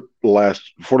before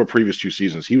the previous 2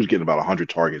 seasons, he was getting about 100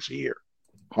 targets a year,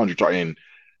 100 targets. And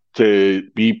to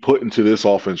be put into this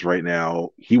offense right now,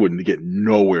 he wouldn't get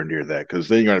nowhere near that, because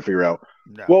then you're going to figure out,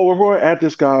 well, we're going to add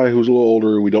this guy who's a little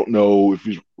older. We don't know if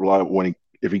he's reliable,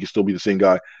 if he can still be the same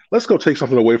guy. Let's go take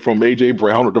something away from A.J.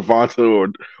 Brown or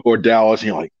Devonta or Dallas. And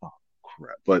you're like, oh,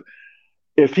 crap. But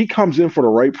if he comes in for the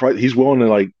right price, he's willing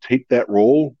to take that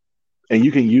role, and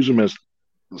you can use him as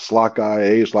the slot guy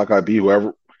A, slot guy B,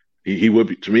 whoever he would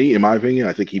be. To me, in my opinion,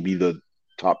 I think he'd be the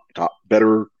top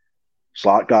better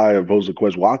slot guy opposed to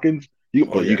Quez Watkins. You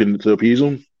can to appease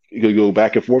him. You could go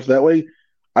back and forth that way.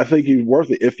 I think he's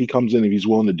worth it if he comes in, if he's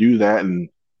willing to do that, and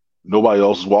nobody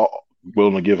else is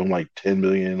willing to give him like 10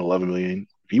 million, 11 million.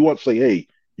 If he wants to say, hey,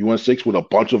 you want 6 with a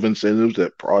bunch of incentives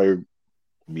that probably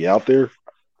be out there,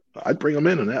 I'd bring him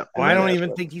in that. I don't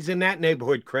even think he's in that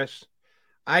neighborhood, Chris.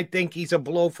 I think he's a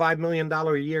below $5 million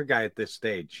a year guy at this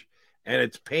stage, and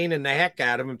it's paining the heck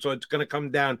out of him. So it's going to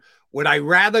come down. Would I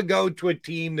rather go to a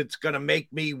team that's going to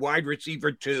make me wide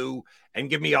receiver 2 and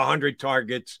give me 100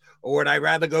 targets, or would I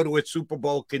rather go to a Super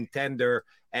Bowl contender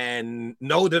and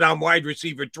know that I'm wide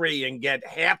receiver 3 and get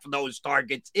half of those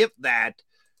targets, if that,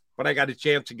 but I got a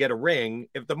chance to get a ring?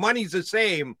 If the money's the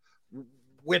same,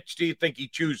 which do you think he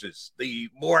chooses? The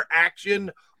more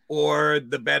action or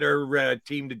the better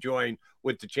team to join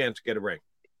with the chance to get a ring?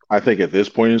 I think at this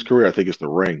point in his career, I think it's the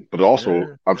ring. But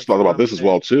also, I've thought about this as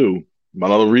well, too.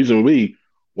 Another reason would be,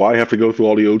 why have to go through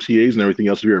all the OTAs and everything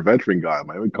else if you're a veteran guy?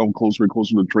 Might we come closer and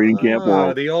closer to training camp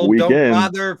or the old weekend. Don't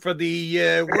bother for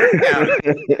the workout.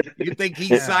 You think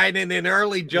he's signing in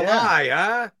early July,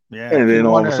 huh? Yeah. And then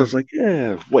all of a sudden it's like,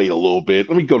 wait a little bit.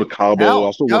 Let me go to Cabo.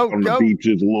 I'll still work on the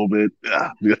beaches a little bit.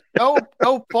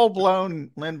 Go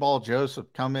full-blown Linval Joseph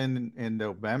come in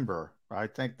November. I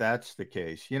think that's the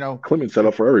case. Clement set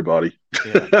up for everybody.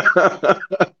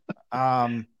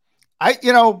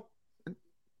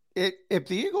 If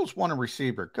the Eagles want a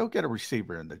receiver, go get a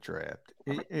receiver in the draft.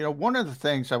 One of the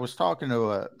things I was talking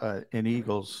to an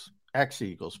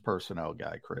ex-Eagles personnel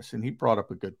guy, Chris, and he brought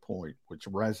up a good point, which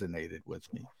resonated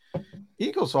with me.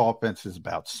 Eagles offense is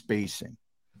about spacing.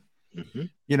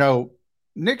 Mm-hmm.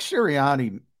 Nick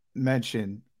Sirianni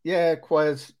mentioned,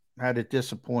 Quez had a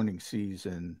disappointing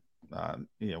season.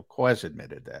 Quez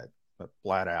admitted that, but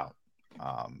flat out.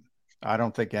 I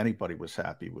don't think anybody was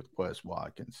happy with Quez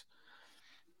Watkins.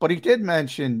 But he did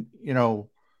mention,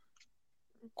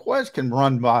 Quez can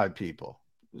run by people.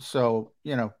 So,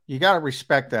 you got to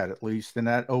respect that at least. And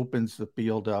that opens the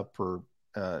field up for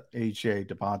AJ,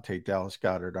 Devontae, Dallas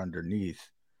Goedert underneath.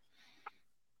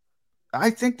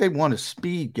 I think they want a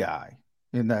speed guy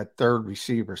in that third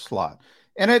receiver slot.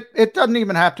 And it doesn't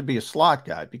even have to be a slot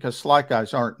guy, because slot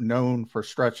guys aren't known for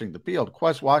stretching the field.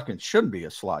 Quez Watkins shouldn't be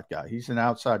a slot guy. He's an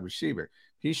outside receiver.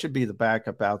 He should be the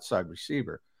backup outside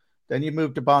receiver. Then you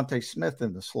move Devontae Smith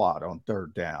in the slot on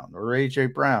third down, or A.J.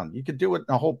 Brown. You could do it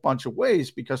in a whole bunch of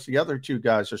ways because the other 2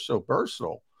 guys are so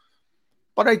versatile.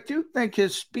 But I do think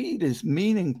his speed is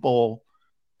meaningful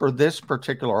for this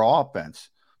particular offense.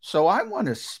 So I want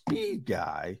a speed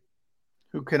guy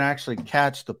who can actually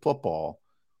catch the football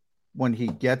when he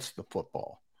gets the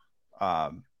football.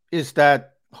 Is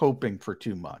that hoping for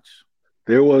too much?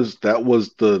 That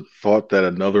was the thought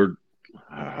that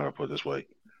how to put it this way,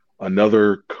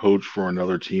 another coach for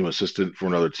another team, assistant for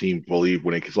another team, believed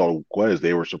when they saw Quez,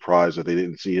 they were surprised that they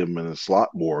didn't see him in the slot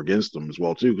more against them as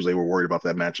well too, because they were worried about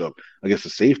that matchup against the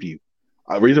safety.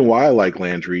 The reason why I like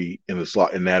Landry in the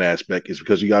slot in that aspect is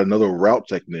because you got another route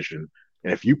technician,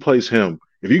 and if you place him,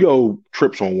 if you go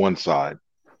trips on one side,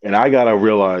 and I gotta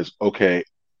realize, okay,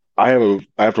 I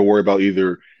have to worry about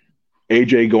either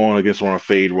AJ going against on a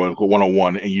fade run,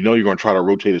 1-on-1, and you know you're going to try to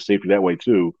rotate a safety that way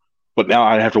too. But now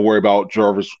I have to worry about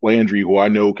Jarvis Landry, who I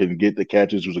know can get the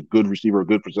catches, who's a good receiver, a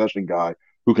good possession guy,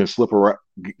 who can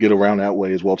get around that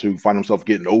way as well too, find himself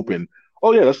getting open.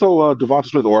 Oh yeah, let's throw Devonta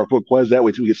Smith or put Quez that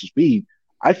way too, get some speed.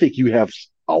 I think you have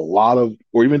a lot of,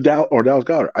 or even Dallas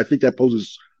Goedert. I think that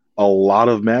poses a lot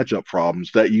of matchup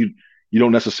problems that you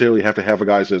don't necessarily have to have a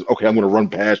guy who says, okay, I'm going to run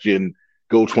past you and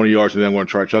go 20 yards and then I'm going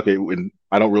to try to chuck it. And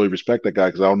I don't really respect that guy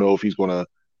because I don't know if he's going to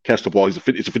catch the ball. It's a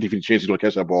 50-50 chance he's going to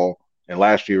catch that ball. And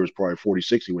last year was probably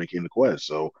 40-60 when he came to Quez.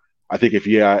 So I think if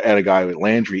you add a guy with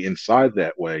Landry inside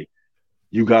that way,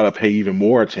 you got to pay even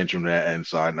more attention to that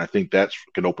inside. And I think that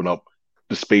can open up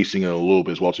the spacing a little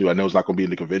bit as well, too. I know it's not going to be in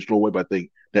the conventional way, but I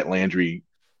think that Landry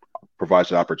provides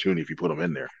the opportunity if you put him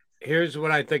in there. Here's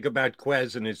what I think about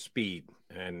Quez and his speed.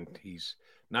 And he's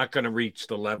not going to reach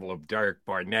the level of Derek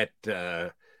Barnett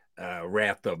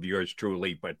wrath of yours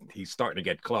truly, but he's starting to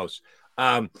get close.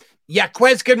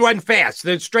 Quez can run fast.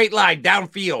 The straight line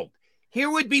downfield. Here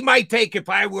would be my take if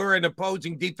I were an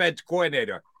opposing defense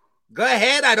coordinator. Go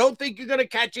ahead. I don't think you're going to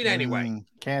catch it anyway.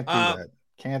 Can't do that.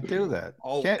 Can't do that.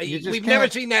 We've never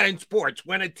seen that in sports.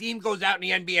 When a team goes out in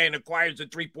the NBA and acquires a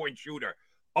three-point shooter,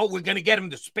 we're going to get him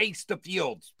to space the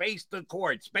field, space the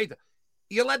court,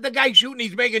 You let the guy shoot and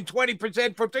he's making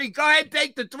 20% for three. Go ahead,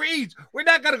 take the threes. We're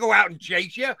not going to go out and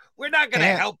chase you. We're not going to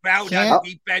help out on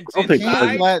defense inside.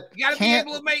 You got to be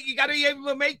able to make. You got to be able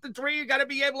to make the three. You got to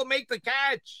be able to make the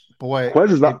catch. Boy, Quez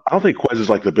is not. I don't think Quez is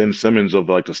like the Ben Simmons of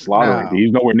like the slaughter. No.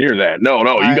 He's nowhere near that. No,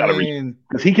 you got to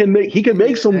because he can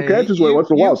make some catches once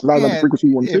in a while. It's not like the frequency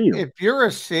you want to see him. If you're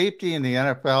a safety in the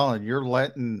NFL and you're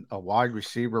letting a wide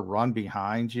receiver run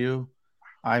behind you,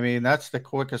 I mean that's the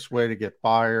quickest way to get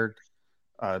fired.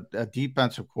 A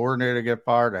defensive coordinator get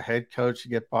fired, a head coach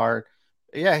get fired.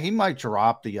 Yeah, he might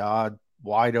drop the odd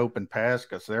wide open pass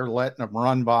because they're letting him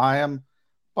run by him.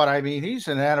 But I mean, he's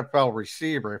an NFL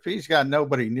receiver. If he's got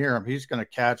nobody near him, he's going to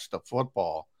catch the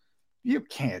football. You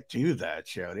can't do that,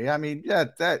 Jody. I mean,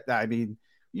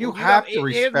 you have to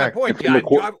respect. Here's my point,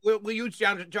 John. We'll use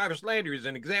Jarvis Landry as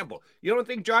an example. You don't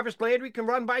think Jarvis Landry can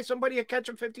run by somebody and catch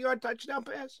a 50-yard touchdown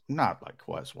pass? Not like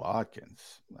Quez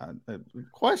Watkins.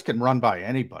 Quez can run by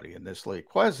anybody in this league.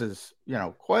 Quez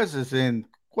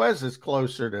is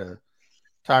closer to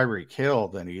Tyreek Hill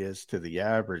than he is to the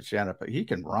average NFL. He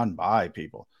can run by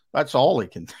people. That's all he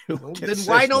can do. Well, then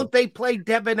why don't they play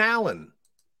Devin Allen?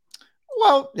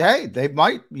 Well, hey, they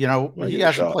might, he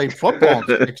hasn't played football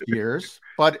in 6 years,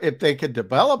 but if they could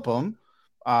develop him,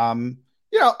 I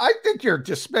think you're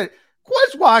just Quez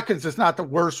Watkins is not the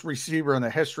worst receiver in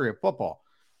the history of football.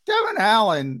 Devin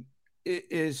Allen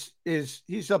he's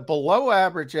a below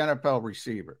average NFL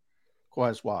receiver,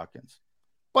 Quez Watkins,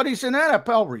 but he's an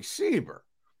NFL receiver.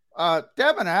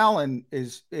 Devin Allen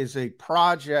is a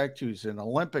project who's an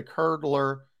Olympic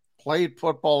hurdler, played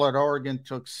football at Oregon,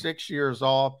 took 6 years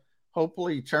off.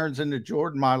 Hopefully he turns into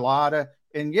Jordan Mailata.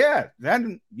 And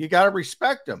then you got to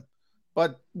respect him.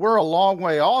 But we're a long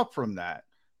way off from that.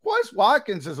 Quez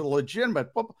Watkins is a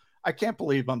legitimate football. I can't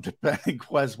believe I'm defending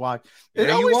Quez Watkins. It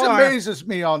always amazes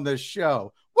me on this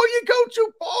show. Well, you go too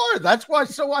far. That's why.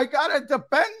 So I got to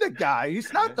defend the guy.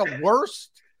 He's not the worst.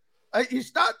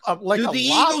 He's not like Do the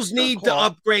Eagles need to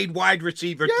upgrade wide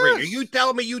receiver 3? Are you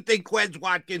telling me you think Quez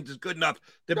Watkins is good enough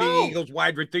to be the Eagles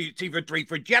wide receiver 3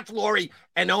 for Jeff Lurie,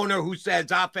 an owner who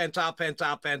says offense?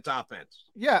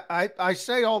 Yeah, I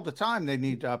say all the time they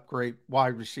need to upgrade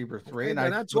wide receiver 3. Okay,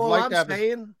 and that's all I'm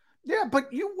saying. Yeah,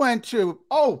 but you went to,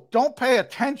 don't pay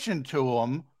attention to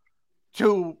them.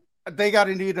 They got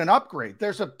to need an upgrade.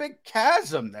 There's a big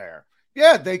chasm there.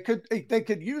 Yeah, they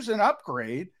could use an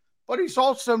upgrade. But he's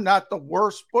also not the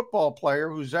worst football player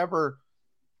who's ever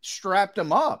strapped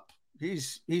him up.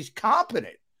 He's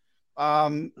competent.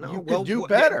 You could do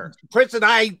better. Chris and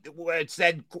I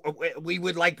said we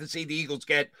would like to see the Eagles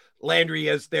get Landry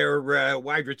as their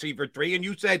wide receiver 3, and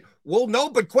you said, "Well, no,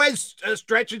 but Quez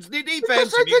stretches the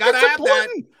defense. You got to have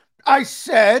important. That." I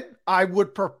said I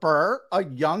would prefer a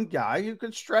young guy who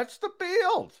can stretch the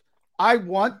field. I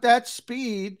want that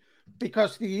speed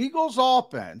because the Eagles'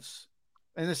 offense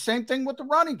And the same thing with the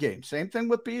running game. Same thing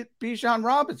with Bijan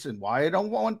Robinson. Why I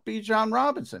don't want Bijan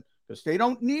Robinson? Because they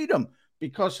don't need him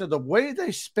because of the way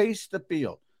they space the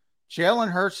field.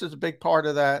 Jalen Hurts is a big part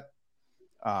of that.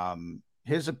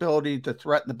 His ability to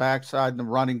threaten the backside in the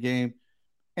running game.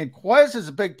 And Quez is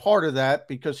a big part of that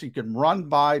because he can run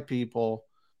by people.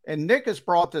 And Nick has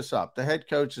brought this up. The head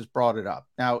coach has brought it up.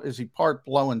 Now, is he part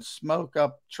blowing smoke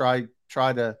up, try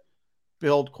to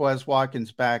build Quez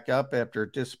Watkins back up after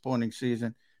a disappointing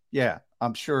season? Yeah,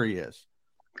 I'm sure he is.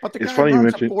 But the guy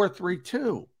runs a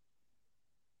 4.32.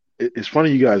 It's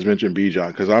funny you guys mentioned Bijan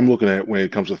because I'm looking at when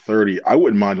it comes to 30, I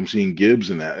wouldn't mind him seeing Gibbs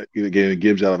in that, getting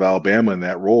Gibbs out of Alabama in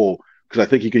that role because I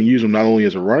think you can use him not only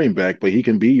as a running back, but he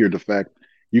can be your de facto.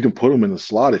 You can put him in the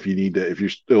slot if you need to. If you're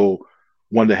still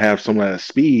want to have some of that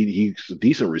speed, he's a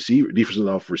decent receiver, decent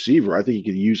enough receiver. I think you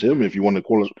could use him if you want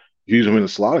to use him in the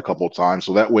slot a couple of times.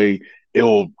 So that way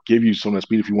it'll give you some of that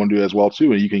speed if you want to do that as well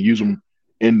too, and you can use him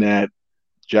in that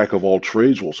jack of all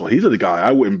trades role. So he's the guy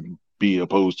I wouldn't be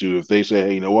opposed to if they say,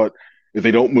 hey, you know what? If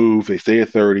they don't move, they stay at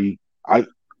 30.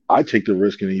 I take the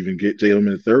risk and even get him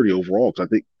in 30 overall because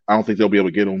I don't think they'll be able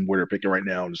to get him where they're picking right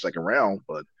now in the second round.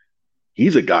 But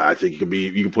he's a guy I think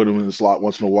you can put him in the slot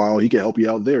once in a while. He can help you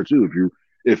out there too.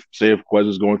 If Quez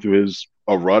is going through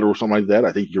a rut or something like that,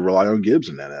 I think you can rely on Gibbs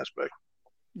in that aspect.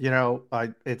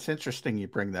 It's interesting you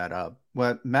bring that up.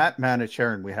 Well, Matt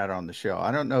Manicharan we had on the show.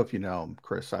 I don't know if you know him,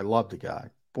 Chris. I love the guy.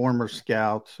 Former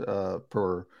scout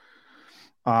for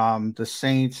the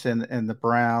Saints and the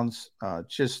Browns.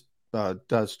 Just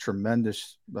does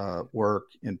tremendous work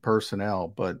in personnel.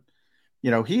 But,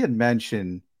 he had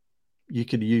mentioned you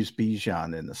could use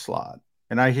Bijan in the slot.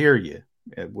 And I hear you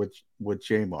with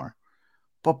Jamar.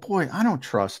 But, boy, I don't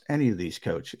trust any of these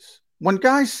coaches. When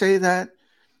guys say that,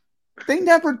 they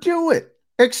never do it,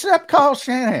 except Kyle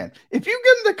Shanahan. If you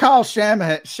give them to Kyle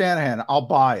Shanahan, I'll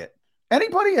buy it.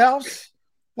 Anybody else,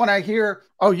 when I hear,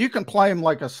 oh, you can play him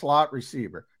like a slot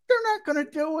receiver, they're not going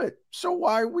to do it. So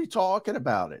why are we talking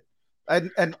about it?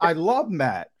 And I love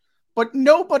Matt, but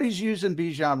nobody's using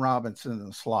Bijan Robinson in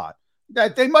the slot.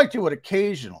 They might do it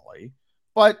occasionally,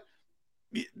 but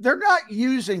they're not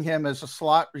using him as a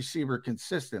slot receiver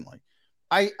consistently.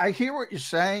 I hear what you're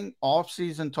saying,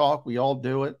 off-season talk, we all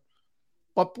do it.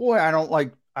 But boy,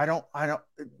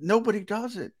 nobody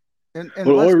does it. And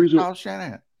Kyle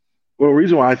Shanahan. Well, the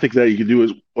reason why I think that you can do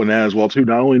is on that as well too.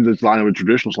 Not only in this line of a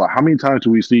traditional slot, how many times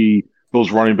do we see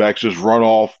those running backs just run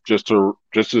off just to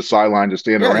sideline to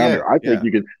stand around there? I think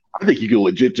you can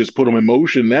legit just put him in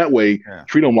motion that way. Yeah.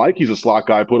 Treat him like he's a slot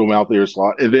guy. Put him out there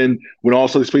slot, and then when all of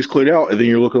a sudden the space cleared out, and then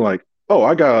you're looking like, oh,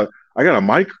 I got a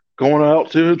mic going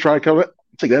out to try to come.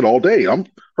 Take that all day. I'm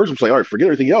heard some say, all right, forget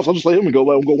everything else. I'll just let him go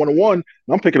 1-on-1. And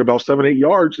I'm picking about 7-8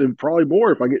 yards and probably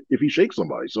more if he shakes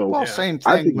somebody. So same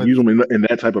thing. I think you use him in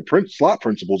that type of slot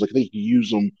principles. I think you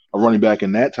use him a running back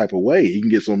in that type of way. He can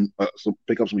get some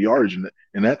pick up some yardage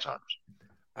in that times.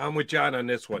 I'm with John on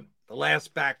this one. The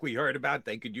last back we heard about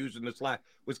they could use in the slot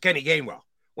was Kenny Gainwell.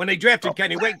 When they drafted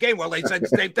Kenny Gainwell, they said the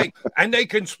same thing, and they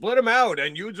can split him out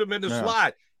and use him in the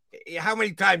slot. How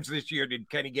many times this year did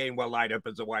Kenny Gainwell line up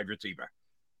as a wide receiver?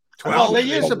 12, well, they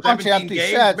use a bunch of empty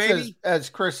sets, as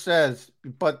Chris says,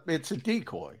 but it's a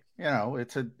decoy.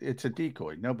 It's a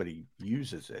decoy. Nobody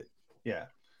uses it. Yeah.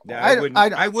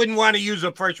 I wouldn't want to use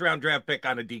a first-round draft pick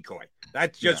on a decoy.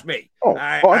 That's just me.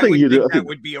 I think that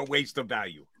would be a waste of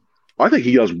value. I think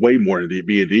he does way more than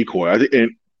be a decoy. I think,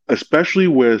 and especially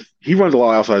he runs a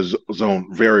lot of outside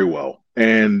zone very well.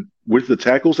 And with the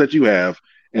tackles that you have,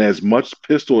 and as much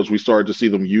pistol as we started to see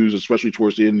them use, especially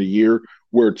towards the end of the year,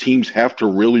 where teams have to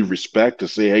really respect to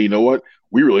say, hey, you know what?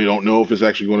 We really don't know if it's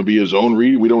actually going to be a zone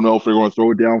read. We don't know if they're going to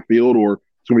throw it downfield or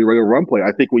it's going to be a regular run play.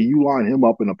 I think when you line him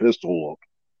up in a pistol look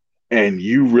and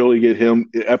you really get him,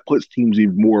 that puts teams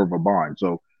even more of a bind.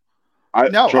 So I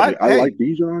like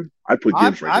Bijan. I put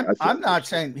Gibbs right there. I'm not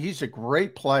saying he's a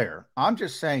great player. I'm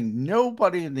just saying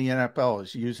nobody in the NFL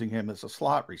is using him as a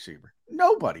slot receiver.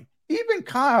 Nobody. Even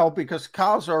Kyle, because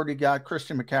Kyle's already got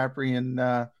Christian McCaffrey and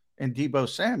Deebo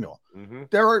Samuel. Mm-hmm.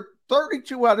 There are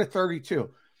 32 out of 32.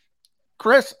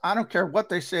 Chris, I don't care what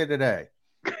they say today.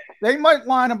 They might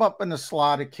line him up in the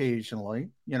slot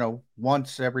occasionally,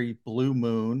 once every blue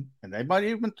moon, and they might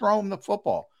even throw him the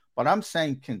football. But I'm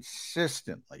saying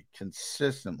consistently,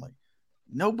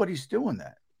 nobody's doing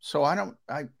that. So I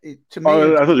thought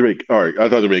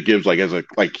they made Gibbs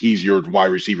like he's your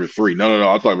wide receiver 3. No.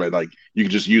 I thought about you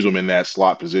can just use him in that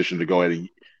slot position to go ahead and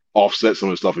offset some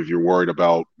of the stuff if you're worried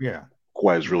about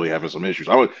Quez really having some issues.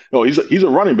 He's a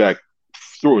running back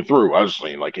through and through. I was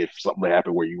saying if something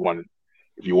happened where you wanted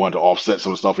to offset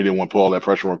some of the stuff, he didn't want to put all that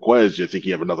pressure on Quez. You think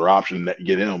you have another option that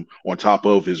get him on top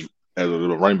of his as a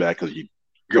little running back because you're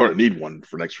going to need one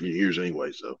for the next few years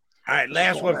anyway. So, all right,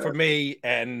 last one for me,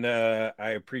 and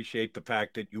I appreciate the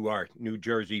fact that you are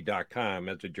NewJersey.com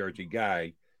as a Jersey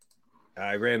guy.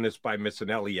 I ran this by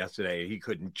Missinelli yesterday. He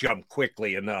couldn't jump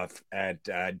quickly enough at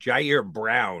Jair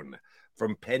Brown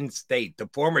from Penn State, the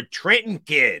former Trenton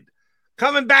kid,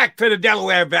 coming back to the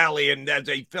Delaware Valley, and as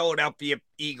a Philadelphia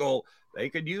Eagle, they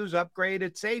could use upgrade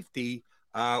at safety.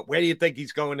 Where do you think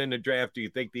he's going in the draft? Do you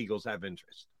think the Eagles have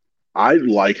interest? I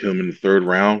like him in the third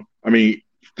round. I mean,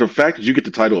 the fact that you get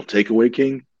the title of Takeaway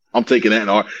King, I'm taking that. And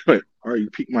all right, you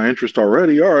piqued my interest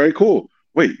already. All right, cool.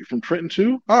 Wait, you're from Trenton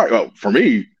too? All right. Well, for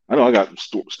me, I know I got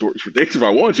stories for days if I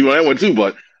want to. I want to,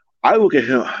 but I look at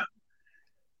him.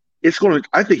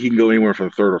 I think he can go anywhere from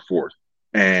third or fourth.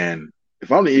 And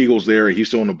if I'm the Eagles there and he's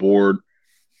still on the board,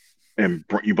 and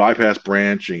you bypass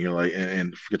Branch and you're like,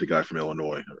 and forget the guy from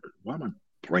Illinois. Why am I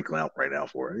blanking out right now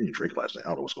for it? I didn't drink last night. I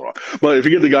don't know what's going on. But if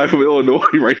you get the guy from Illinois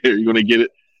right there, you're going to get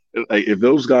it. Like, if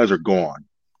those guys are gone,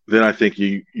 then I think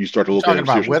you start to look at him.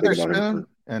 Talking about Witherspoon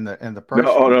and the person.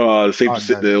 No,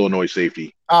 the Illinois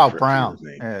safety. Oh, Brown.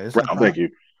 Brown. Thank you.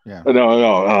 Yeah.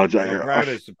 No, Jair. Brown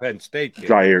is the Penn State kid.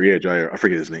 Jair. I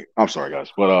forget his name. I'm sorry,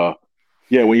 guys. But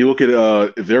yeah, when you look at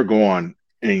if they're gone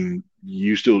and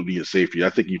you still need a safety, I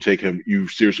think you take him. You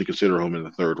seriously consider him in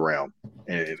the third round,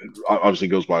 and obviously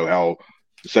it goes by how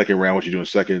the second round, what you do in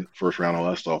second, first round, all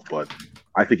that stuff. But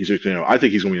I think he's going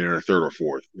to be in the third or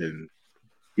fourth, and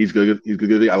he's good. He's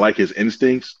good. I like his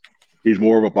instincts. He's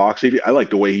more of a box safety. I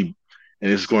like the way he.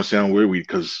 And this is going to sound weird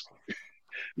because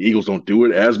the Eagles don't do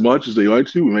it as much as they like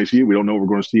to. We may see it. We don't know what we're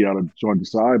going to see out of Sean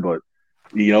Desai, but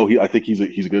I think he's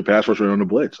a good pass rusher on the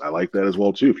blitz. I like that as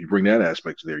well too. If you bring that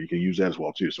aspect to there, you can use that as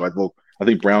well too. So I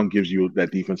think Brown gives you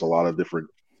that defense a lot of different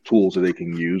tools that they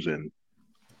can use. And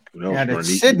and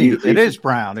it's Sydney. It is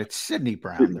Brown. It's Sidney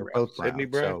Brown. They're both Brown. Sidney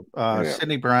Brown. So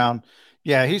Sidney Brown.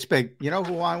 Yeah, he's big. You know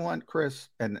who I want, Chris?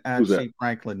 And at C.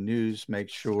 Franklin News, make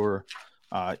sure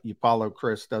you follow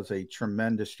Chris. Does a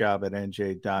tremendous job at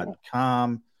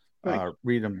NJ.com.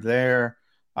 Read him there.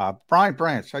 Brian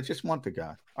Branch. I just want the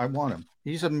guy. I want him.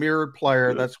 He's a mirrored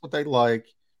player. That's what they like.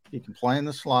 He can play in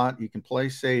the slot. He can play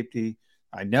safety.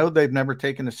 I know they've never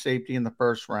taken a safety in the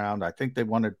first round. I think they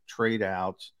want to trade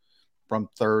out from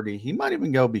 30. He might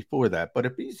even go before that. But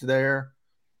if he's there,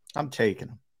 I'm taking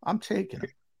him. And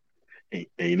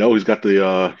he's got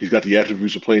the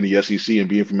attributes of playing the SEC and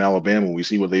being from Alabama. We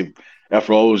see what they've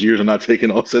after all those years of not taking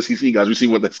all SEC guys. We see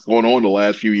what that's going on the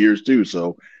last few years too.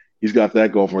 So he's got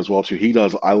that going for him as well too. He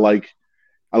does. I like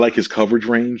his coverage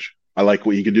range. I like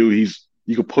what he can do.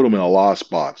 You can put him in a lot of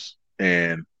spots,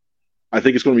 and I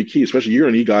think it's going to be key, especially you're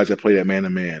going to need guys that play that man to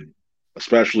man,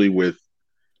 especially with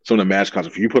some of the match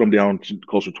concepts. If you put him down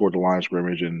closer toward the line of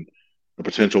scrimmage and the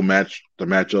potential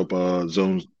matchup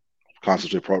zones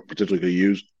concepts they potentially could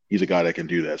use, he's a guy that can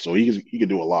do that. So he can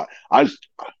do a lot.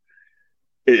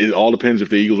 It all depends if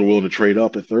the Eagles are willing to trade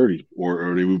up at 30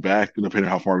 or they move back, depending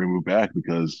on how far they move back,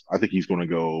 because I think he's going to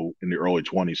go in the early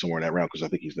 20s somewhere in that round because I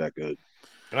think he's that good.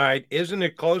 All right. Isn't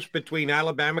it close between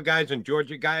Alabama guys and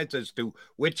Georgia guys as to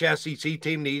which SEC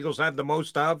team the Eagles have the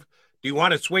most of? Do you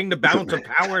want to swing the balance of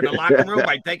power in the locker room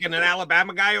by taking an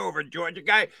Alabama guy over a Georgia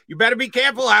guy? You better be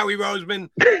careful, Howie Roseman.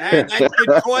 That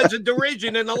could cause a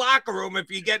derision in the locker room if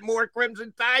you get more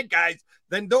Crimson Tide guys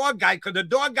than Dog guys, because the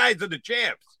Dog guys are the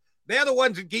champs. They're the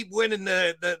ones that keep winning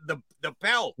the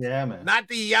pelt. Yeah, man. Not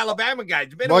the Alabama guys.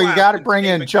 Well, you got to bring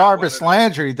in Jarvis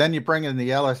Landry, then you bring in the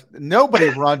LSU. Nobody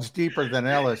runs deeper than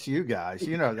LSU guys.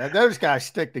 You know that those guys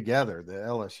stick together. The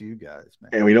LSU guys,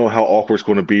 man. And we know how awkward it's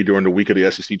going to be during the week of the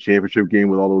SEC championship game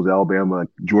with all those Alabama,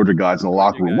 Georgia guys in the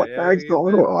locker room. What the heck's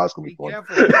going on? Oh, that's going to be fun.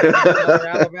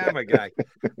 Alabama guy.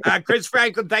 Chris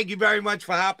Franklin, thank you very much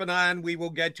for hopping on. We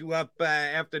will get you up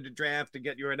after the draft to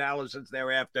get your analysis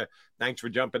thereafter. Thanks for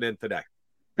jumping in today.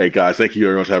 Hey, guys, thank you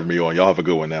very much for having me on. Y'all have a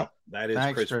good one now. That is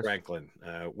Chris Franklin.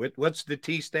 What's the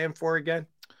T stand for again?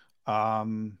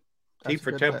 T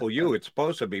for Temple U. It's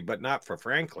supposed to be, but not for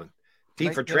Franklin. T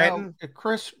for Trenton?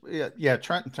 Chris, yeah,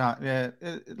 Trenton time. Yeah,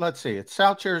 let's see. It's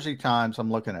South Jersey Times. I'm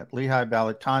looking at Lehigh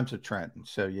Valley Times of Trenton.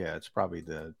 So, yeah, it's probably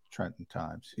the Trenton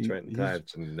Times.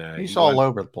 Times. He's all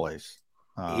over the place.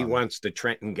 He wants the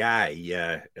Trenton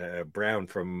guy, Brown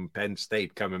from Penn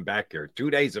State, coming back here. 2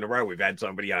 days in a row, we've had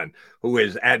somebody on who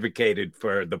has advocated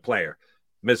for the player.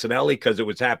 Missinelli, because it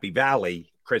was Happy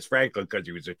Valley. Chris Franklin, because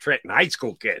he was a Trenton high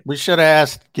school kid. We should have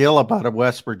asked Gill about a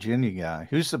West Virginia guy.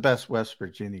 Who's the best West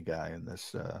Virginia guy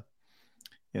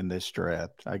in this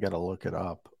draft? I got to look it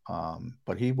up.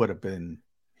 But he would have been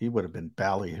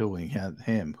ballyhooing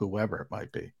him, whoever it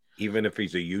might be. Even if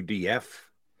he's a UDF.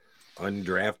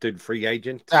 Undrafted free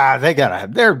agent. They gotta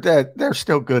have. They're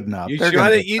still good enough. You They're sure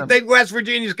that you think West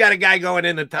Virginia's got a guy going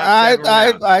in the top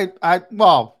 7 rounds?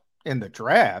 Well, in the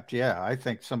draft, yeah, I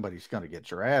think somebody's going to get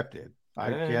drafted.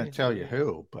 I can't tell you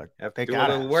who, but have they to do a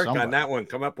got little work somebody on that one.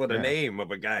 Come up with a name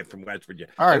of a guy from West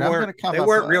Virginia. All right, they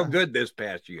weren't real good this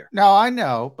past year. No, I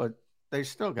know, but they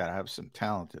still got to have some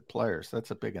talented players.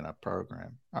 That's a big enough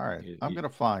program. All right, I'm going to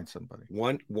find somebody.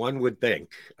 One would think.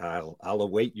 I'll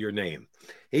await your name.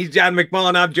 He's John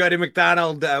McMullen. I'm Jody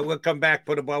McDonald. We'll come back,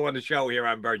 put a bow on the show here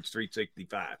on Birds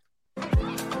 365.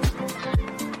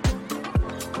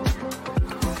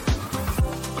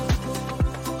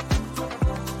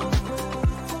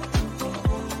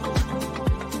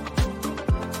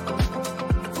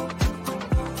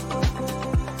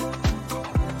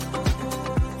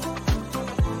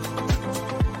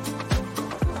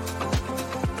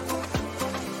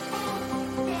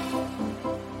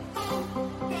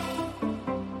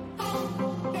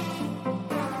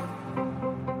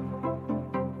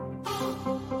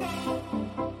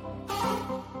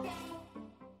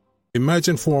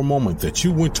 Imagine for a moment that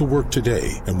you went to work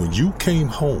today and when you came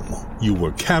home, you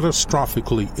were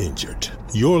catastrophically injured.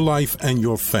 Your life and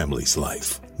your family's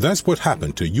life. That's what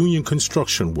happened to union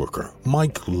construction worker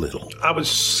Mike Little. I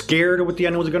was scared of what the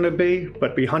end was going to be, but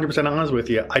to be 100% honest with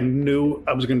you, I knew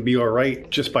I was going to be all right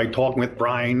just by talking with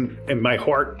Brian. In my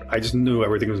heart, I just knew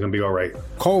everything was going to be all right.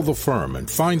 Call the firm and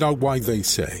find out why they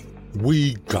say,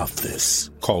 "We got this."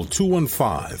 Call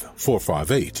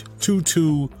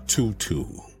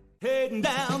 215-458-2222. Heading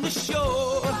down the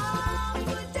shore.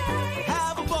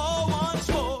 Have a ball once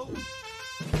more.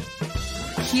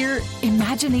 Here,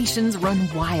 imaginations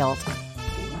run wild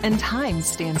and time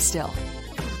stands still.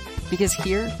 Because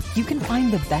here, you can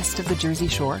find the best of the Jersey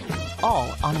Shore,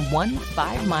 all on one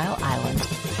 5-mile island.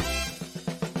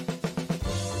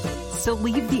 So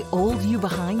leave the old you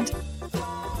behind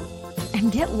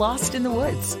and get lost in the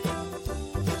woods.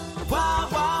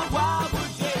 Wild, wild, wild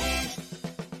wood days.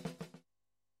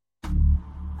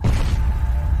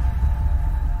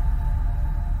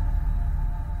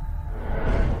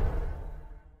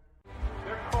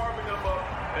 They're carving them up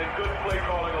and good play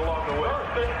calling along the way.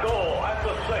 First and goal at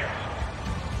the 6.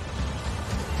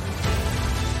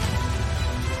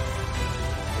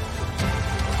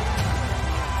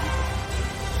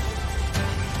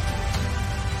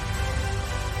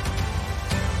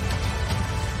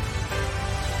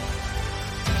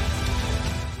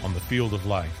 On the field of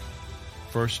life,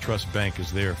 First Trust Bank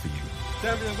is there for you.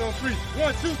 Champions on 3.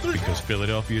 1, 2, 3. Because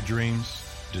Philadelphia dreams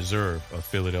deserve a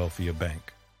Philadelphia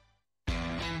bank.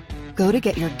 Go to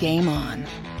get your game on.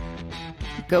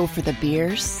 Go for the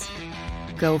beers.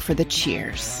 Go for the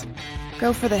cheers.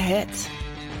 Go for the hit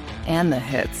and the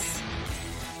hits.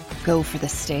 Go for the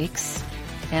stakes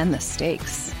and the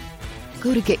stakes.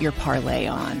 Go to get your parlay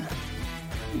on.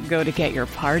 Go to get your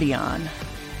party on.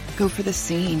 Go for the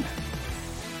scene.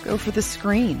 Go for the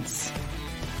screens.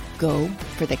 Go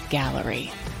for the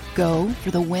gallery. Go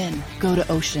for the win. Go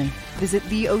to Ocean. Visit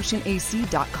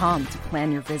theoceanac.com to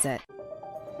plan your visit.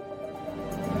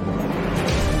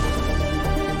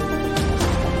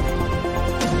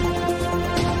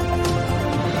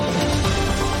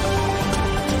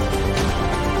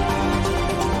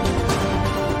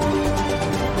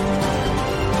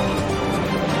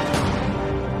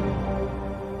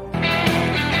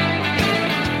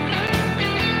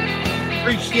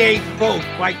 Appreciate both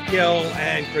Mike Gill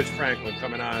and Chris Franklin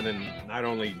coming on and not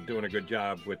only doing a good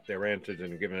job with their answers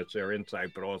and giving us their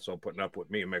insight, but also putting up with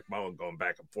me and McMullen going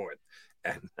back and forth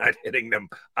and not hitting them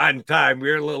on time. We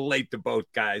were a little late to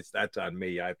both guys. That's on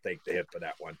me. I take the hit for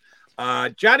that one.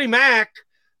 Johnny Mac,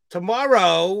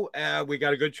 tomorrow we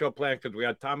got a good show planned because we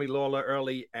got Tommy Lawler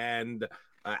early and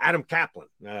Adam Kaplan,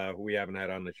 who we haven't had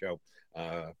on the show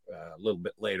a little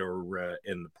bit later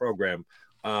in the program.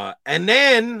 And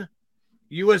then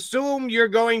you assume you're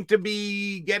going to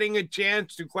be getting a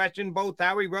chance to question both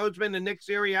Howie Roseman and Nick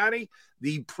Sirianni.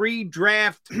 The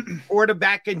pre-draft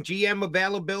quarterback and GM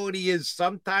availability is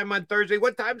sometime on Thursday.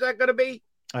 What time is that going to be?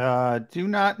 Do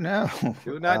not know.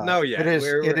 Do not know yet.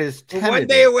 It is we're one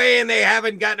day away, and they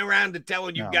haven't gotten around to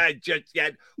telling you guys just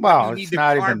yet. Well, you need it's to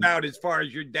not carve even out as far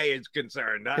as your day is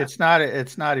concerned. Huh? It's not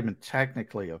even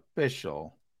technically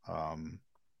official.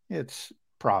 It's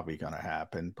probably going to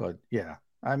happen, but yeah.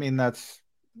 I mean, that's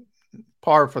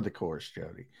par for the course,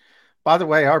 Jody. By the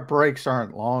way, our breaks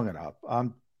aren't long enough.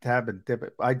 I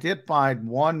did find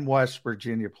one West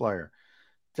Virginia player.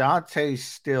 Dante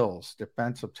Stills,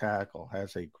 defensive tackle,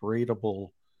 has a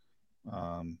gradable,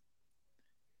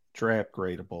 draft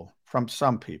gradable from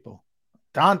some people.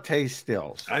 Dante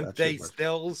Stills. Dante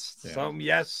Stills. Yeah. Some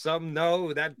yes, some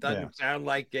no. That doesn't sound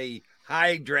like a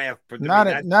high draft for not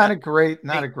a great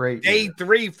day year.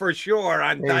 3 for sure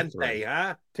on Dante,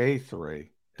 huh? Day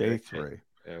three.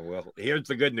 Well, here's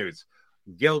the good news.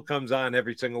 Gill comes on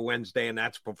every single Wednesday, and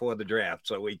that's before the draft,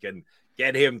 so we can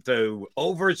get him to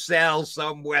oversell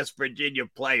some West Virginia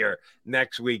player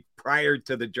next week prior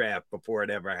to the draft before it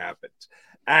ever happens.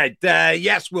 All right.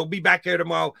 Yes, we'll be back here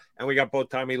tomorrow, and we got both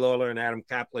Tommy Lawler and Adam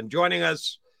Kaplan joining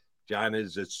us. John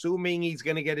is assuming he's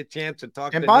going to get a chance to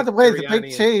talk. And by the way, the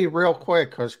Big T, real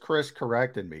quick, because Chris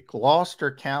corrected me,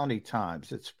 Gloucester County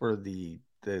Times. It's for the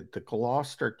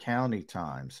Gloucester County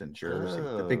Times in Jersey.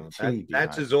 The Big T.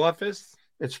 That's his office?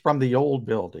 It's from the old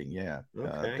building, yeah.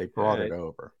 Okay. They brought it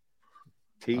over.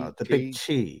 The Big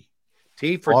T.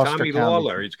 T for Gloucester Tommy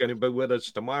Lawler. He's going to be with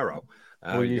us tomorrow.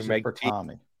 We'll use it for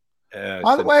Tommy.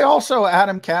 By the way, also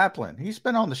Adam Kaplan. He's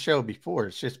been on the show before.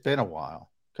 It's just been a while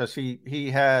because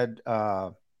he had,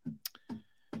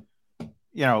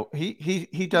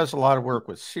 he does a lot of work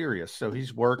with Sirius, so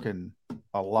he's working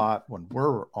a lot when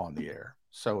we're on the air.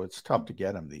 So it's tough to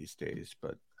get him these days,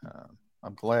 but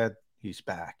I'm glad he's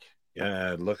back.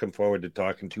 Looking forward to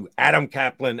talking to Adam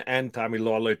Kaplan and Tommy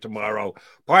Lawler tomorrow.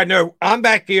 Partner, I'm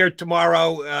back here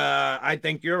tomorrow. I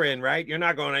think you're in, right? You're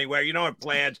not going anywhere. You don't have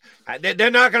plans.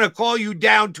 They're not going to call you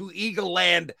down to Eagle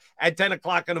Land at 10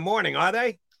 o'clock in the morning, are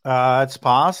they? It's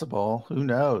possible. Who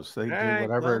knows? They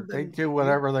do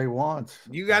whatever they want.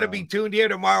 You got to be tuned here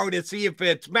tomorrow to see if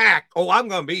it's Mac. Oh, I'm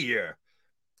going to be here.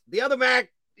 The other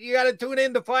Mac, you got to tune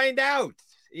in to find out.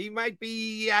 He might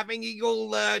be having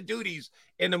Eagle duties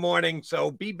in the morning. So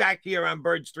be back here on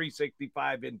Birds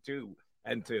 365 in 2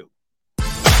 and 2.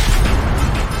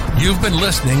 You've been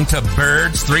listening to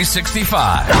Birds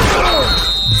 365,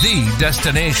 the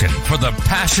destination for the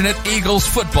passionate Eagles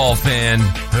football fan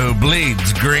who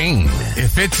bleeds green.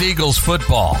 If it's Eagles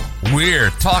football,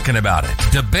 we're talking about it.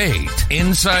 Debate,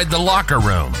 inside the locker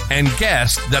room, and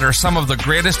guests that are some of the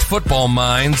greatest football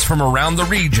minds from around the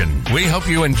region. We hope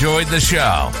you enjoyed the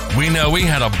show. We know we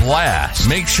had a blast.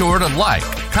 Make sure to like,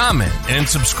 comment, and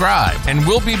subscribe, and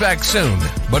we'll be back soon.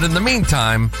 But in the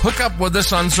meantime, hook up with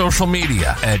us on social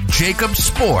media at Jacob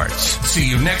Sports. See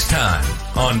you next time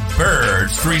on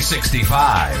Birds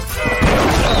 365.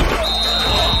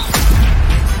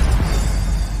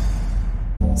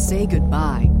 Say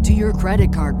goodbye to your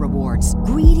credit card rewards.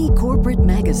 Greedy corporate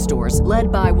mega stores,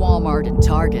 led by Walmart and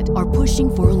Target, are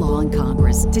pushing for a law in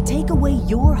Congress to take away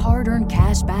your hard-earned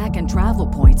cash back and travel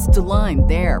points to line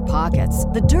their pockets.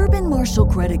 The Durbin-Marshall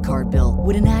credit card bill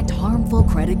would enact harmful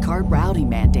credit card routing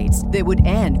mandates that would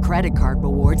end credit card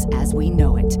rewards as we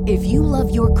know it. If you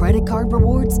love your credit card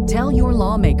rewards, tell your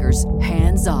lawmakers,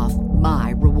 hands off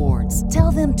my rewards.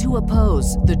 Tell them to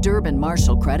oppose the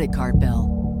Durbin-Marshall credit card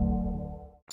bill.